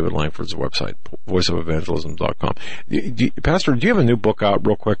Pastor David Langford's website, voiceofevangelism.com. Pastor, do you have a new book out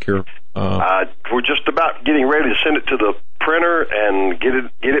real quick here? We're just about getting ready to send it to the printer and get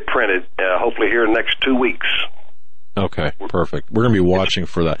it printed, hopefully here in the next 2 weeks. Okay, perfect. We're going to be watching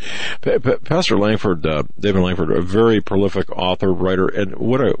for that. Pastor Langford, David Langford, a very prolific author, writer, and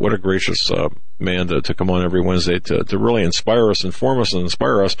what a gracious man to come on every Wednesday to really inspire us, inform us, and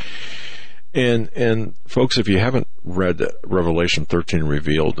inspire us. And folks, if you haven't read Revelation 13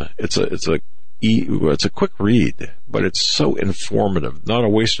 Revealed, it's a quick read, but it's so informative. Not a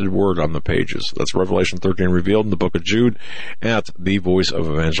wasted word on the pages. That's Revelation 13 Revealed in the book of Jude at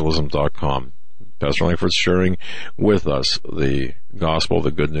thevoiceofelvangelism.com. Pastor Langford's sharing with us the gospel, the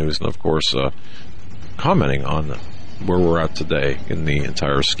good news, and of course, commenting on where we're at today in the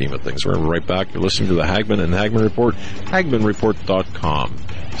entire scheme of things. We're going to be right back. You're listening to the Hagmann and Hagmann Report, HagmannReport.com.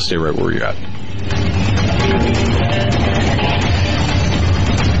 Stay right where you're at.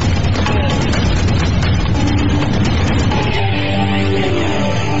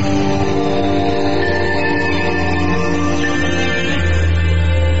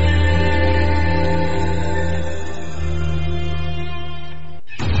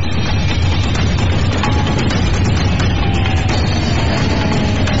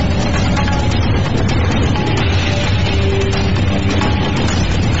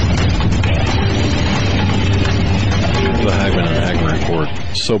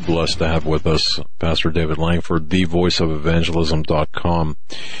 So blessed to have with us Pastor David Langford, thevoiceofelvangelism.com.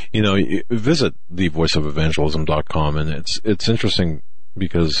 You know, visit thevoiceofelvangelism.com, and it's interesting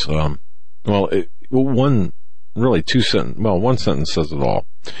because, one sentence says it all.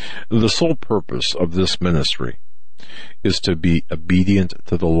 The sole purpose of this ministry is to be obedient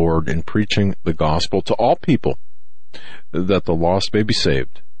to the Lord in preaching the gospel to all people, that the lost may be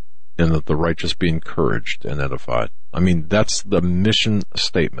saved, and that the righteous be encouraged and edified. I mean, that's the mission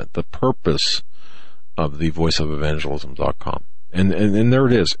statement, the purpose of the voiceofelvangelism.com. And there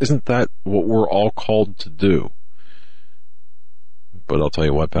it is. Isn't that what we're all called to do? But I'll tell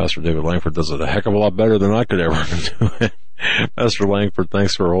you what, Pastor David Langford does it a heck of a lot better than I could ever do it. Pastor Langford,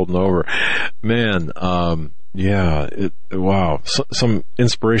 thanks for holding over. Man, wow. Some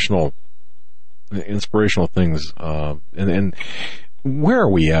inspirational things. And where are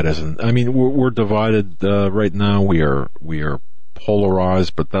we at? We're divided right now. We are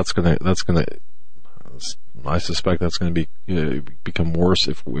polarized, but that's gonna. I suspect that's going to become worse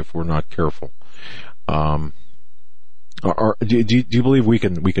if we're not careful. Do you believe we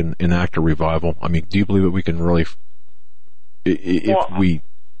can enact a revival? I mean, do you believe that we can really? Go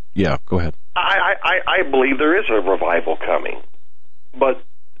ahead. I believe there is a revival coming, but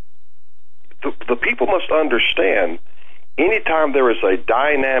the people must understand. Anytime there is a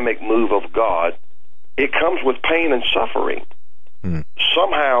dynamic move of God, it comes with pain and suffering.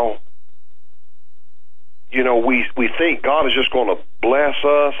 Somehow, we think God is just going to bless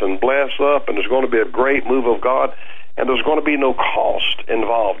us and bless up, and there's going to be a great move of God, and there's going to be no cost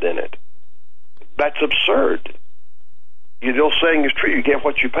involved in it. That's absurd. The old saying is true, you get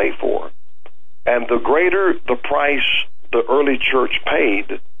what you pay for. And the greater the price the early church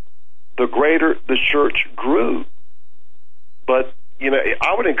paid, the greater the church grew. But,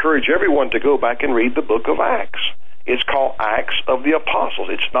 I would encourage everyone to go back and read the book of Acts. It's called Acts of the Apostles.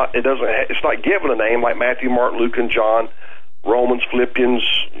 It's not given a name like Matthew, Mark, Luke, and John, Romans, Philippians,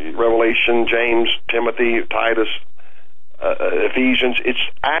 Revelation, James, Timothy, Titus, Ephesians. It's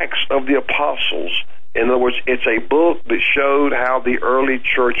Acts of the Apostles. In other words, it's a book that showed how the early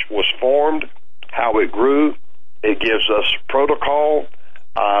church was formed, how it grew. It gives us protocol.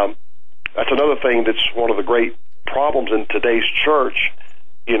 That's another thing that's one of the great problems in today's church.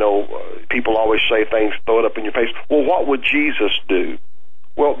 People always say things, throw it up in your face. Well, what would Jesus do?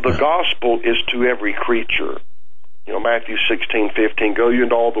 Well, the gospel is to every creature. Matthew 16:15, go you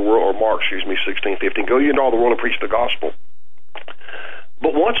into all the world, or Mark, 16:15, go you into all the world and preach the gospel.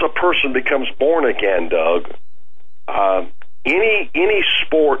 But once a person becomes born again, Doug, any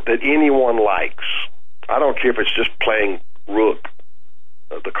sport that anyone likes, I don't care if it's just playing Rook,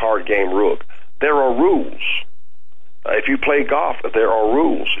 the card game Rook, there are rules. If you play golf, there are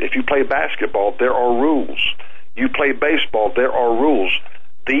rules. If you play basketball, there are rules. You play baseball, there are rules.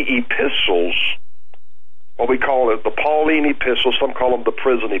 The epistles, what we call it, the Pauline epistles, some call them the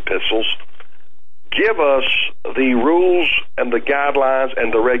prison epistles, give us the rules and the guidelines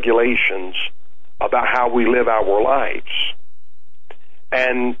and the regulations about how we live our lives.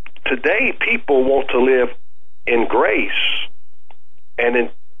 And today people want to live in grace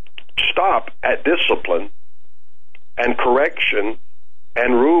and stop at discipline and correction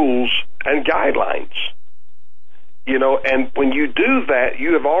and rules and guidelines. And when you do that,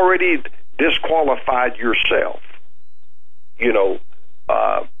 you have already disqualified yourself.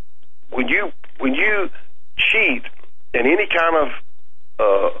 When you cheat in any kind of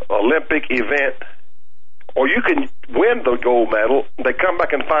Olympic event or you can win the gold medal. They come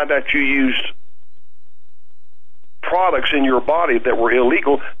back and find out you used products in your body that were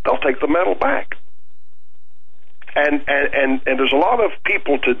illegal. They'll take the medal back. And there's a lot of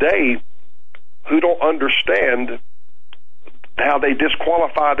people today who don't understand how they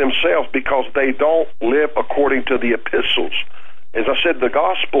disqualify themselves because they don't live according to the epistles. As I said, the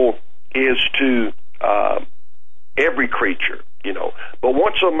gospel is to every creature, you know. But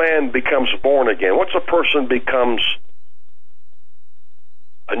once a man becomes born again, once a person becomes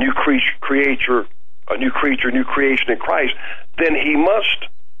a new creature, new creation in Christ, then he must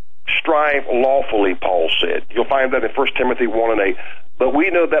strive lawfully, Paul said. You'll find that in 1 Timothy 1 and 8. But we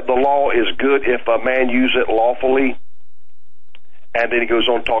know that the law is good if a man use it lawfully. And then he goes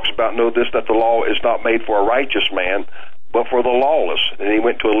on and talks about, know this, that the law is not made for a righteous man, but for the lawless. And he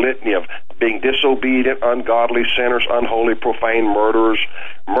went to a litany of being disobedient, ungodly, sinners, unholy, profane, murderers,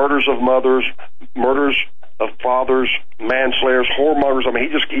 murders of mothers, murders of fathers, manslayers, whoremongers. I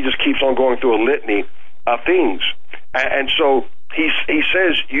mean, he just keeps on going through a litany of things. And so he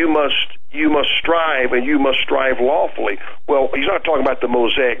says you must strive, and you must strive lawfully. Well, he's not talking about the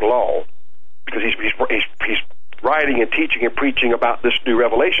Mosaic law, because he's writing and teaching and preaching about this new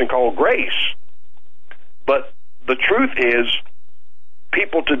revelation called grace. But the truth is,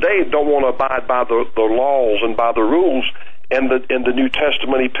 people today don't want to abide by the laws and by the rules in the New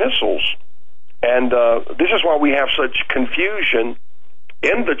Testament epistles. And this is why we have such confusion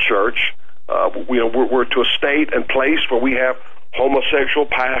in the church. We're to a state and place where we have homosexual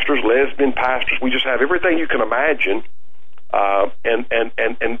pastors, lesbian pastors. We just have everything you can imagine.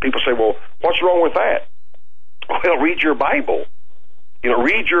 And people say, well, what's wrong with that? Well, read your Bible.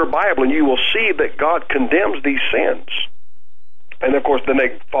 Read your Bible, and you will see that God condemns these sins. And, of course, then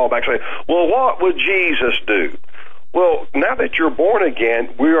they fall back and say, well, what would Jesus do? Well, now that you're born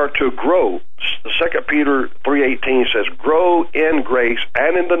again, we are to grow. 2 Peter 3:18 says, grow in grace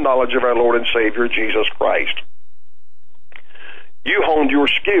and in the knowledge of our Lord and Savior, Jesus Christ. You honed your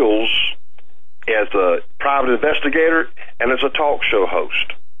skills as a private investigator and as a talk show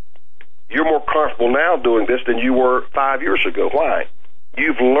host. You're more comfortable now doing this than you were 5 years ago. Why?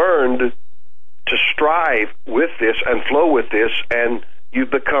 You've learned to strive with this and flow with this, and you've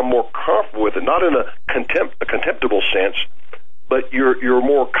become more comfortable with it, not in a contemptible sense, but you're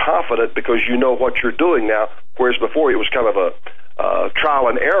more confident because you know what you're doing now, whereas before it was kind of a trial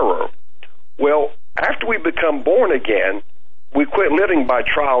and error. Well, after we become born again, we quit living by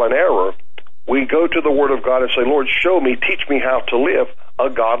trial and error. We go to the Word of God and say, Lord, show me, teach me how to live a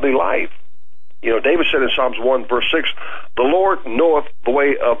godly life. David said in Psalms 1, verse 6, the Lord knoweth the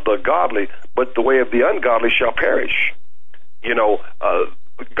way of the godly, but the way of the ungodly shall perish.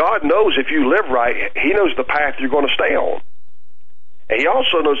 God knows if you live right, He knows the path you're going to stay on. And He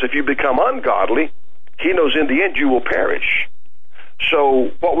also knows if you become ungodly, He knows in the end you will perish. So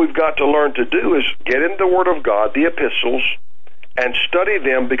what we've got to learn to do is get in the Word of God, the epistles, and study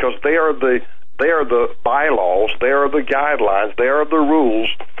them, because they are the bylaws, they are the guidelines, they are the rules,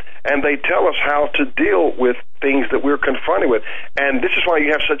 and they tell us how to deal with things that we're confronted with. And this is why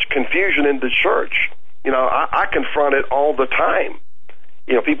you have such confusion in the church. I confront it all the time.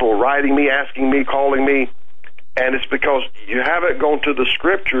 People writing me, asking me, calling me, and it's because you haven't gone to the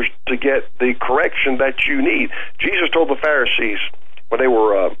Scriptures to get the correction that you need. Jesus told the Pharisees, when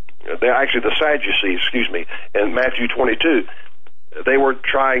the Sadducees, in Matthew 22, they were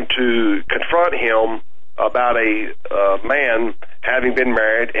trying to confront Him about a man having been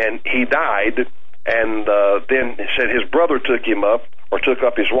married, and he died, and then it said his brother took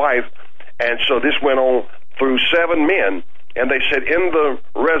up his wife, and so this went on through 7 men, and they said in the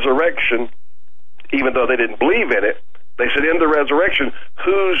resurrection, even though they didn't believe in it, they said in the resurrection,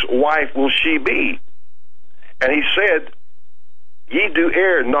 whose wife will she be? And he said, ye do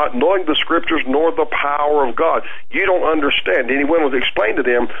err, not knowing the Scriptures nor the power of God. You don't understand. And he went on to explain to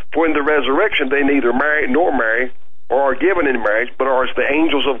them, for in the resurrection they neither marry nor marry, or are given in marriage, but are as the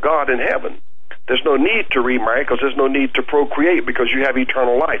angels of God in heaven. There's no need to remarry, because there's no need to procreate, because you have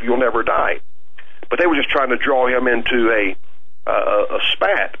eternal life. You'll never die. But they were just trying to draw him into a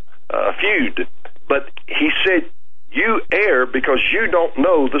spat, a feud. But he said, you err because you don't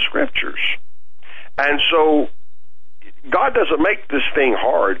know the Scriptures. And so God doesn't make this thing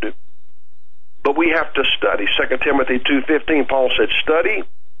hard, but we have to study. 2 Timothy 2:15, Paul said, study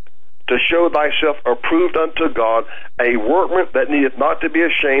to show thyself approved unto God, a workman that needeth not to be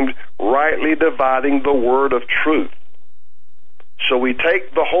ashamed, rightly dividing the word of truth. So we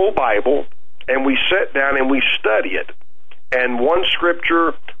take the whole Bible and we sit down and we study it. And one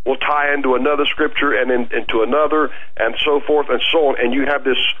Scripture will tie into another Scripture and into another, and so forth and so on. And you have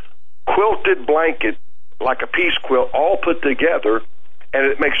this quilted blanket like a piece quilt, all put together, and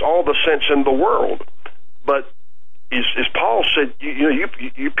it makes all the sense in the world. But as Paul said,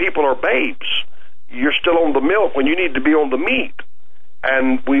 you people are babes. You're still on the milk when you need to be on the meat,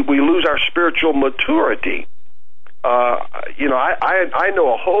 and we lose our spiritual maturity. I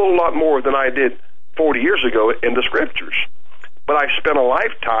know a whole lot more than I did 40 years ago in the Scriptures, but I spent a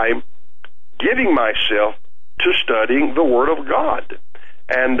lifetime giving myself to studying the Word of God.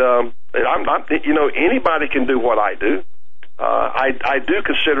 And anybody can do what I do. I do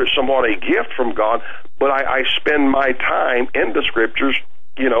consider it somewhat a gift from God, but I spend my time in the Scriptures,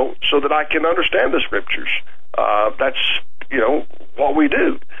 so that I can understand the Scriptures. That's, what we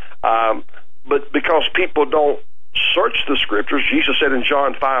do. But because people don't search the Scriptures, Jesus said in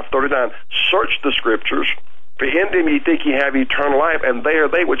John 5:39, search the Scriptures, for in them ye think ye have eternal life, and they are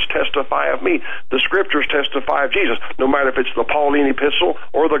they which testify of me. The Scriptures testify of Jesus. No matter if it's the Pauline epistle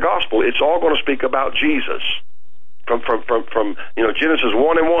or the Gospel, it's all going to speak about Jesus. From Genesis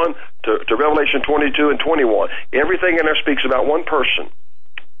 1:1 to Revelation 22:21. Everything in there speaks about one person.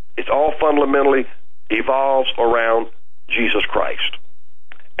 It all fundamentally evolves around Jesus Christ.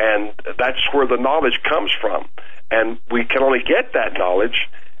 And that's where the knowledge comes from. And we can only get that knowledge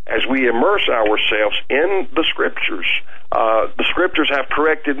as we immerse ourselves in the Scriptures. The Scriptures have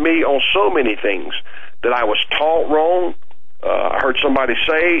corrected me on so many things that I was taught wrong. I heard somebody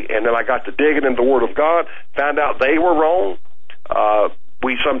say, and then I got to digging in the Word of God, found out they were wrong.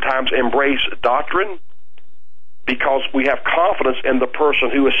 We sometimes embrace doctrine because we have confidence in the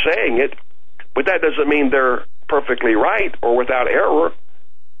person who is saying it, but that doesn't mean they're perfectly right or without error.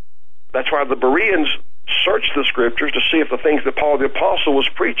 That's why the Bereans searched the Scriptures to see if the things that Paul the Apostle was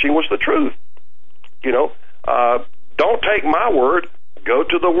preaching was the truth. Don't take my word. Go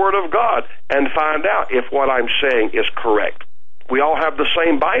to the Word of God and find out if what I'm saying is correct. We all have the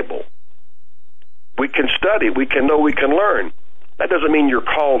same Bible. We can study. We can know. We can learn. That doesn't mean you're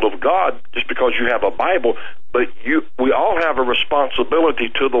called of God just because you have a Bible, but we all have a responsibility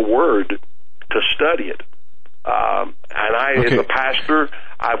to the Word to study it. As a pastor,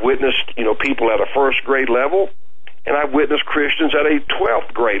 I've witnessed, people at a first grade level, and I've witnessed Christians at a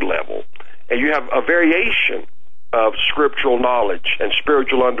 12th grade level. And you have a variation of scriptural knowledge and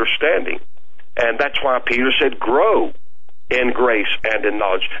spiritual understanding. And that's why Peter said, grow in grace and in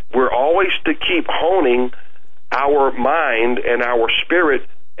knowledge. We're always to keep honing our mind and our spirit,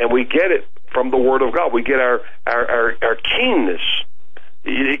 and we get it from the Word of God. We get our keenness.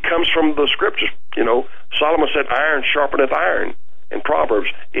 It comes from the Scriptures. Solomon said, iron sharpeneth iron in Proverbs.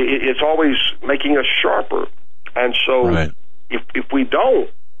 It's always making us sharper. And so if we don't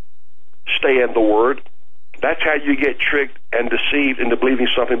stay in the Word, that's how you get tricked and deceived into believing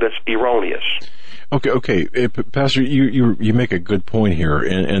something that's erroneous. Okay, Pastor, you make a good point here,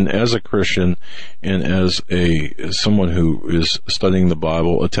 and as a Christian, and as someone who is studying the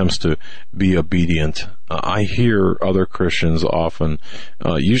Bible, attempts to be obedient, I hear other Christians often,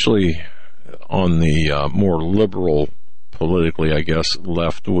 usually on the more liberal, politically, I guess,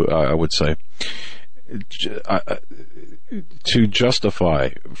 left, I would say, to justify,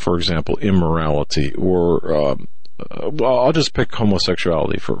 for example, immorality or I'll just pick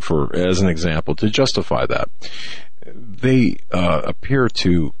homosexuality for as an example to justify that. They appear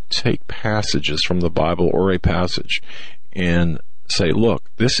to take passages from the Bible or a passage and say,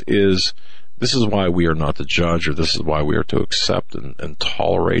 "Look, this is why we are not to judge, or this is why we are to accept and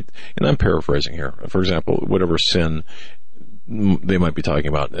tolerate." And I'm paraphrasing here. For example, whatever sin they might be talking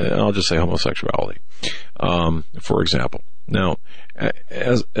about, and I'll just say homosexuality, for example. Now,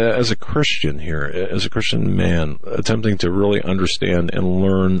 as a Christian here, as a Christian man, attempting to really understand and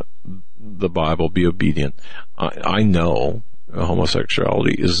learn the Bible, be obedient, I know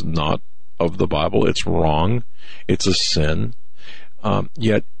homosexuality is not of the Bible. It's wrong. It's a sin.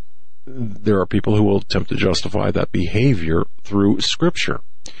 Yet, there are people who will attempt to justify that behavior through Scripture.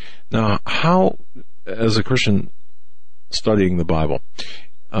 Now, how, as a Christian studying the Bible,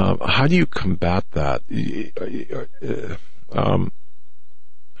 how do you combat that?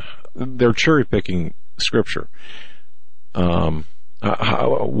 They're cherry-picking Scripture. How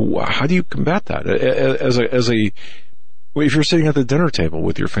do you combat that? If you're sitting at the dinner table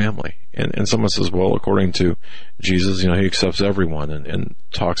with your family, and someone says, "Well, according to Jesus, he accepts everyone," and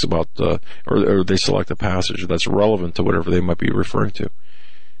talks about or they select a passage that's relevant to whatever they might be referring to.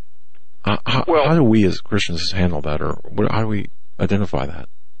 How do we as Christians handle that, or how do we identify that?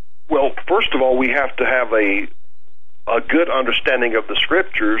 Well, first of all, we have to have a good understanding of the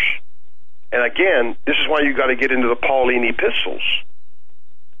Scriptures. And again, this is why you got to get into the Pauline epistles.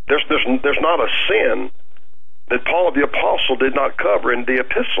 There's not a sin that Paul the Apostle did not cover in the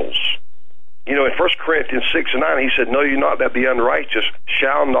epistles. You know, in 1 Corinthians 6 and 9, he said, "Know you not that the unrighteous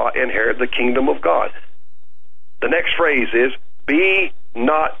shall not inherit the kingdom of God." The next phrase is, "Be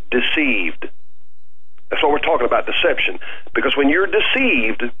not deceived." That's what we're talking about, deception. Because when you're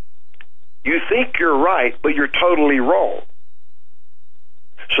deceived, you think you're right, but you're totally wrong.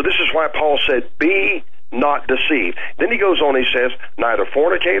 So this is why Paul said, "Be not deceived." Then he goes on, he says, "Neither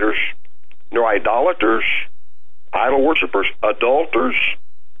fornicators, nor idolaters, idol worshippers, adulterers,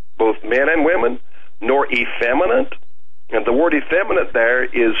 both men and women, nor effeminate." And the word effeminate there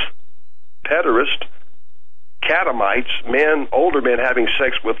is pederast, catamites, men, older men having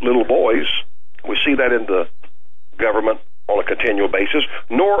sex with little boys. We see that in the government on a continual basis.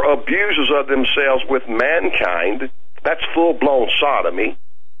 Nor abusers of themselves with mankind. That's full-blown sodomy.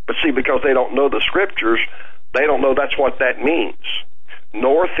 But see, because they don't know the scriptures, they don't know that's what that means.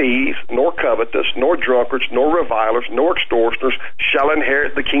 Nor thieves, nor covetous, nor drunkards, nor revilers, nor extortioners shall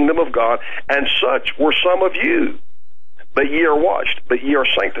inherit the kingdom of God. And such were some of you. But ye are washed, but ye are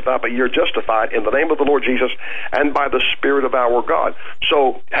sanctified, but ye are justified in the name of the Lord Jesus and by the Spirit of our God.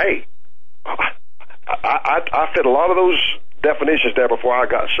 So, hey, I fit a lot of those definitions there before I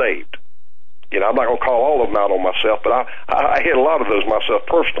got saved. You know, I'm not going to call all of them out on myself, but I hit a lot of those myself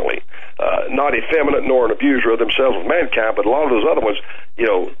personally. Not effeminate nor an abuser of themselves with mankind, but a lot of those other ones, you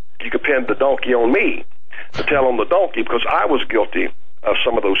know, you could pin the donkey on me to tell on the donkey because I was guilty of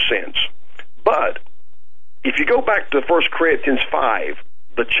some of those sins. But if you go back to 1 Corinthians 5,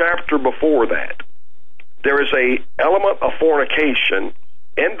 the chapter before that, there is a element of fornication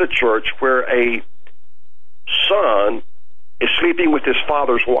in the church where a son is sleeping with his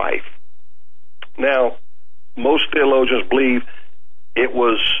father's wife. Now, most theologians believe it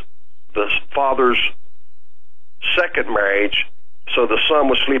was the father's second marriage, so the son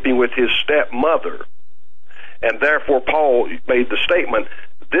was sleeping with his stepmother. And therefore, Paul made the statement,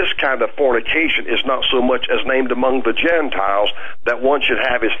 this kind of fornication is not so much as named among the Gentiles that one should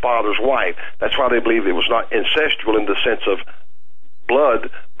have his father's wife. That's why they believe it was not incestual in the sense of blood,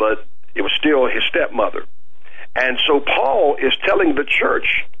 but it was still his stepmother. And so Paul is telling the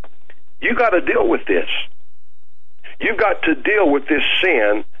church, you got to deal with this. You've got to deal with this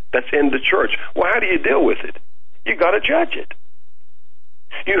sin that's in the church. Well, how do you deal with it? You got to judge it.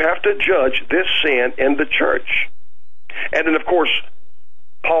 You have to judge this sin in the church. And then, of course,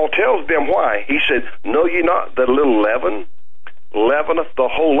 Paul tells them why. He said, know ye not that a little leaven leaveneth the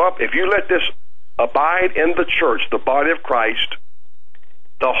whole lump? If you let this abide in the church, the body of Christ,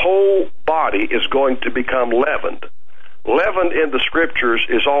 the whole body is going to become leavened. Leaven in the scriptures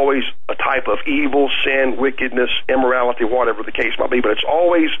is always a type of evil, sin, wickedness, immorality, whatever the case might be, but it's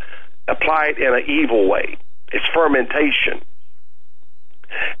always applied in an evil way. It's fermentation.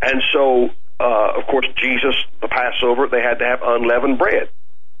 And so, of course, Jesus, the Passover, they had to have unleavened bread.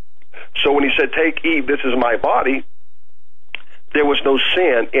 So when he said, take, eat, this is my body, there was no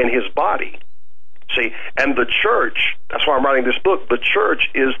sin in his body. See, and the church, that's why I'm writing this book, the church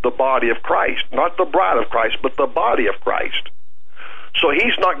is the body of Christ, not the bride of Christ, but the body of Christ. So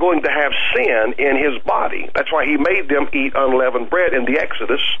he's not going to have sin in his body. That's why he made them eat unleavened bread in the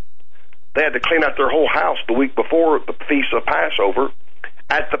Exodus. They had to clean out their whole house the week before the Feast of Passover.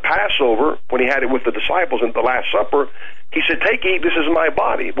 At the Passover, when he had it with the disciples in the Last Supper, he said, take, eat, this is my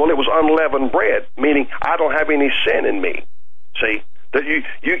body. Well, it was unleavened bread, meaning I don't have any sin in me. See? That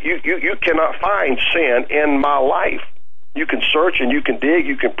you cannot find sin in my life. You can search and you can dig,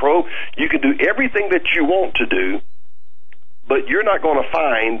 you can probe, you can do everything that you want to do, but you're not going to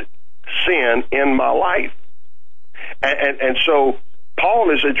find sin in my life. And so Paul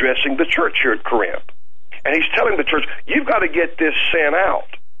is addressing the church here at Corinth. And he's telling the church, you've got to get this sin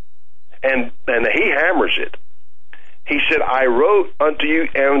out. And he hammers it. He said, I wrote unto you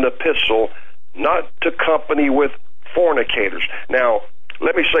an epistle not to company with fornicators. Now,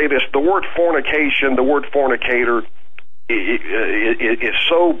 let me say this. The word fornication, the word fornicator is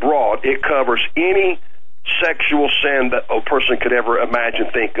so broad, it covers any sexual sin that a person could ever imagine,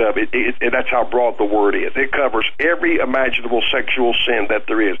 think of. That's how broad the word is. It covers every imaginable sexual sin that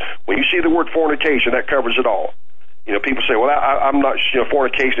there is. When you see the word fornication, that covers it all. You know, people say, well, I'm not,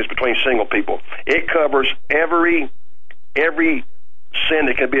 fornication is between single people. It covers every sin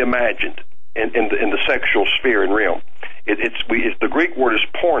that can be imagined in the sexual sphere and realm. The Greek word is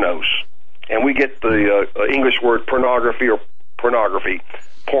pornos, and we get the English word pornography or pornography,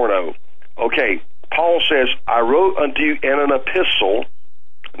 porno. Okay, Paul says, I wrote unto you in an epistle,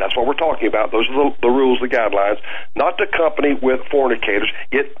 and that's what we're talking about. Those are the rules, the guidelines, not to company with fornicators,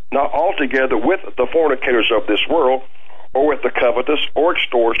 yet not altogether with the fornicators of this world, or with the covetous, or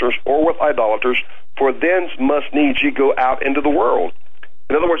extortioners, or with idolaters, for thence must needs ye go out into the world.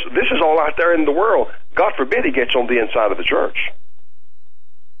 In other words, this is all out there in the world. God forbid he gets on the inside of the church.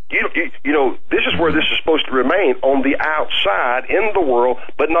 You know, this is where this is supposed to remain, on the outside in the world,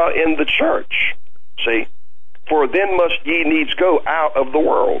 but not in the church. See? For then must ye needs go out of the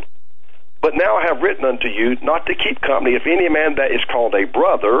world. But now I have written unto you not to keep company if any man that is called a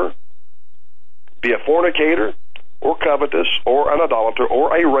brother be a fornicator, or covetous, or an idolater,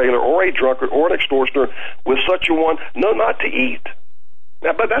 or a railer, or a drunkard, or an extortioner, with such a one, no, not to eat.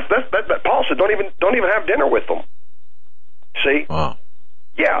 Now, but that's Paul said, don't even have dinner with them. See? Wow.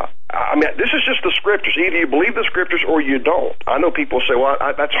 Yeah, I mean, this is just the scriptures. Either you believe the scriptures or you don't. I know people say, well,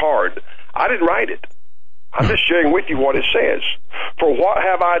 that's hard. I didn't write it. I'm just sharing with you what it says. For what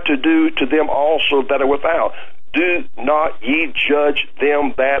have I to do to them also that are without? Do not ye judge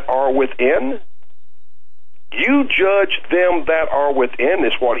them that are within? You judge them that are within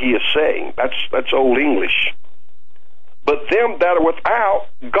is what he is saying. That's old English. But them that are without,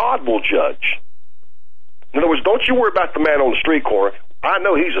 God will judge. In other words, don't you worry about the man on the street corner. I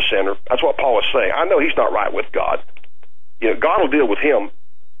know he's a sinner. That's what Paul is saying. I know he's not right with God. You know, God will deal with him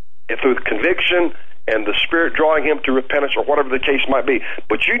through the conviction and the Spirit drawing him to repentance or whatever the case might be.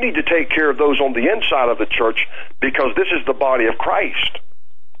 But you need to take care of those on the inside of the church, because this is the body of Christ.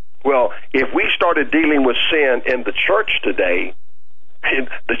 Well, if we started dealing with sin in the church today,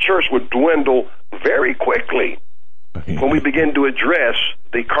 the church would dwindle very quickly when we begin to address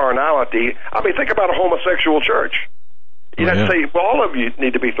the carnality. I mean, think about a homosexual church. You'd have to say, well, all of you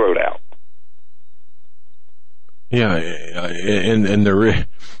need to be thrown out. Yeah, and there is,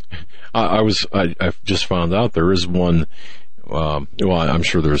 I've just found out there is one, well, I'm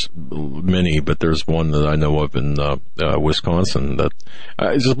sure there's many, but there's one that I know of in Wisconsin that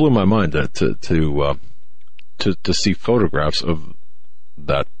it just blew my mind to see photographs of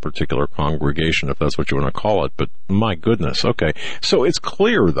that particular congregation, if that's what you want to call it. But my goodness, okay. So it's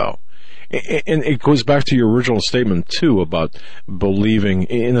clear, though. And it goes back to your original statement, too, about believing,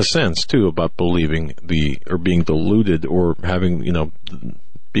 in a sense, too, about believing or being deluded, or having, you're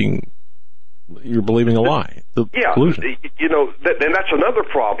believing a lie. Yeah, delusion. You know, and that's another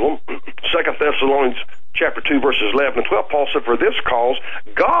problem. 2 Thessalonians chapter 2, verses 11 and 12, Paul said, for this cause,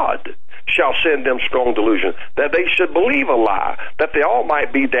 God shall send them strong delusion, that they should believe a lie, that they all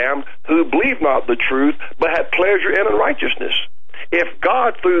might be damned who believe not the truth, but had pleasure in unrighteousness. If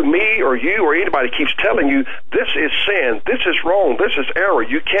God, through me or you or anybody, keeps telling you, this is sin, this is wrong, this is error,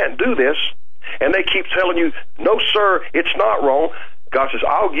 you can't do this, and they keep telling you, no, sir, it's not wrong, God says,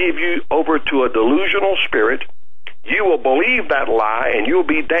 I'll give you over to a delusional spirit. You will believe that lie, and you'll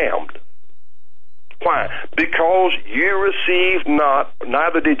be damned. Why? Because you received not,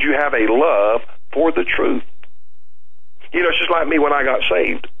 neither did you have a love for the truth. You know, it's just like me when I got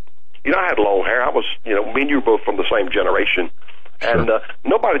saved. You know, I had long hair. I was, me and you were both from the same generation. Sure. And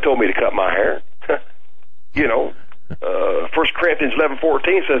nobody told me to cut my hair. 1 Corinthians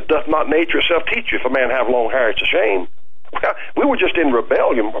 11:14 says, doth not nature itself teach you, if a man have long hair, it's a shame. Well, we were just in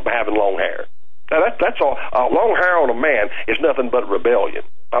rebellion of having long hair. Now, that's all. Long hair on a man is nothing but rebellion.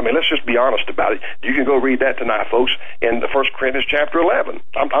 I mean, let's just be honest about it. You can go read that tonight, folks, in the 1 Corinthians chapter 11.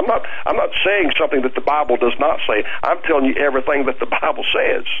 I'm not saying something that the Bible does not say. I'm telling you everything that the Bible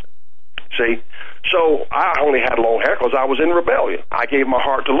says. See? So I only had long hair because I was in rebellion. I gave my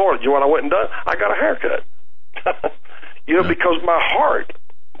heart to the Lord. You know what I went and done? I got a haircut. Because my heart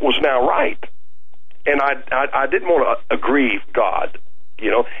was now right. And I didn't want to aggrieve God.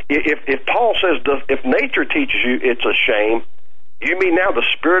 If Paul says, if nature teaches you it's a shame, you mean now the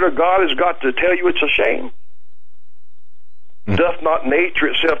Spirit of God has got to tell you it's a shame? Doth not nature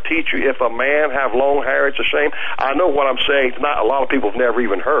itself teach you, if a man have long hair, it's a shame? I know what I'm saying tonight, a lot of people have never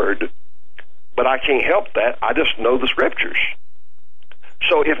even heard, but I can't help that. I just know the Scriptures.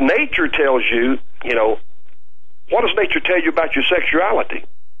 So if nature tells you, what does nature tell you about your sexuality?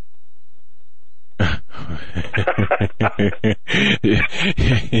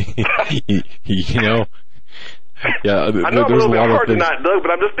 Yeah, I know I'm a little bit hard tonight, Doug, but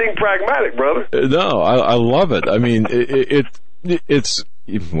I'm just being pragmatic, brother. No, I love it. I mean, it's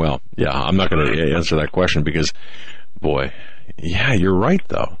well, yeah. I'm not going to answer that question because, boy, yeah, you're right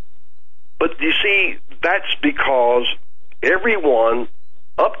though. But you see, that's because everyone,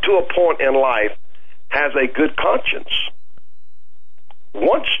 up to a point in life, has a good conscience.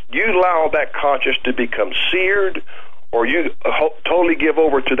 Once you allow that conscience to become seared, or you totally give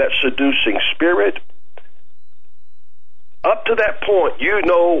over to that seducing spirit, up to that point, you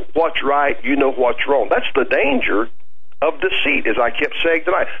know what's right, you know what's wrong. That's the danger of deceit, as I kept saying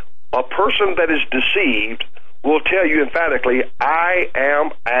tonight. A person that is deceived will tell you emphatically, I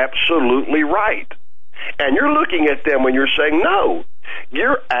am absolutely right. And you're looking at them when you're saying, no,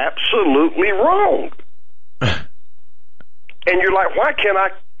 You're absolutely wrong. And you're like, why can't I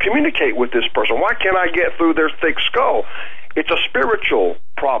communicate with this person? Why can't I get through their thick skull? It's a spiritual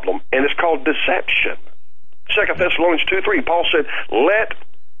problem, and it's called deception. 2 Thessalonians 2:3, Paul said, let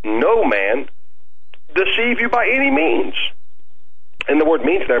no man deceive you by any means. And the word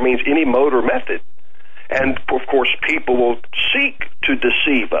means there means any mode or method. And, of course, people will seek to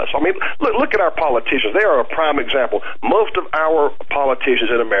deceive us. I mean, look at our politicians. They are a prime example. Most of our politicians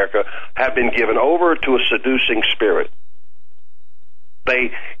in America have been given over to a seducing spirit.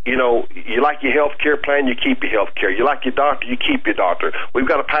 They, you like your health care plan, you keep your health care. You like your doctor, you keep your doctor. We've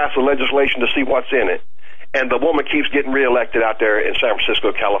got to pass a legislation to see what's in it. And the woman keeps getting reelected out there in San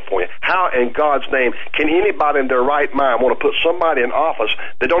Francisco, California. How in God's name can anybody in their right mind want to put somebody in office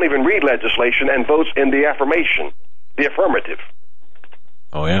that don't even read legislation and votes in the affirmation, the affirmative?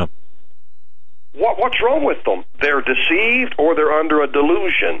 Oh, yeah. What's wrong with them? They're deceived or they're under a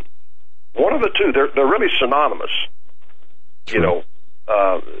delusion. One of the two. They're really synonymous, True.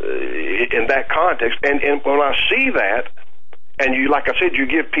 In that context. And when I see that, and you, like I said, you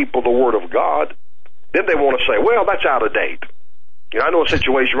give people the Word of God, then they want to say, well, that's out of date. I know a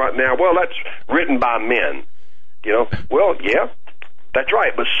situation right now, well, that's written by men. Well, yeah, that's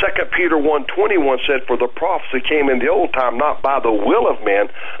right. But 2 Peter 1:21 said, for the prophecy came in the old time, not by the will of men,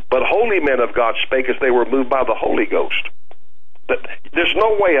 but holy men of God spake as they were moved by the Holy Ghost. But there's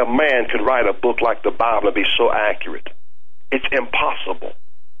no way a man could write a book like the Bible and be so accurate. It's impossible.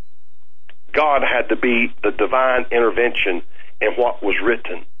 God had to be the divine intervention in what was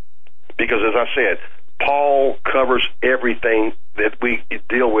written. Because, as I said, Paul covers everything that we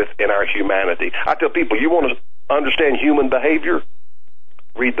deal with in our humanity. I tell people, you want to understand human behavior?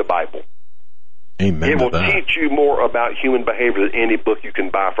 Read the Bible. Amen. It will teach you more about human behavior than any book you can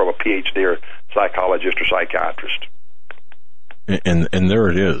buy from a PhD or psychologist or psychiatrist. And there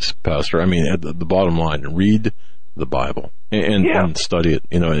it is, Pastor. I mean, at the bottom line, read the Bible and study it,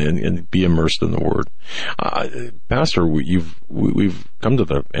 and be immersed in the Word. Pastor, we've come to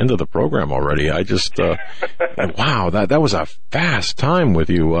the end of the program already. I just, wow, that was a fast time with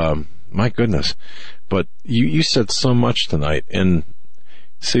you. My goodness. But you said so much tonight. And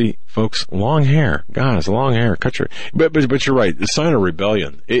see, folks, long hair, guys, long hair, cut your, but you're right. The sign of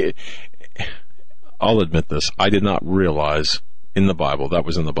rebellion. I'll admit this. I did not realize in the Bible that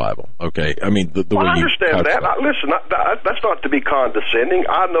was in the Bible. Okay. I mean, the way I understand that. Listen, that's not to be condescending.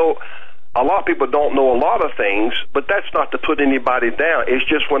 I know a lot of people don't know a lot of things, but that's not to put anybody down. It's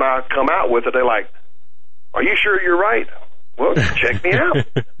just when I come out with it, they're like, are you sure you're right? Well, check me out.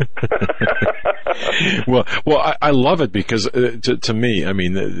 well, I love it because to me, I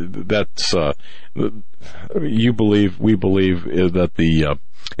mean, that's we believe that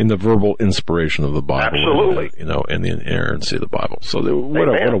in the verbal inspiration of the Bible, absolutely, and the inerrancy of the Bible. So what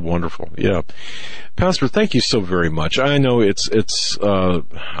a wonderful, yeah, Pastor. Thank you so very much. I know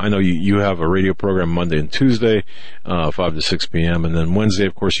I know you have a radio program Monday and Tuesday, 5 to 6 p.m., and then Wednesday,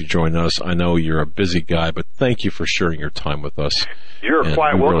 of course, you join us. I know you're a busy guy, but thank you for sharing your time with us. You're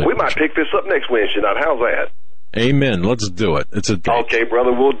quite welcome. We might pick this up next Wednesday night. How's that? Amen. Let's do it. It's a date. Okay,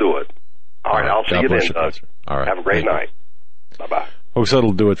 brother, we'll do it. All right, I'll see you then, Doug. All right. Have a great night. Bye-bye. Folks,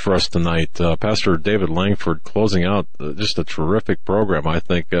 that'll do it for us tonight. Pastor David Langford closing out just a terrific program, I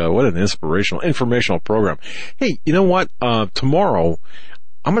think. What an informational program. Hey, you know what? Tomorrow,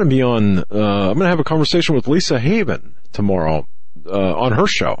 I'm going to be on, I'm going to have a conversation with Lisa Haven tomorrow on her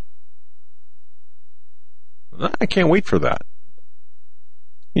show. I can't wait for that.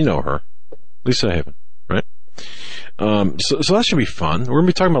 You know her. Lisa Haven, right? So that should be fun. We're going to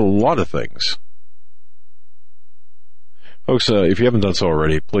be talking about a lot of things. Folks, if you haven't done so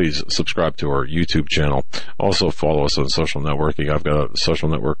already, please subscribe to our YouTube channel. Also follow us on social networking. I've got a social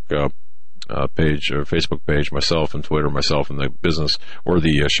network page, or Facebook page, myself, and Twitter, myself, and the business, or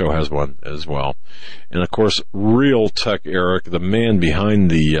the show has one as well. And of course, Real Tech Eric, the man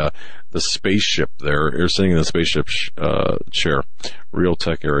behind the spaceship there, you're sitting in the spaceship chair. Real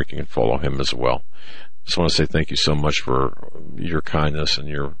Tech Eric, you can follow him as well. Just want to say thank you so much for your kindness and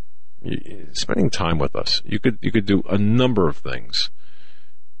your spending time with us. You could do a number of things,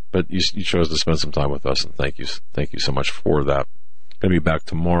 but you chose to spend some time with us, and thank you so much for that. Going to be back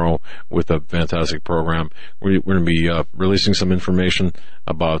tomorrow with a fantastic program. We're going to be releasing some information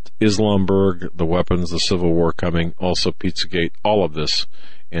about Islamberg, the weapons, the Civil War coming, also Pizzagate, all of this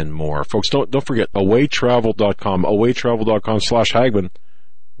and more. Folks, don't forget awaytravel.com, awaytravel.com/Hagmann.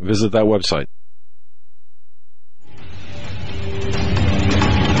 Visit that website.